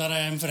tengo que estar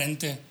allá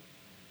enfrente.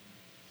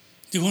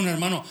 Dijo un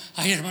hermano: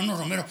 ay, hermano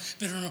Romero,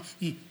 pero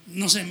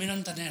no se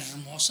miran tan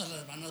hermosas las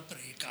hermanas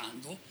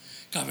predicando,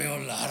 cabello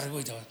largo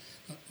y todo.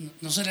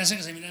 No se le hace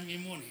que se miran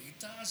bien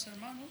bonitas,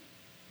 hermano.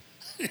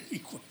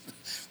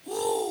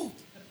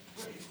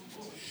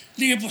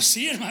 Dije: pues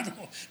sí, hermano,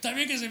 está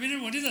bien que se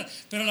miren bonitas,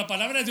 pero la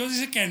palabra de Dios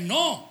dice que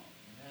no.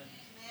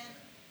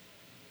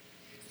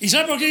 ¿Y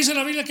sabe por qué dice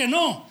la Biblia que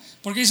no?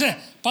 Porque dice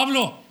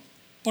Pablo,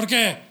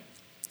 porque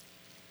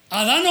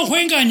Adán no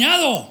fue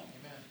engañado,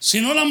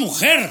 sino la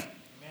mujer.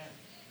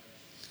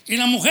 Y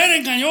la mujer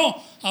engañó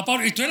a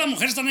Pablo. Y tú y la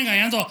mujer están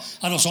engañando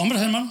a los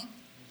hombres, hermano.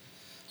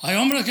 Hay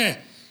hombres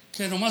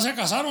que nomás se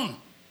casaron.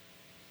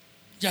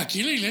 Y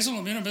aquí la iglesia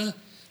los viene,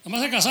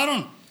 nomás se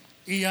casaron.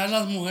 Y ya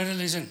las mujeres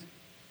le dicen: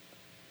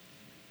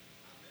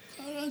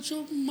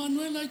 Carancho,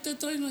 Manuel, ahí te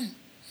traen.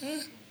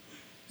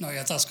 No, ya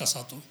estás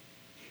casado tú.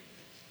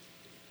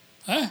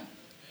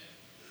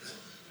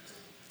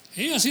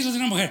 Y así lo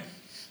tiene la mujer.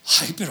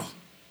 Ay, pero.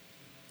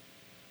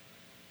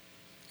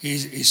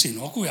 Y si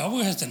no, cuidado,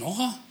 porque se te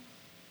enoja.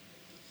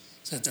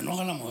 Se te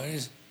enoja la mujer y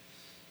dice: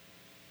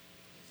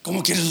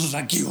 ¿cómo quieres los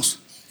blanquillos?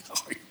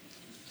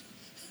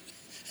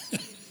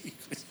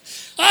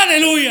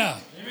 ¡Aleluya!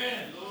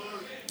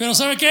 Pero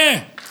 ¿sabe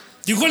qué?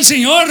 Dijo el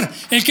Señor: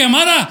 el que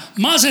amara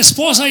más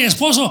esposa y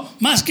esposo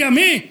más que a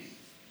mí.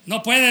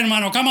 No puede,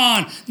 hermano, come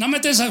on. No me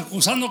estés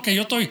acusando que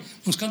yo estoy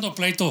buscando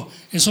pleito.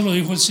 Eso lo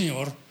dijo el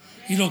Señor.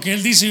 Y lo que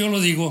Él dice yo lo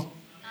digo.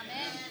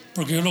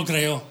 Porque yo lo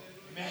creo.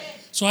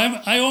 So,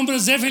 hay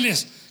hombres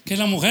débiles que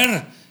la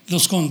mujer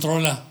los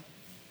controla.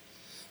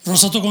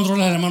 Rosa, tú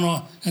controlas al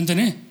hermano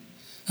Anthony.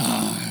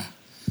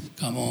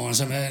 Come on,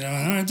 se me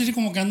Anthony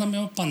como que anda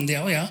medio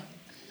pandeado ya.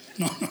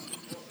 No.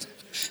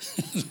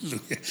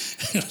 Aleluya.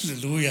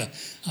 Aleluya.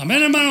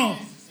 Amén, hermano.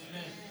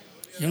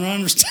 Yo no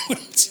understand.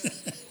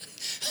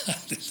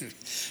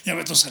 Ya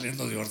me estoy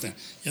saliendo de orden.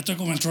 Ya estoy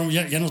como el Trump,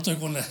 ya no estoy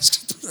con la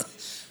escritura.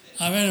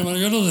 A ver, hermano,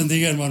 yo los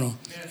bendiga, hermano.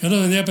 Yo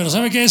los bendiga, pero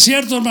 ¿sabe qué es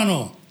cierto,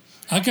 hermano?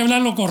 Hay que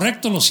hablar lo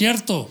correcto, lo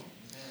cierto.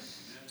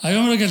 Hay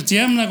hombres que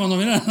tiemblan cuando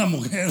miran a la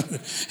mujer.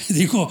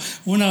 Dijo,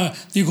 yo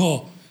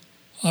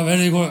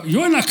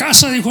en la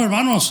casa, dijo,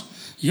 hermanos,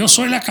 yo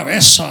soy la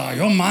cabeza,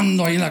 yo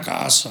mando ahí en la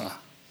casa.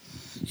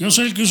 Yo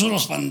soy el que uso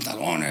los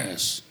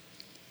pantalones.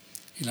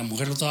 Y la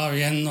mujer lo estaba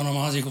viendo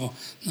nomás, dijo,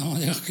 no,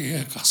 dijo que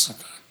llegue a casa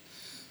acá.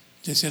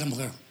 Le decía a la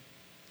mujer: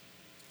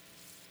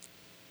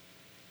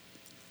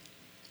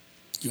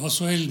 yo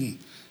soy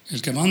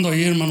el que mando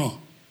ahí, hermano.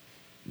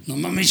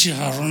 Nomás mis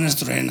chicharrones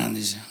truenan,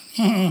 dice.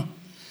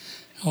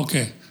 Ok.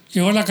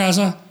 Llegó a la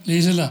casa, le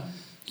dice la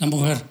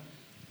mujer: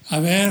 a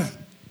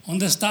ver,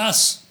 ¿Dónde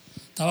estás?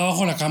 Estaba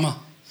bajo la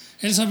cama.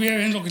 Él sabía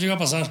bien lo que le iba a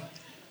pasar.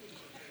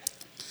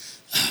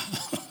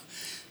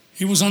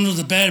 He was under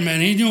the bed,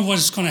 man. He knew what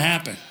was going to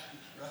happen.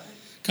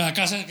 Cada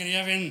casa se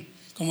quería bien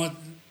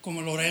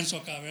como Lorenzo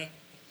acá, ¿verdad?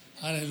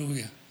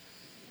 Aleluya.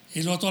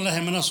 Y luego toda la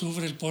semana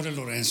sufre el pobre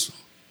Lorenzo.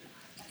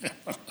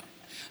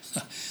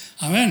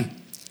 Amén.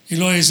 Y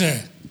luego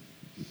dice,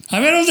 a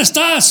ver, ¿dónde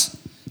estás?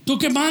 ¿Tú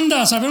qué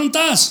mandas? A ver, ¿dónde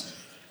estás?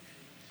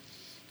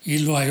 Y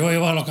lo halló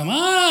debajo de la cama.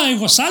 Ah,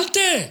 digo,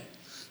 salte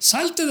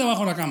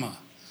debajo de la cama.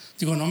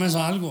 Digo, no me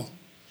salgo.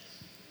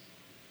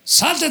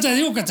 Salte, te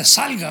digo que te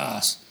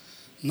salgas.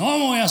 No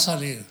me voy a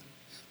salir,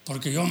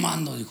 porque yo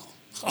mando, dijo.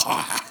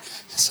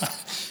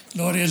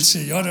 Gloria al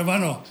Señor,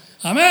 hermano.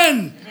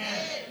 Amén.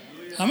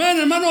 Amén,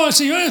 hermano. El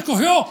Señor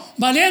escogió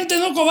valientes,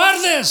 no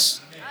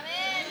cobardes.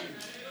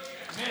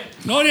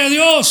 Gloria a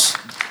Dios.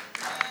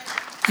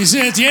 Y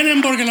se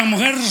detienen porque la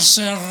mujer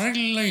se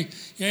arregla y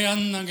ahí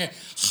andan que...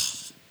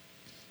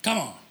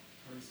 Come on.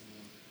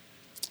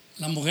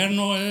 La mujer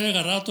no debe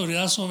agarrar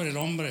autoridad sobre el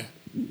hombre.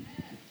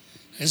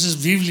 Eso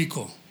es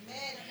bíblico.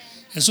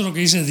 Eso es lo que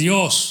dice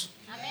Dios.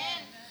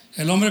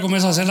 El hombre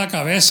comienza a hacer la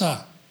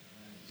cabeza.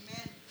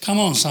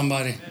 Come on,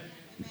 somebody.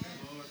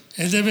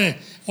 Él debe...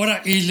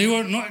 Ahora, y le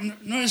digo,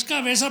 no es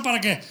cabeza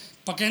para que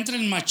entre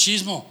el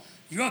machismo.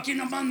 Yo aquí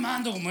nomás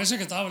mando, como ese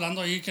que estaba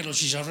hablando ahí, que los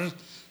chicharrones,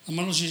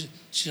 nomás los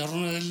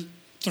chicharrones de él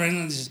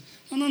truenan. Dice,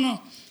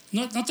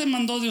 no te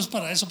mandó Dios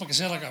para eso, para que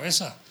sea la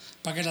cabeza,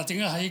 para que la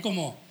tengas ahí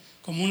como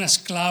una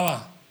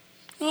esclava.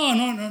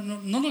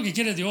 No lo que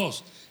quiere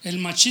Dios. El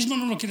machismo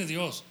no lo quiere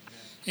Dios.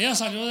 Ella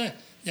salió de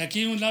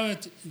aquí, un lado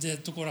de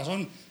tu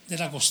corazón, de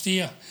la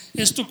costilla.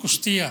 Es tu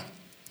costilla.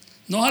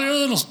 No salió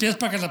de los pies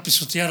para que la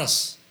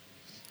pisotearas.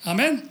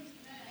 Amén.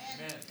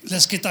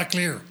 Let's get that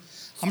clear.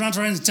 I'm not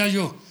trying to tell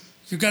you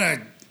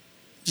gotta,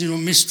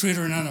 mistreat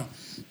her. No.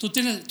 Tú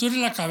eres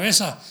la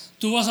cabeza.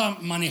 Tú vas a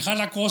manejar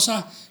la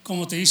cosa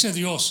como te dice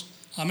Dios.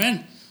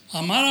 Amén.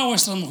 Amar a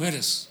vuestras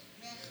mujeres.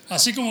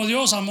 Así como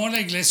Dios amó a la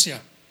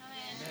iglesia.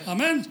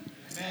 Amén.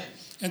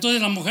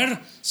 Entonces la mujer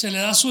se le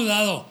da su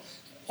dado.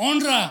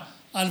 Honra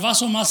al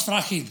vaso más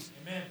frágil.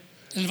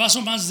 El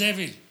vaso más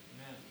débil.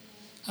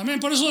 Amén.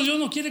 Por eso Dios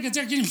no quiere que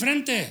esté aquí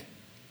enfrente.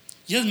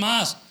 Y es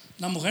más,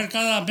 la mujer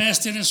cada mes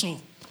tiene su,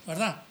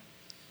 ¿verdad?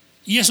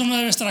 Y eso no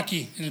debe estar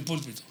aquí en el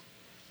púlpito.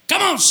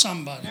 Come on,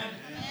 somebody.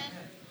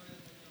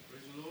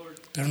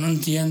 Pero no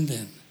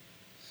entienden.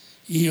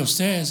 Y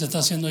usted se está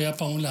haciendo ya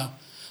para un lado.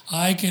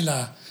 Ay, que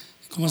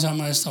 ¿cómo se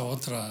llama esta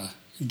otra?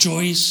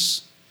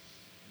 Joyce.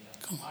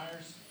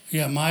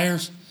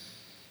 Myers.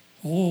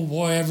 Oh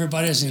boy,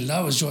 everybody's in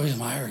love with Joyce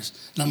Myers.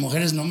 Las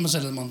mujeres no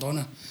se les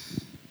montona.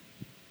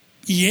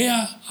 Y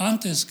ella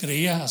antes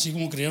creía así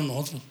como creían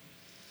nosotros.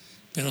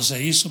 Pero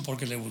se hizo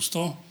porque le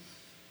gustó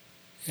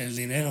el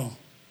dinero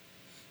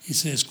y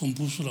se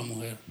descompuso la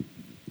mujer.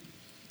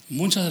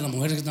 Muchas de las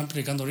mujeres que están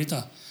predicando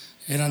ahorita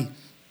eran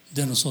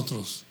de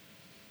nosotros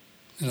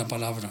en la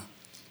palabra,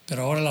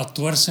 pero ahora la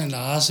tuercen,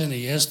 la hacen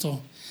y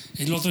esto.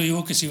 El otro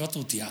dijo que se iba a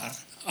tutear.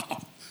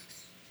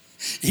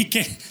 Y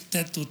que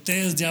te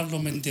tutees, diablo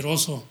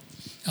mentiroso.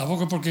 ¿A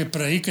poco porque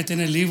predica y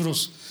tiene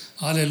libros?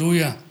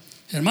 Aleluya.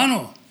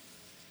 Hermano,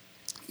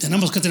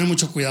 tenemos que tener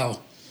mucho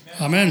cuidado.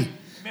 Amén.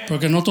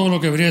 Porque no todo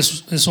lo que brilla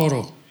es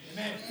oro.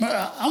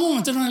 Vamos a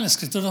meternos en la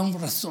escritura un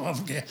rato,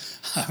 porque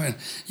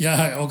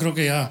yo creo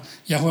que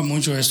ya fue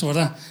mucho esto,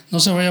 ¿verdad?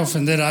 No se vaya a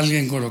ofender a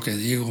alguien con lo que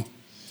digo.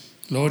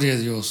 Gloria a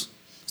Dios.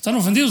 ¿Están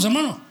ofendidos,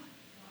 hermano?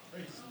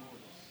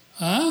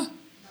 ¿Ah?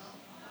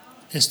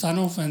 ¿Están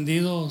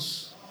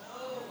ofendidos?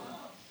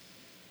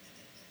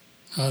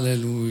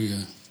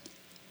 Aleluya.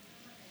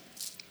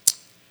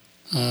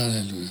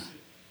 Aleluya.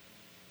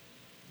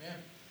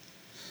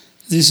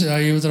 Dice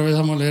ahí otra vez,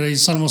 vamos a leer ahí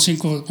Salmo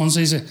 5:11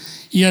 dice,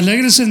 y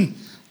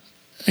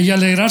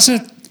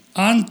alegrarse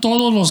han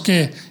todos los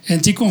que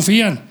en ti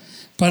confían,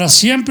 para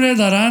siempre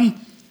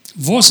darán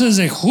voces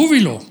de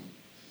júbilo,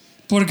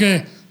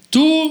 porque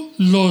tú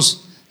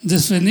los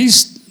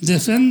defiendes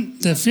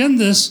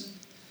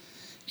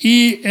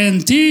y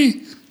en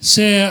ti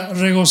se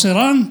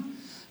regocijarán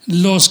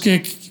los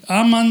que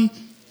aman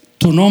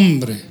tu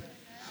nombre.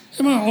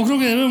 Yo creo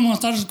que debemos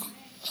estar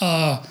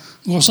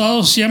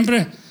gozados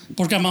siempre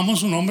porque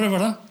amamos su nombre,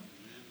 ¿verdad?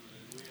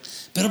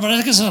 Pero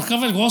parece que se nos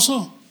acaba el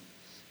gozo.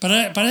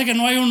 Parece que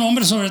no hay un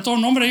nombre, sobre todo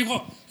un nombre,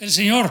 dijo el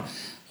Señor.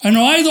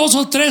 No hay 2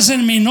 o 3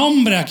 en mi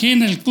nombre aquí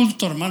en el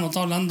culto, hermano,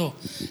 está hablando.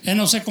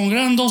 No se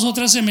congregan 2 o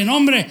 3 en mi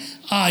nombre,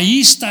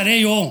 ahí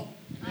estaré yo.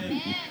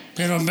 Amén.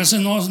 Pero en veces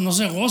no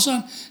se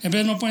gozan, en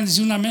veces no pueden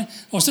decir un amén.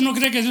 ¿Usted no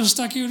cree que Dios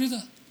está aquí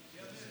ahorita?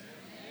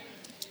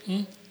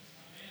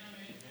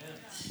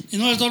 Y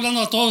no le estoy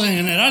hablando a todos en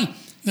general,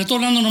 le estoy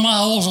hablando nomás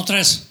a 2 o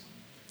 3.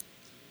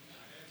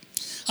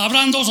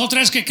 ¿Habrán 2 o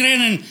 3 que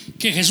creen en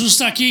que Jesús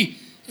está aquí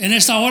en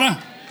esta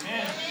hora?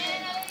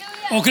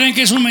 ¿O creen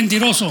que es un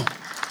mentiroso?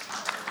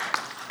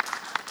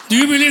 Do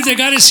you believe that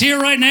God is here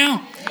right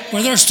now?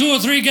 Where there's 2 or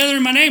 3 gathered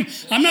in my name?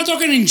 I'm not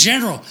talking in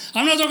general.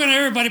 I'm not talking to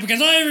everybody, because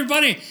not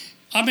everybody.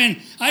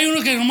 Amén. Hay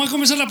unos que nomás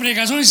comienzan la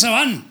predicación y se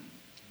van.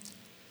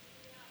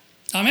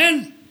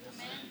 Amén.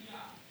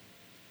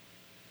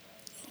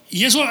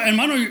 Y eso,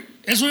 hermano,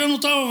 eso yo he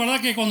notado,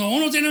 ¿verdad? Que cuando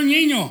uno tiene un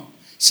niño,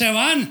 se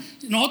van.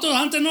 Nosotros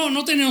antes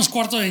no teníamos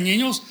cuartos de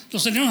niños,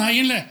 los teníamos ahí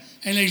en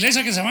la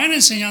iglesia que se van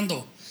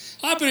enseñando.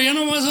 Pero ya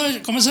no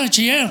comienzan a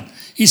chillar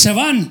y se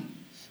van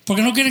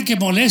porque no quieren que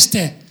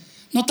moleste.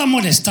 No está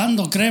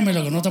molestando, créeme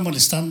lo que no está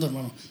molestando,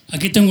 hermano.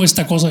 Aquí tengo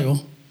esta cosa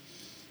yo.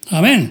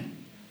 Amén.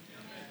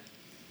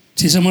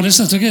 Si se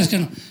molesta, ¿tú quieres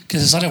que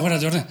se sale fuera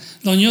de orden?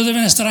 Los niños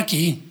deben estar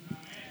aquí,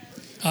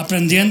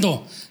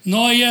 aprendiendo.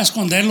 No ir a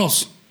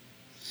esconderlos,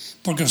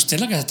 porque usted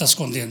es la que se está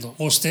escondiendo,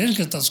 o usted es el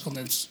que está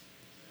escondiendo.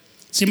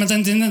 ¿Sí me está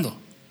entendiendo?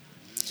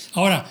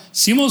 Ahora,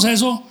 hicimos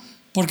eso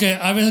porque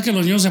a veces que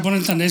los niños se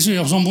ponen tan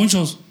necios, y son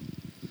muchos.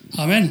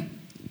 Amén.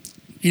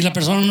 Y la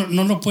persona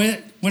no lo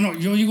puede. Bueno,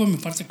 yo digo en mi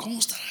parte, ¿cómo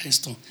estará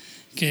esto?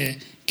 Que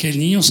el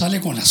niño sale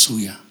con la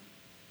suya.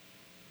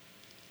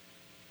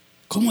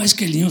 ¿Cómo es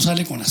que el niño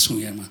sale con la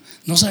suya, hermano?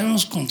 ¿No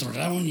sabemos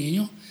controlar a un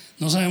niño?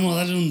 ¿No sabemos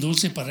darle un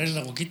dulce para darle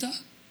la boquita?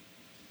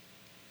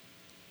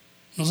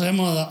 ¿No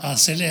sabemos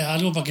hacerle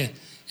algo para que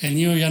el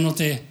niño ya no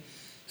te...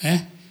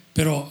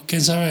 Pero,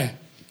 ¿quién sabe?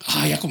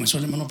 Ya comenzó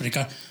el hermano a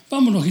predicar.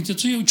 Vámonos, hijito.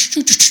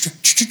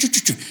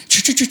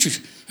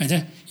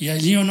 Y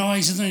el niño no va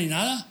diciendo ni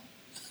nada.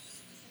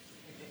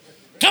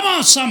 Come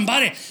on,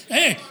 somebody.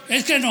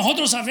 Es que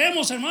nosotros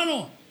sabemos,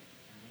 hermano.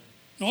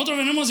 Nosotros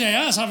venimos de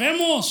allá,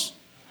 sabemos.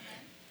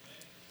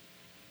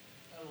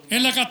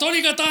 En la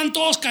católica estaban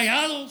todos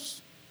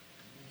callados.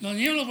 Los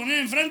niños los ponían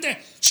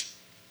enfrente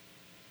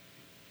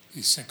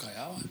y se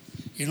callaban.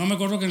 Y no me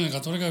acuerdo que en la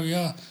católica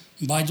había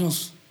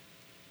baños.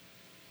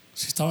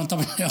 Si estaban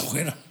también allá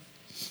afuera.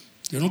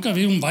 Yo nunca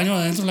vi un baño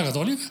adentro de la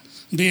católica.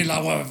 Vi el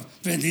agua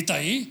bendita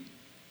ahí.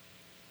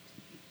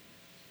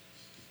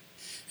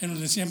 Y nos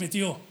decía mi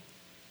tío,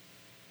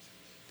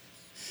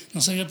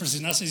 no sabía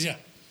presionarse, decía.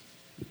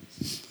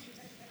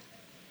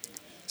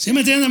 ¿Sí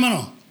me entiende,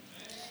 hermano?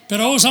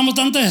 Pero usamos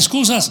tantas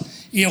excusas.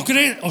 ¿Y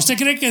usted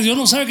cree que Dios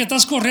no sabe que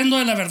estás corriendo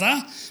de la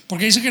verdad?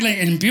 Porque dice que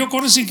el impío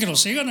corre sin que lo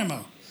sigan,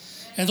 hermano.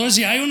 Entonces,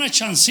 si hay una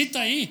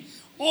chancita ahí,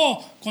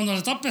 cuando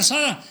está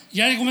pesada,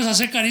 ya le comienza a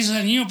hacer caricias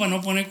al niño para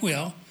no poner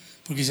cuidado.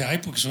 Porque dice,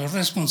 porque soy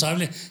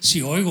responsable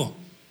si oigo.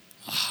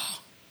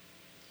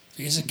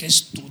 Fíjese qué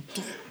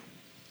astuto.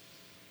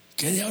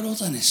 Qué diablo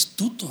tan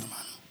astuto,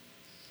 hermano.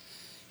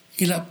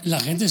 Y la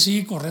gente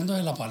sigue corriendo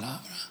de la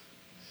palabra.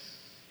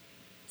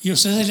 Y a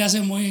usted se le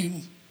hace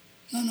muy...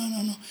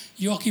 No.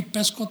 Yo aquí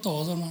pesco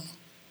todo, hermano.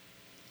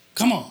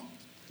 Come on.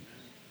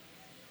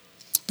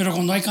 Pero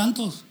cuando hay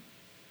cantos,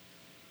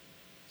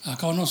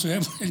 acá no se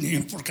oye el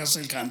niño por causa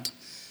del canto.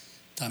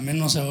 También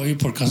no se oye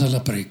por causa de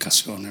la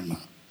predicación,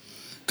 hermano.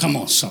 Come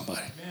on, somebody.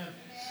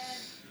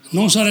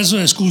 No usar eso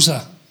de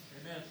excusa.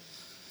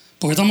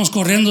 Porque estamos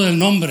corriendo del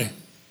nombre.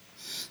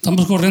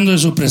 Estamos corriendo de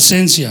su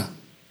presencia.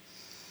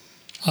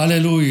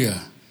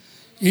 Aleluya.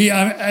 Y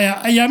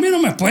a mí no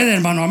me puede,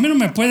 hermano. A mí no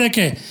me puede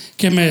que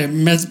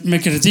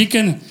me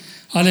critiquen.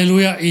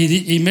 Aleluya.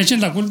 Y me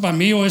echen la culpa a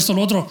mí o esto o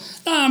lo otro.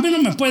 No, a mí no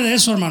me puede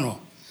eso, hermano.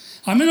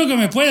 A mí lo que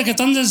me puede es que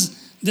están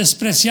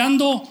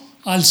despreciando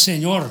al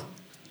Señor.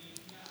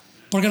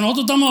 Porque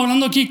nosotros estamos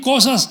hablando aquí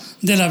cosas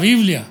de la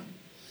Biblia.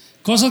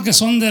 Cosas que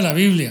son de la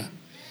Biblia.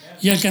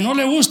 Y el que no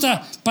le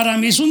gusta, para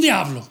mí es un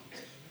diablo.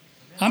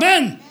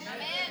 Amén.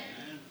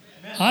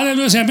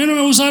 Aleluya. Si a mí no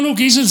me gusta lo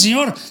que dice el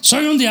Señor,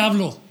 soy un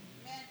diablo.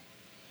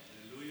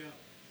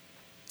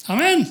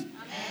 Amén.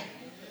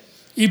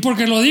 Y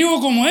porque lo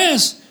digo como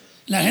es,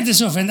 la gente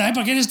se ofende.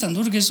 ¿Para qué eres tan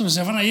duro que esto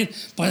se van a ir?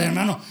 Pues,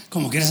 hermano,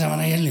 como quieres se van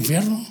a ir al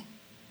infierno.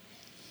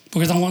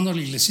 Porque están jugando a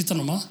la iglesita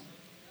nomás.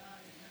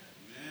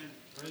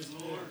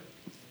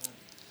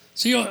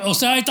 Sí,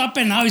 usted ahí está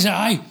penado y dice,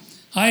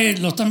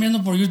 lo están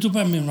viendo por YouTube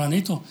a mi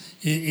hermanito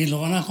y lo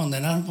van a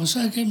condenar. Pues,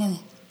 ¿sabe qué,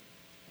 hermano?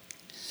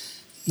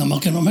 Nomás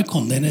que no me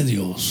condene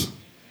Dios.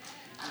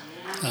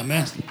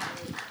 Amén.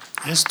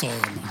 Es todo,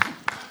 hermano.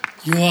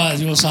 Yo a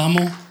Dios amo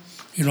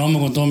y lo amo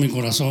con todo mi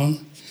corazón.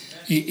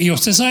 Y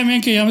usted sabe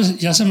bien que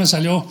ya se me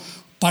salió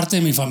parte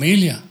de mi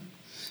familia.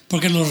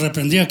 Porque los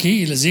reprendí aquí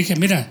y les dije,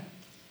 mira,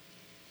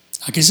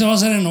 aquí se va a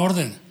hacer en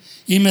orden.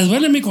 Y me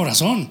duele mi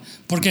corazón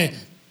porque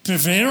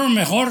prefirieron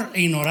mejor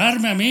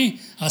ignorarme a mí,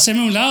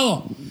 hacerme a un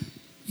lado.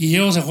 Y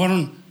ellos se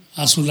fueron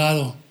a su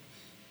lado.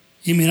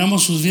 Y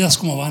miramos sus vidas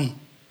como van.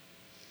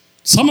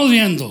 Estamos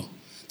viendo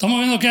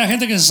que hay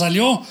gente que se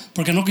salió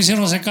porque no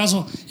quisieron hacer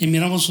caso y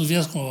miramos sus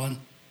vidas como van.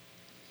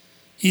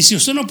 Y si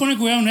usted no pone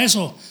cuidado en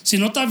eso, si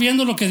no está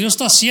viendo lo que Dios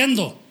está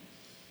haciendo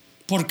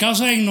por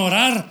causa de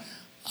ignorar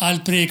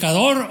al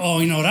predicador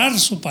o ignorar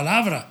su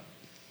palabra,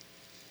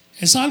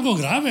 es algo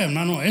grave,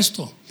 hermano,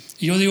 esto.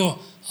 Y yo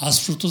digo,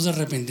 haz frutos de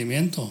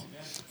arrepentimiento.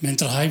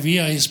 Mientras hay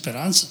vida, hay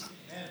esperanza.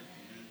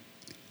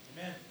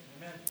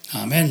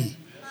 Amén.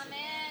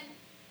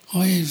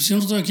 Oye, si yo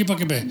no estoy aquí para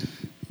que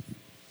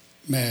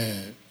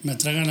me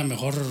traigan la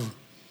mejor,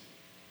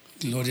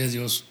 gloria a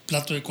Dios,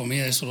 plato de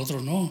comida, eso, lo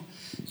otro, no.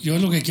 Yo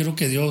lo que quiero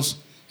que Dios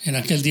en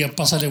aquel día,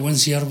 pásale buen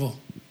siervo,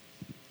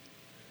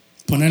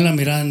 poner la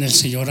mirada en el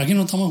Señor. Aquí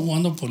no estamos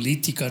jugando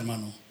política,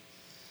 hermano.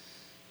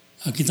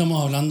 Aquí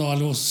estamos hablando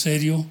algo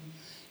serio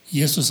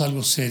y esto es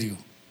algo serio.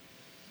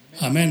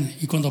 Amén.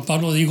 Y cuando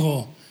Pablo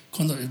dijo,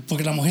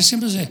 porque la mujer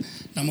siempre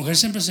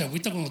se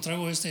agüita cuando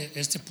traigo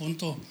este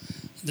punto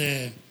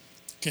de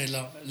que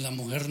la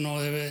mujer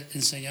no debe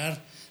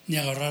enseñar ni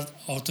agarrar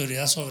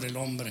autoridad sobre el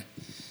hombre.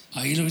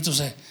 Ahí lo visto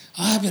se,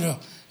 pero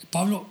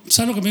Pablo,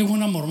 ¿sabes lo que me dijo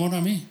una mormona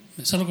a mí?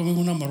 ¿Sabes lo que me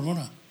dijo una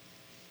mormona?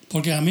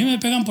 Porque a mí me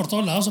pegan por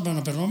todos lados, pero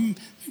no me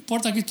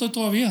importa, aquí estoy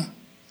todavía.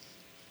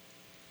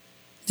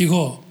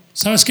 Dijo,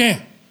 ¿sabes qué?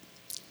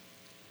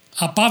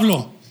 A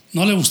Pablo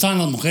no le gustaban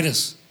las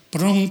mujeres,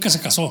 pero nunca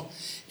se casó.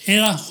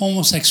 Era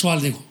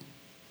homosexual, dijo.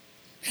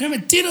 Era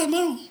mentira,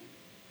 hermano.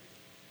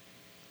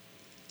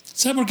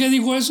 ¿Sabe por qué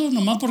dijo eso?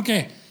 Nomás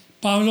porque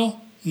Pablo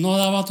no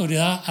daba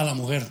autoridad a la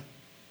mujer.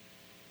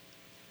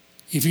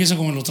 Y fíjese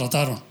cómo lo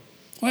trataron.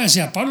 Oye, si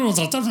a Pablo lo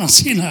trataron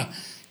así,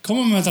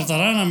 ¿cómo me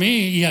tratarán a mí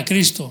y a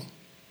Cristo?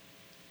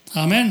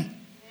 Amén.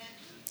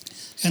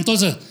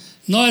 Entonces,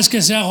 no es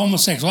que sea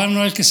homosexual,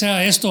 no es que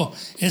sea esto,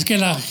 es que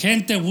la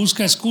gente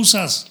busca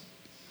excusas.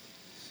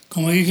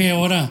 Como dije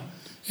ahora,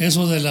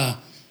 eso de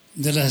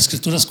las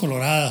escrituras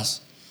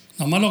coloradas.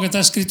 Nomás lo que está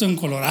escrito en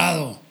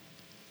colorado,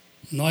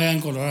 no hay en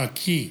colorado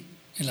aquí,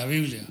 en la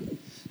Biblia.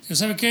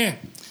 ¿Sabe qué?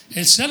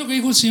 ¿Sabe lo que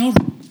dijo el Señor?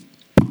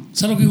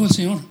 ¿Sabe lo que dijo el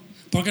Señor?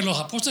 Porque los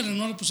apóstoles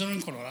no lo pusieron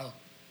en colorado.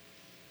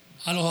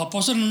 A los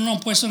apóstoles no lo han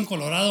puesto en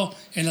colorado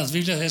en las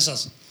Biblias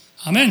esas.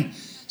 Amén.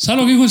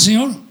 ¿Sabe lo que dijo el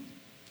Señor?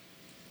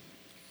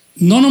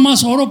 No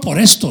nomás oro por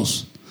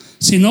estos,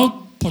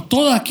 sino por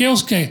todos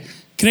aquellos que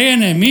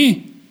creen en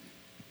mí,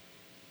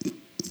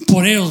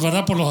 por ellos,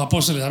 ¿verdad? Por los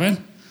apóstoles. Amén.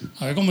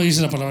 A ver cómo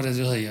dice la palabra de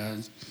Dios ahí. Ya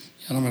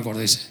no me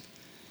acordé. Dice,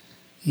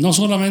 no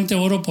solamente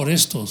oro por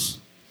estos,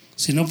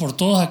 sino por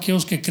todos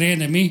aquellos que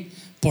creen en mí,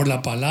 por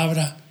la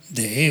palabra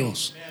de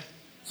ellos.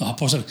 Los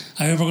apóstoles.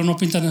 A ver, ¿por qué no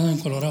pintan eso en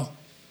colorado?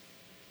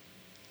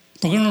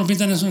 ¿Por qué no lo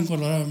pintan eso en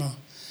colorado, hermano?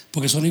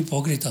 Porque son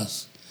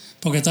hipócritas.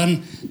 Porque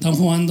están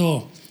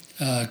jugando,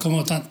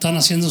 como están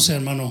haciéndose,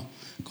 hermano,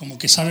 como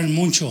que saben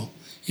mucho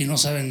y no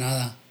saben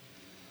nada.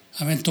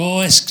 Amén.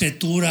 Toda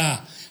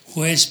escritura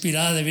fue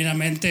inspirada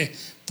divinamente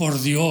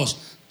por Dios.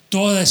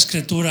 Toda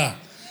escritura.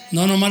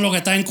 No nomás lo que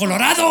está en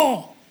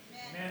Colorado.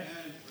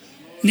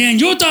 Ni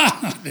en Utah.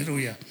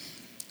 Aleluya.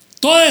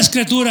 Toda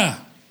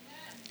escritura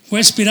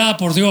fue inspirada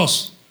por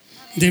Dios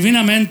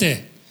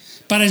divinamente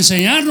para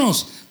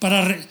enseñarnos,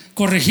 para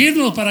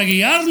corregirnos, para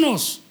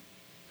guiarnos.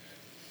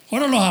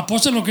 Ahora los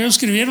apóstoles, lo que ellos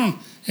escribieron,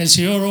 el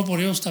Señor oró por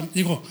ellos.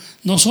 Digo,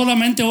 no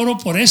solamente oro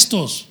por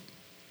estos,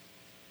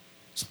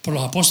 por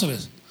los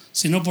apóstoles,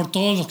 sino por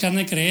todos los que han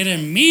de creer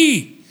en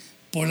mí,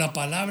 por la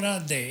palabra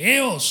de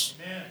ellos.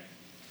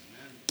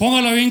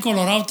 Póngalo bien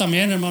colorado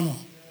también, hermano,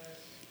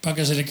 para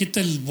que se le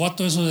quite el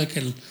boato eso de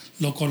que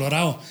lo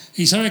colorado.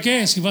 ¿Y sabe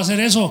qué? Si va a hacer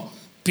eso,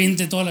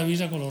 pinte toda la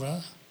Biblia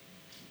colorada.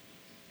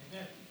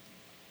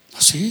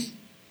 ¿Así?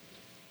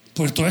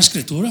 Por toda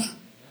escritura.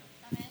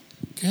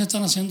 ¿Qué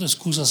están haciendo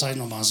excusas ahí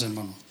nomás,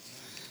 hermano?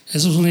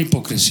 Eso es una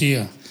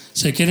hipocresía.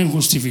 Se quieren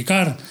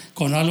justificar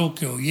con algo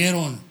que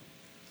oyeron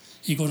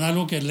y con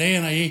algo que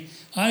leen ahí.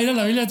 Mira,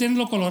 la Biblia tiene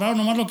lo colorado,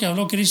 nomás lo que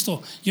habló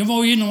Cristo. Yo me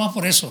oí nomás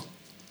por eso.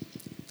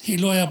 Y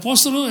los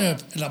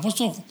apóstoles, el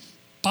apóstol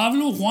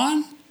Pablo,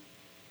 Juan,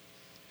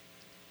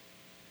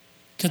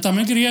 que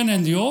también creían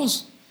en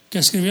Dios, que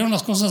escribieron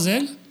las cosas de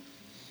Él.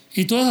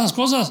 Y todas esas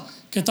cosas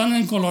que están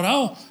en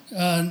colorado,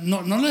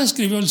 no las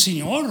escribió el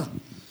Señor.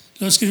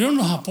 Lo escribieron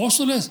los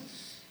apóstoles,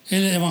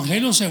 el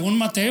Evangelio según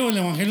Mateo, el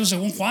Evangelio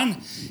según Juan.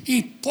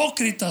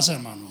 Hipócritas,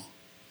 hermano.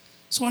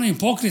 Son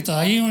hipócritas.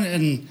 Ahí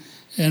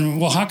en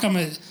Oaxaca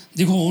me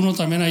dijo uno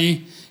también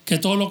ahí que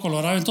todo lo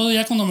colorado. Entonces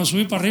ya cuando me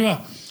subí para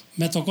arriba,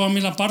 me tocó a mí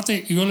la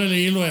parte y yo le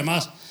leí lo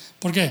demás.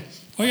 Porque,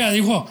 oiga,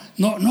 dijo,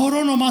 no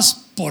oró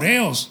nomás por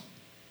ellos.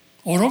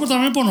 Oró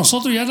también por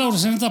nosotros. Ya la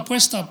oración está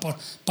puesta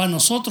para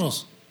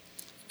nosotros.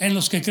 En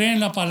los que creen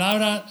la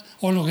palabra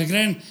o los que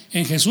creen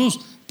en Jesús.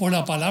 Por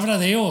la palabra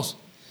de Dios.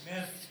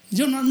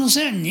 Yo no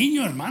sean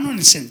niños, hermano, en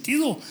el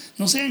sentido,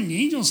 no sean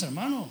niños,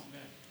 hermano.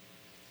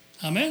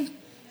 Amén.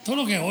 Todo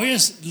lo que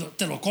oyes,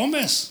 te lo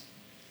comes.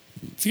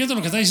 Fíjate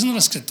lo que está diciendo la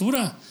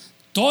escritura.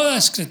 Toda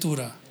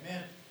escritura.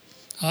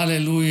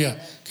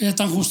 Aleluya. Que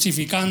están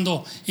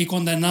justificando y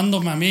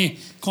condenándome a mí.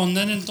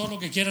 Condenen todo lo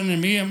que quieran en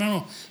mí,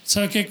 hermano.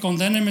 ¿Sabe qué?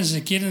 Condénenme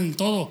si quieren en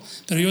todo.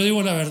 Pero yo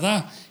digo la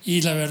verdad.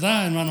 Y la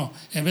verdad, hermano,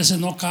 a veces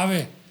no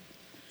cabe.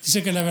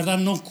 Dice que la verdad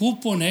no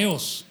cupo en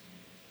ellos.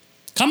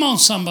 Come on,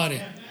 somebody.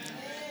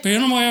 Pero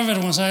yo no me voy a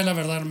avergonzar de la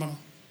verdad, hermano.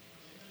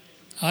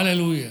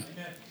 Aleluya.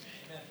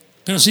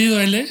 Pero sí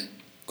duele.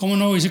 ¿Cómo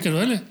no voy a decir que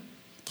duele?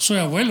 Pues soy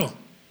abuelo.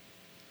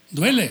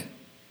 Duele.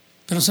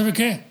 Pero ¿sabe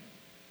qué?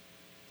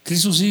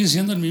 Cristo sigue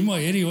siendo el mismo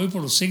ayer y hoy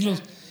por los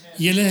siglos.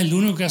 Y Él es el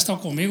único que ha estado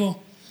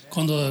conmigo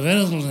cuando de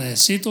veras lo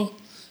necesito.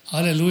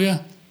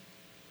 Aleluya.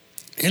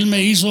 Él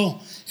me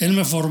hizo, Él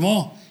me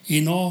formó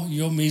y no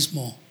yo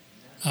mismo.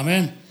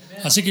 Amén.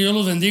 Así que Dios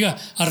los bendiga.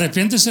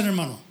 Arrepiéntese,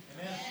 hermano.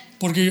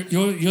 Porque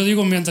yo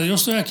digo, mientras yo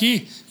estoy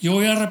aquí, yo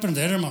voy a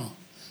reprender, hermano.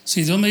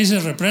 Si Dios me dice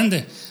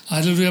reprende,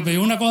 aleluya.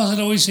 Pero una cosa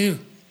le voy a decir.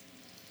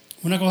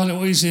 Una cosa le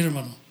voy a decir,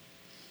 hermano.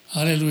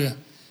 Aleluya.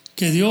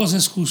 Que Dios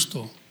es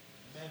justo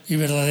y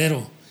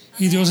verdadero.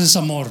 y Dios es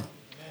amor.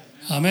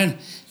 Amén.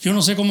 Yo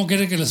no sé cómo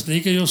quiere que les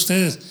predique yo a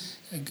ustedes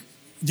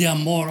de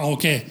amor o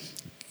qué.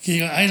 Que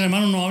diga, ay, el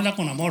hermano no habla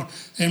con amor.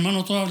 El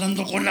hermano, estoy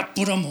hablando con la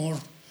pura amor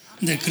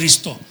de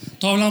Cristo.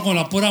 Estoy hablando con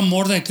la pura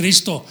amor de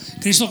Cristo.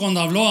 Cristo cuando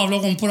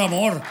habló con puro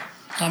amor.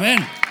 Amén.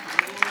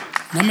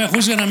 No me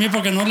juzguen a mí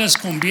porque no les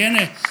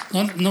conviene.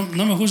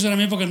 No me juzguen a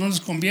mí porque no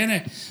les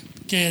conviene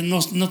que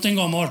no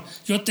tengo amor.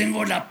 Yo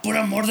tengo la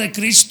pura amor de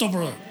Cristo,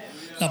 bro.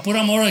 La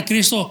pura amor de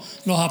Cristo.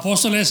 Los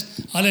apóstoles,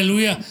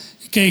 aleluya,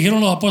 que dijeron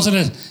los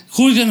apóstoles,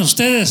 juzguen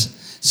ustedes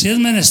si es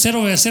menester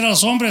obedecer a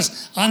los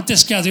hombres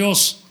antes que a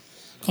Dios.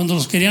 Cuando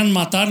los querían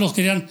matar, los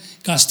querían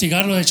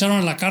castigar, los echaron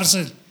a la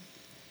cárcel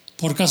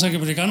por causa de que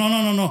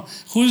predicaban. No.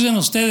 Juzguen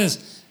ustedes.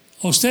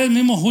 Ustedes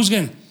mismos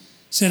juzguen.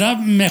 ¿Será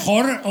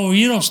mejor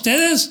oír a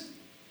ustedes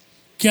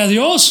que a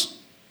Dios?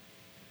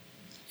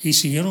 Y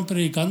siguieron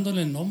predicando en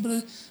el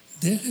nombre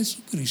de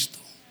Jesucristo.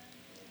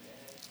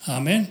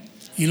 Amén.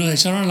 Y los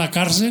echaron a la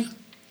cárcel.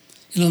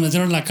 Y los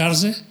metieron en la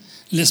cárcel.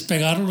 Les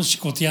pegaron, los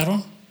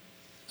chicotearon.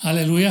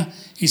 Aleluya.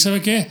 ¿Y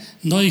sabe qué?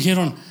 No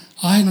dijeron,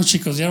 ay, nos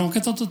chicotearon. ¿Qué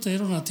tanto te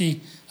dieron a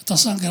ti?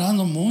 Estás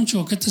sangrando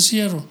mucho. ¿Qué te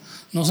hicieron?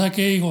 No sé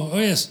qué. Dijo,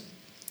 oyes,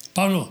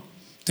 Pablo,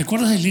 ¿te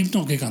acuerdas del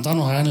himno que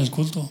cantamos allá en el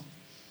culto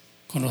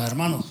con los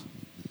hermanos?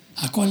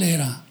 ¿A cuál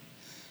era?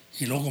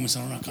 Y luego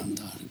comenzaron a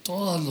cantar.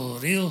 Todos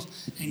los heridos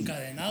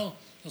encadenados,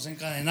 los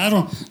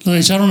encadenaron, los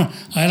echaron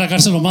a la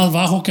cárcel lo más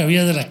bajo que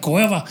había de la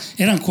cueva.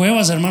 Eran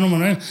cuevas, hermano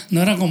Manuel.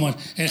 No era como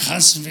el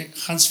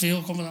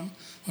Hansfield, ¿cómo se llama?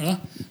 ¿Verdad?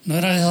 No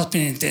era esas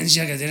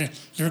penitencias que tiene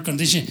el air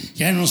condition.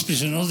 Ya los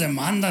prisioneros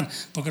demandan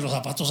porque los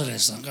zapatos se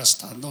les están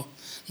gastando.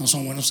 No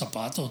son buenos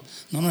zapatos.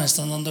 No nos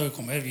están dando de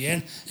comer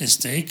bien.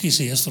 Steaks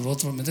y esto, lo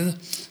otro. ¿Me entiendes?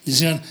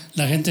 Decían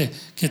la gente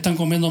que están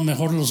comiendo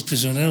mejor los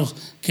prisioneros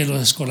que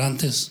los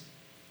escolantes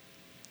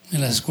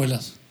en las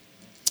escuelas.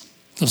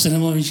 Los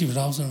tenemos bien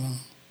chiflados, hermano.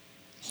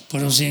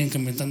 Por eso siguen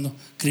cometiendo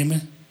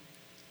crimen.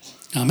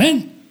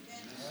 Amén.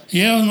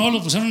 Y ellos no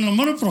lo pusieron en lo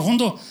más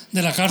profundo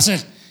de la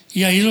cárcel.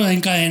 Y ahí los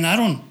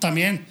encadenaron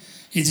también.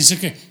 Y dice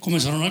que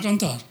comenzaron a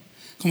cantar.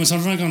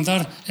 Comenzaron a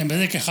cantar, en vez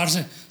de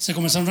quejarse, se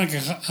comenzaron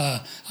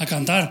a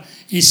cantar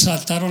y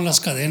saltaron las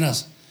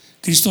cadenas.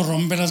 Cristo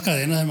rompe las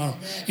cadenas, hermano.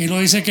 Y lo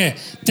dice que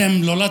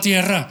tembló la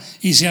tierra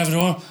y se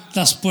abrió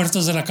las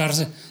puertas de la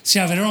cárcel. Se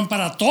abrieron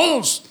para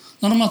todos,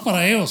 no nomás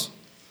para ellos.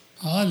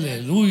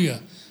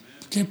 Aleluya.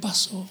 ¿Qué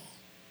pasó?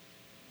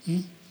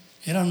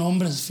 Eran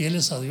hombres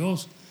fieles a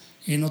Dios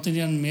y no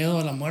tenían miedo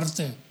a la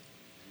muerte.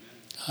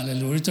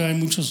 Aleluya. Ahorita hay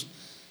muchos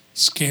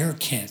scare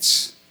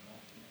kids.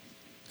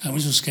 Hay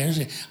muchos que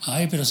dicen,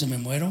 ay, pero si me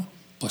muero,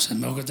 pues es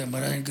mejor que te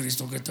mueras en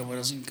Cristo que te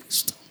mueras sin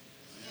Cristo.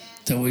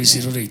 Te voy a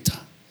decir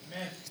ahorita.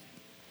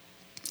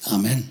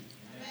 Amén.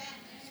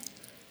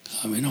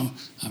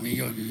 A mí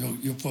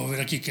yo puedo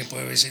ver aquí que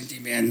puede haber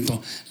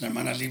sentimiento. La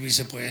hermana Libby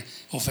se puede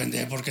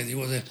ofender porque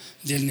digo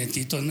del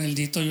netito. El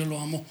netito yo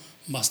lo amo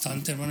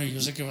bastante, hermano, y yo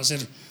sé que va a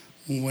ser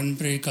un buen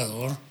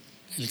predicador,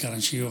 el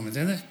Caranchillo, ¿me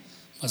entiendes?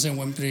 Va a ser un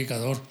buen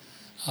predicador.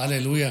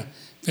 Aleluya.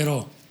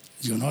 Pero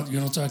yo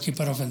no estoy aquí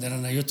para ofender a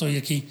nadie. Yo estoy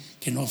aquí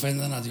que no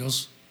ofendan a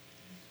Dios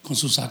con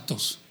sus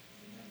actos.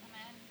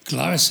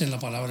 Clávese en la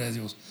palabra de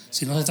Dios.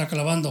 Si no se está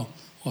clavando,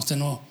 usted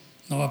no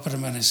va a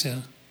permanecer.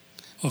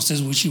 Usted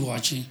es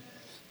wishy-washy.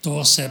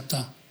 Todo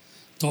acepta.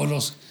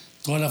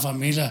 Toda la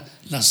familia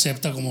la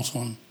acepta como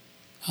son.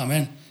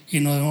 Amén. Y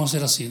no debemos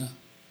ser así.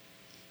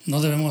 No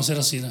debemos ser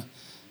así.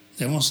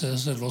 Debemos ser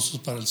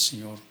celosos para el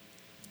Señor.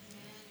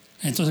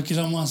 Entonces, ¿qué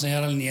le vamos a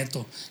enseñar al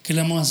nieto? ¿Qué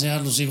le vamos a enseñar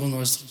a los hijos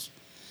nuestros?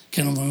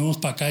 Que nos movemos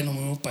para acá y nos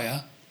movemos para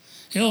allá.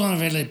 Ellos van a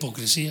ver la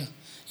hipocresía.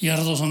 Y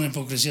ahora dos son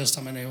hipocresías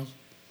también ellos.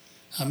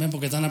 Amén,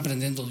 porque están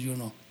aprendiendo de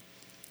uno.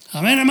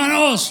 Amén,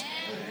 hermanos.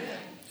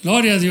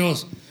 Gloria a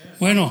Dios.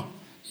 Bueno,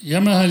 ya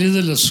me salí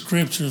de los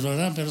scriptures,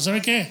 ¿verdad? Pero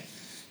 ¿sabe qué?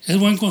 Es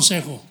buen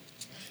consejo.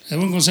 Es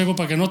buen consejo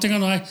para que no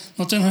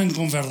tengan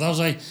inconverdados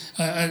ahí.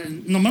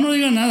 Nomás no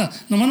digan nada.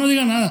 Nomás no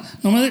digan nada.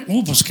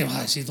 Pues ¿qué va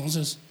a decir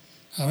entonces?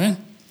 Amén.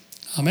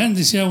 Amén,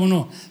 decía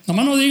uno.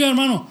 Nomás no diga,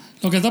 hermano,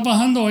 lo que está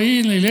pasando ahí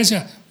en la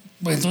iglesia.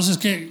 Pues entonces,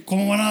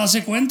 ¿cómo van a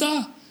darse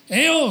cuenta?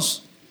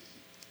 Ellos.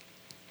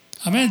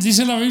 Amén,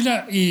 dice la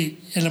Biblia, y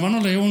el hermano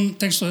leyó un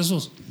texto de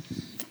esos.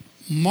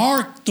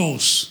 Mark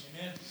those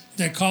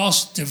that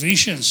cause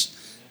divisions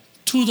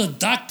to the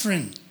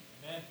doctrine.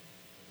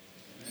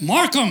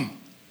 Mark them.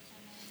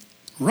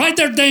 Write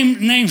their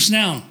names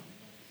down.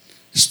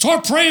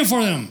 Start praying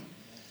for them.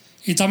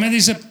 Y también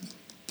dice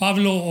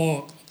Pablo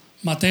o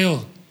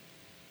Mateo,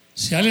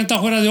 si alguien está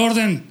fuera de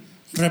orden,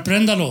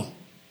 repréndalo.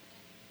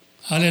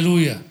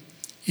 Aleluya.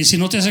 Y si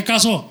no te hace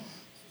caso,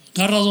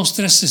 agarra 2,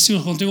 3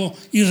 testigos contigo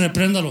y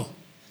repréndalo.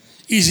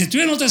 Y si tú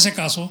no te hace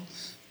caso,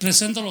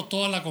 preséntalo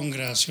toda la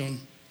congregación.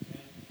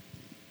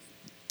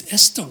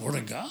 It's the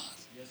word of God.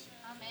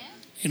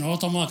 Y nosotros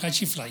estamos acá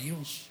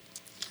chiflados.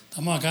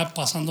 Estamos acá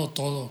pasando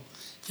todo.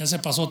 Ya se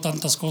pasó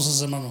tantas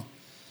cosas, hermano,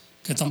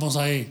 que estamos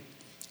ahí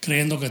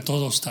creyendo que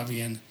todo está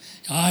bien.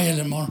 Ay, el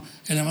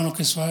hermano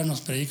que suave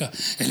nos predica.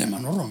 El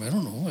hermano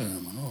Romero, no, el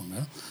hermano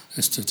Romero.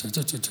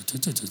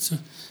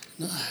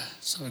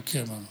 ¿Sabe qué,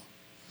 hermano?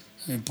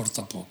 me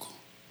importa poco.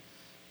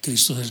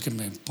 Cristo es el que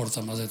me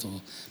importa más de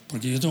todo,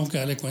 porque yo tengo que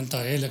darle cuenta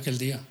a Él aquel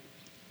día,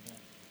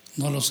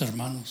 no a los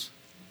hermanos.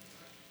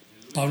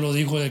 Pablo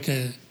dijo de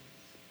que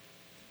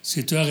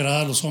si tú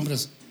agradas a los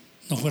hombres,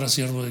 no fueras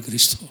siervo de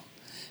Cristo.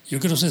 Yo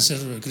quiero ser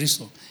siervo de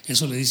Cristo.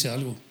 Eso le dice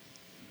algo.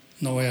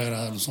 No voy a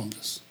agradar a los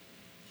hombres.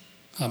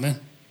 Amén.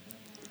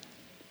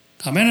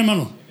 Amén,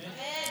 hermano.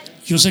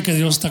 Yo sé que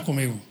Dios está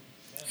conmigo.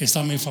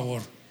 Está a mi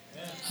favor.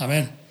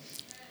 Amén.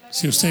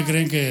 Si ustedes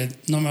creen que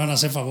no me van a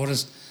hacer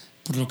favores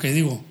por lo que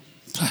digo,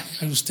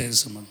 hay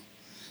ustedes, hermano.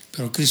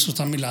 Pero Cristo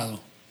está a mi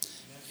lado.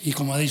 Y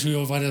como ha dicho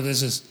yo varias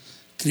veces,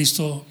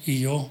 Cristo y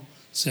yo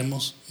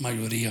somos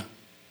mayoría.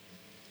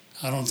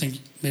 I don't think,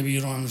 maybe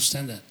you don't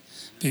understand that.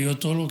 Pero yo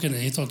todo lo que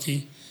necesito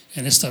aquí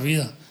en esta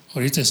vida,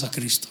 ahorita es a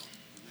Cristo.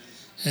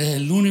 Es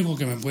el único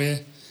que me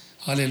puede,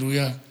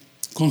 aleluya,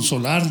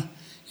 consolar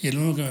y el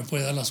único que me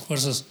puede dar las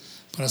fuerzas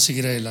para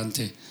seguir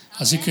adelante.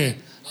 Así que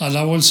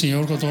alabo al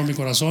Señor con todo mi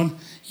corazón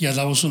y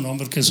alabo su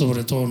nombre, que es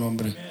sobre todo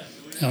nombre.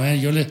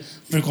 Amén. Yo le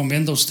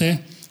recomiendo a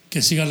usted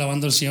que siga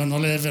alabando al Señor. No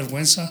le dé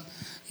vergüenza.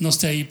 No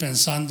esté ahí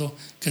pensando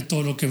que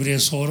todo lo que brilla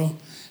es oro.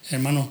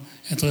 Hermano,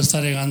 entonces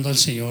está negando al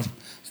Señor.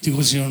 Digo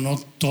el Señor, no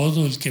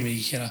todo el que me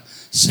dijera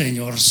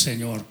Señor,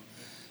 Señor,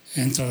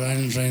 entrará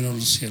en el reino de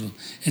los cielos.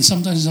 And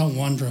sometimes I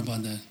wonder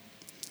about that.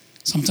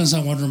 Sometimes I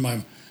wonder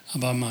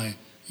about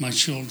my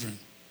children.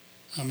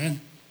 Amen.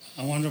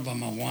 I wonder about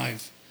my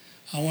wife.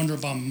 I wonder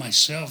about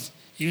myself,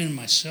 even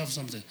myself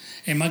sometimes.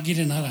 Am I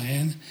getting out of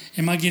hand?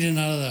 Am I getting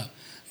out of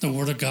the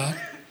Word of God?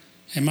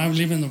 Am I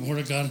leaving the Word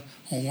of God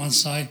on one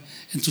side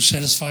and to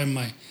satisfy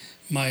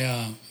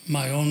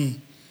my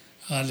own,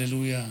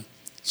 hallelujah,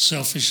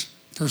 selfish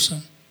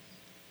person?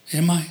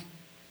 Am I?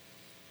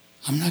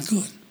 I'm not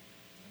good.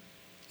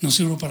 No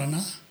sirvo para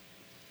nada.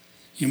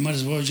 You might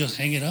as well just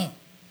hang it up.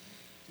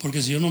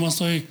 Porque si yo nomás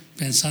estoy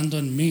pensando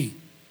en mí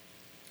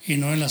y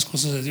no en las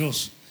cosas de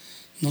Dios,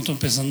 no estoy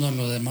pensando en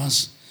los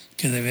demás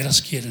que de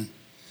veras quieren.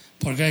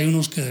 Porque hay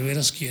unos que de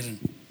veras quieren.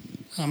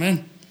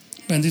 Amén.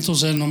 Bendito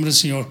sea el nombre del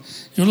Señor.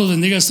 Dios los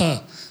bendiga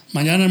esta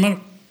mañana,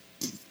 hermano.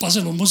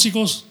 Pasen los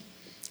músicos.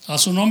 A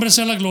su nombre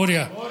sea la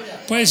gloria.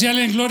 ¿Puede decir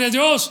alguien gloria a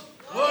Dios?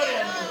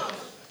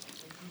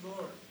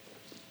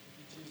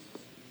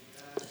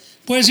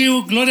 Puede decir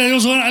gloria a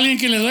Dios a alguien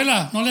que le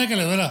duela. No le da que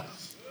le duela.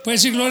 Puede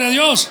decir gloria a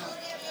Dios.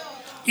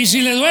 Y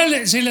si le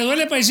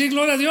duele para decir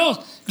gloria a Dios.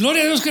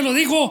 Gloria a Dios que lo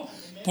dijo.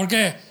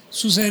 Porque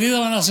sus heridas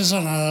van a ser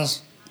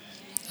sanadas.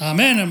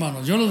 Amén,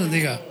 hermano. Dios los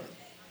bendiga.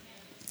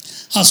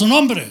 A su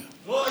nombre.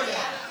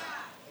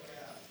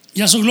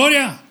 Y a su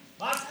gloria.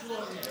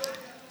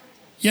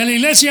 Y a la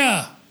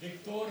iglesia.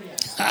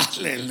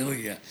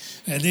 Aleluya.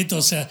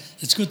 Bendito sea.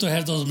 It's good to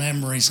have those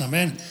memories.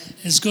 Amen.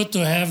 It's good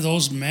to have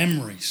those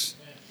memories.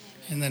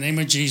 In the name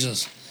of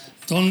Jesus.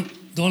 Don't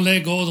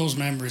let go of those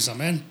memories.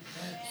 Amen.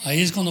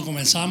 Ahí es cuando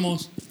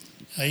comenzamos.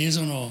 Ahí es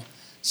cuando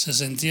se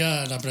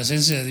sentía la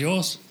presencia de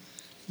Dios.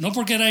 No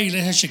porque era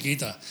iglesia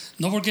chiquita.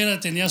 No porque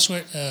tenía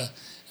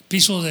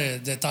piso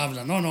de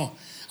tabla. No.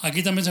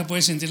 Aquí también se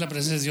puede sentir la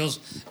presencia de Dios.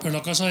 Pero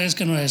la cosa es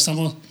que nos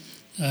estamos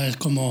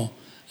como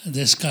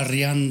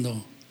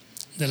descarriando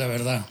de la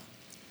verdad.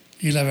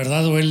 Y la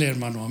verdad duele,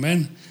 hermano.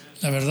 Amén.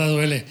 La verdad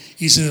duele.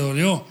 Y se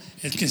dolió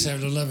el que se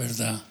habló la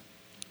verdad.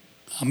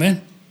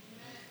 Amén.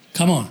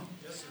 Come on.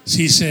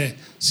 Si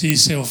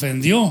se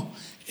ofendió,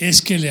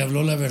 es que le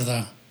habló la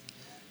verdad.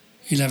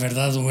 Y la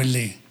verdad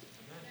duele.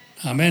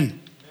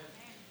 Amén.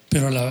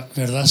 Pero la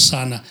verdad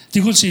sana.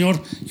 Dijo el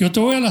Señor, yo te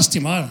voy a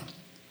lastimar,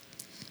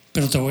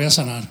 pero te voy a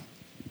sanar.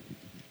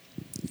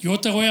 Yo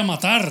te voy a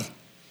matar,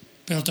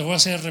 pero te voy a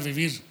hacer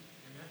revivir.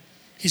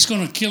 He's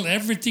going to kill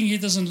everything he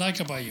doesn't like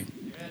about you.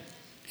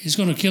 He's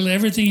going to kill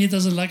everything he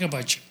doesn't like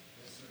about you.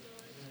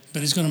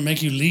 But he's going to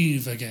make you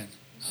live again.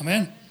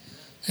 Amén.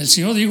 El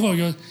Señor dijo,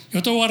 yo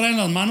te voy a agarrar en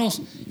las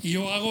manos y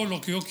yo hago lo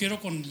que yo quiero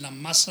con la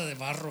masa de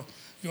barro.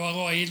 Yo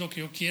hago ahí lo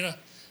que yo quiera.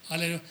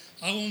 Aleluya.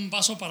 Hago un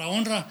vaso para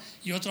honra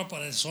y otro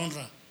para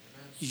deshonra.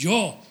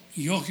 Yo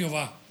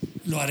Jehová,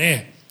 lo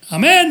haré.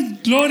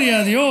 Amén. Gloria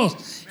a Dios.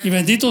 Y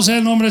bendito sea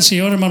el nombre del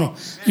Señor, hermano.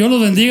 Dios los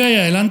bendiga y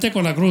adelante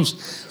con la cruz.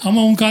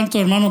 Vamos a un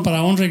canto, hermano,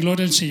 para honra y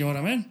gloria del Señor.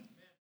 Amén.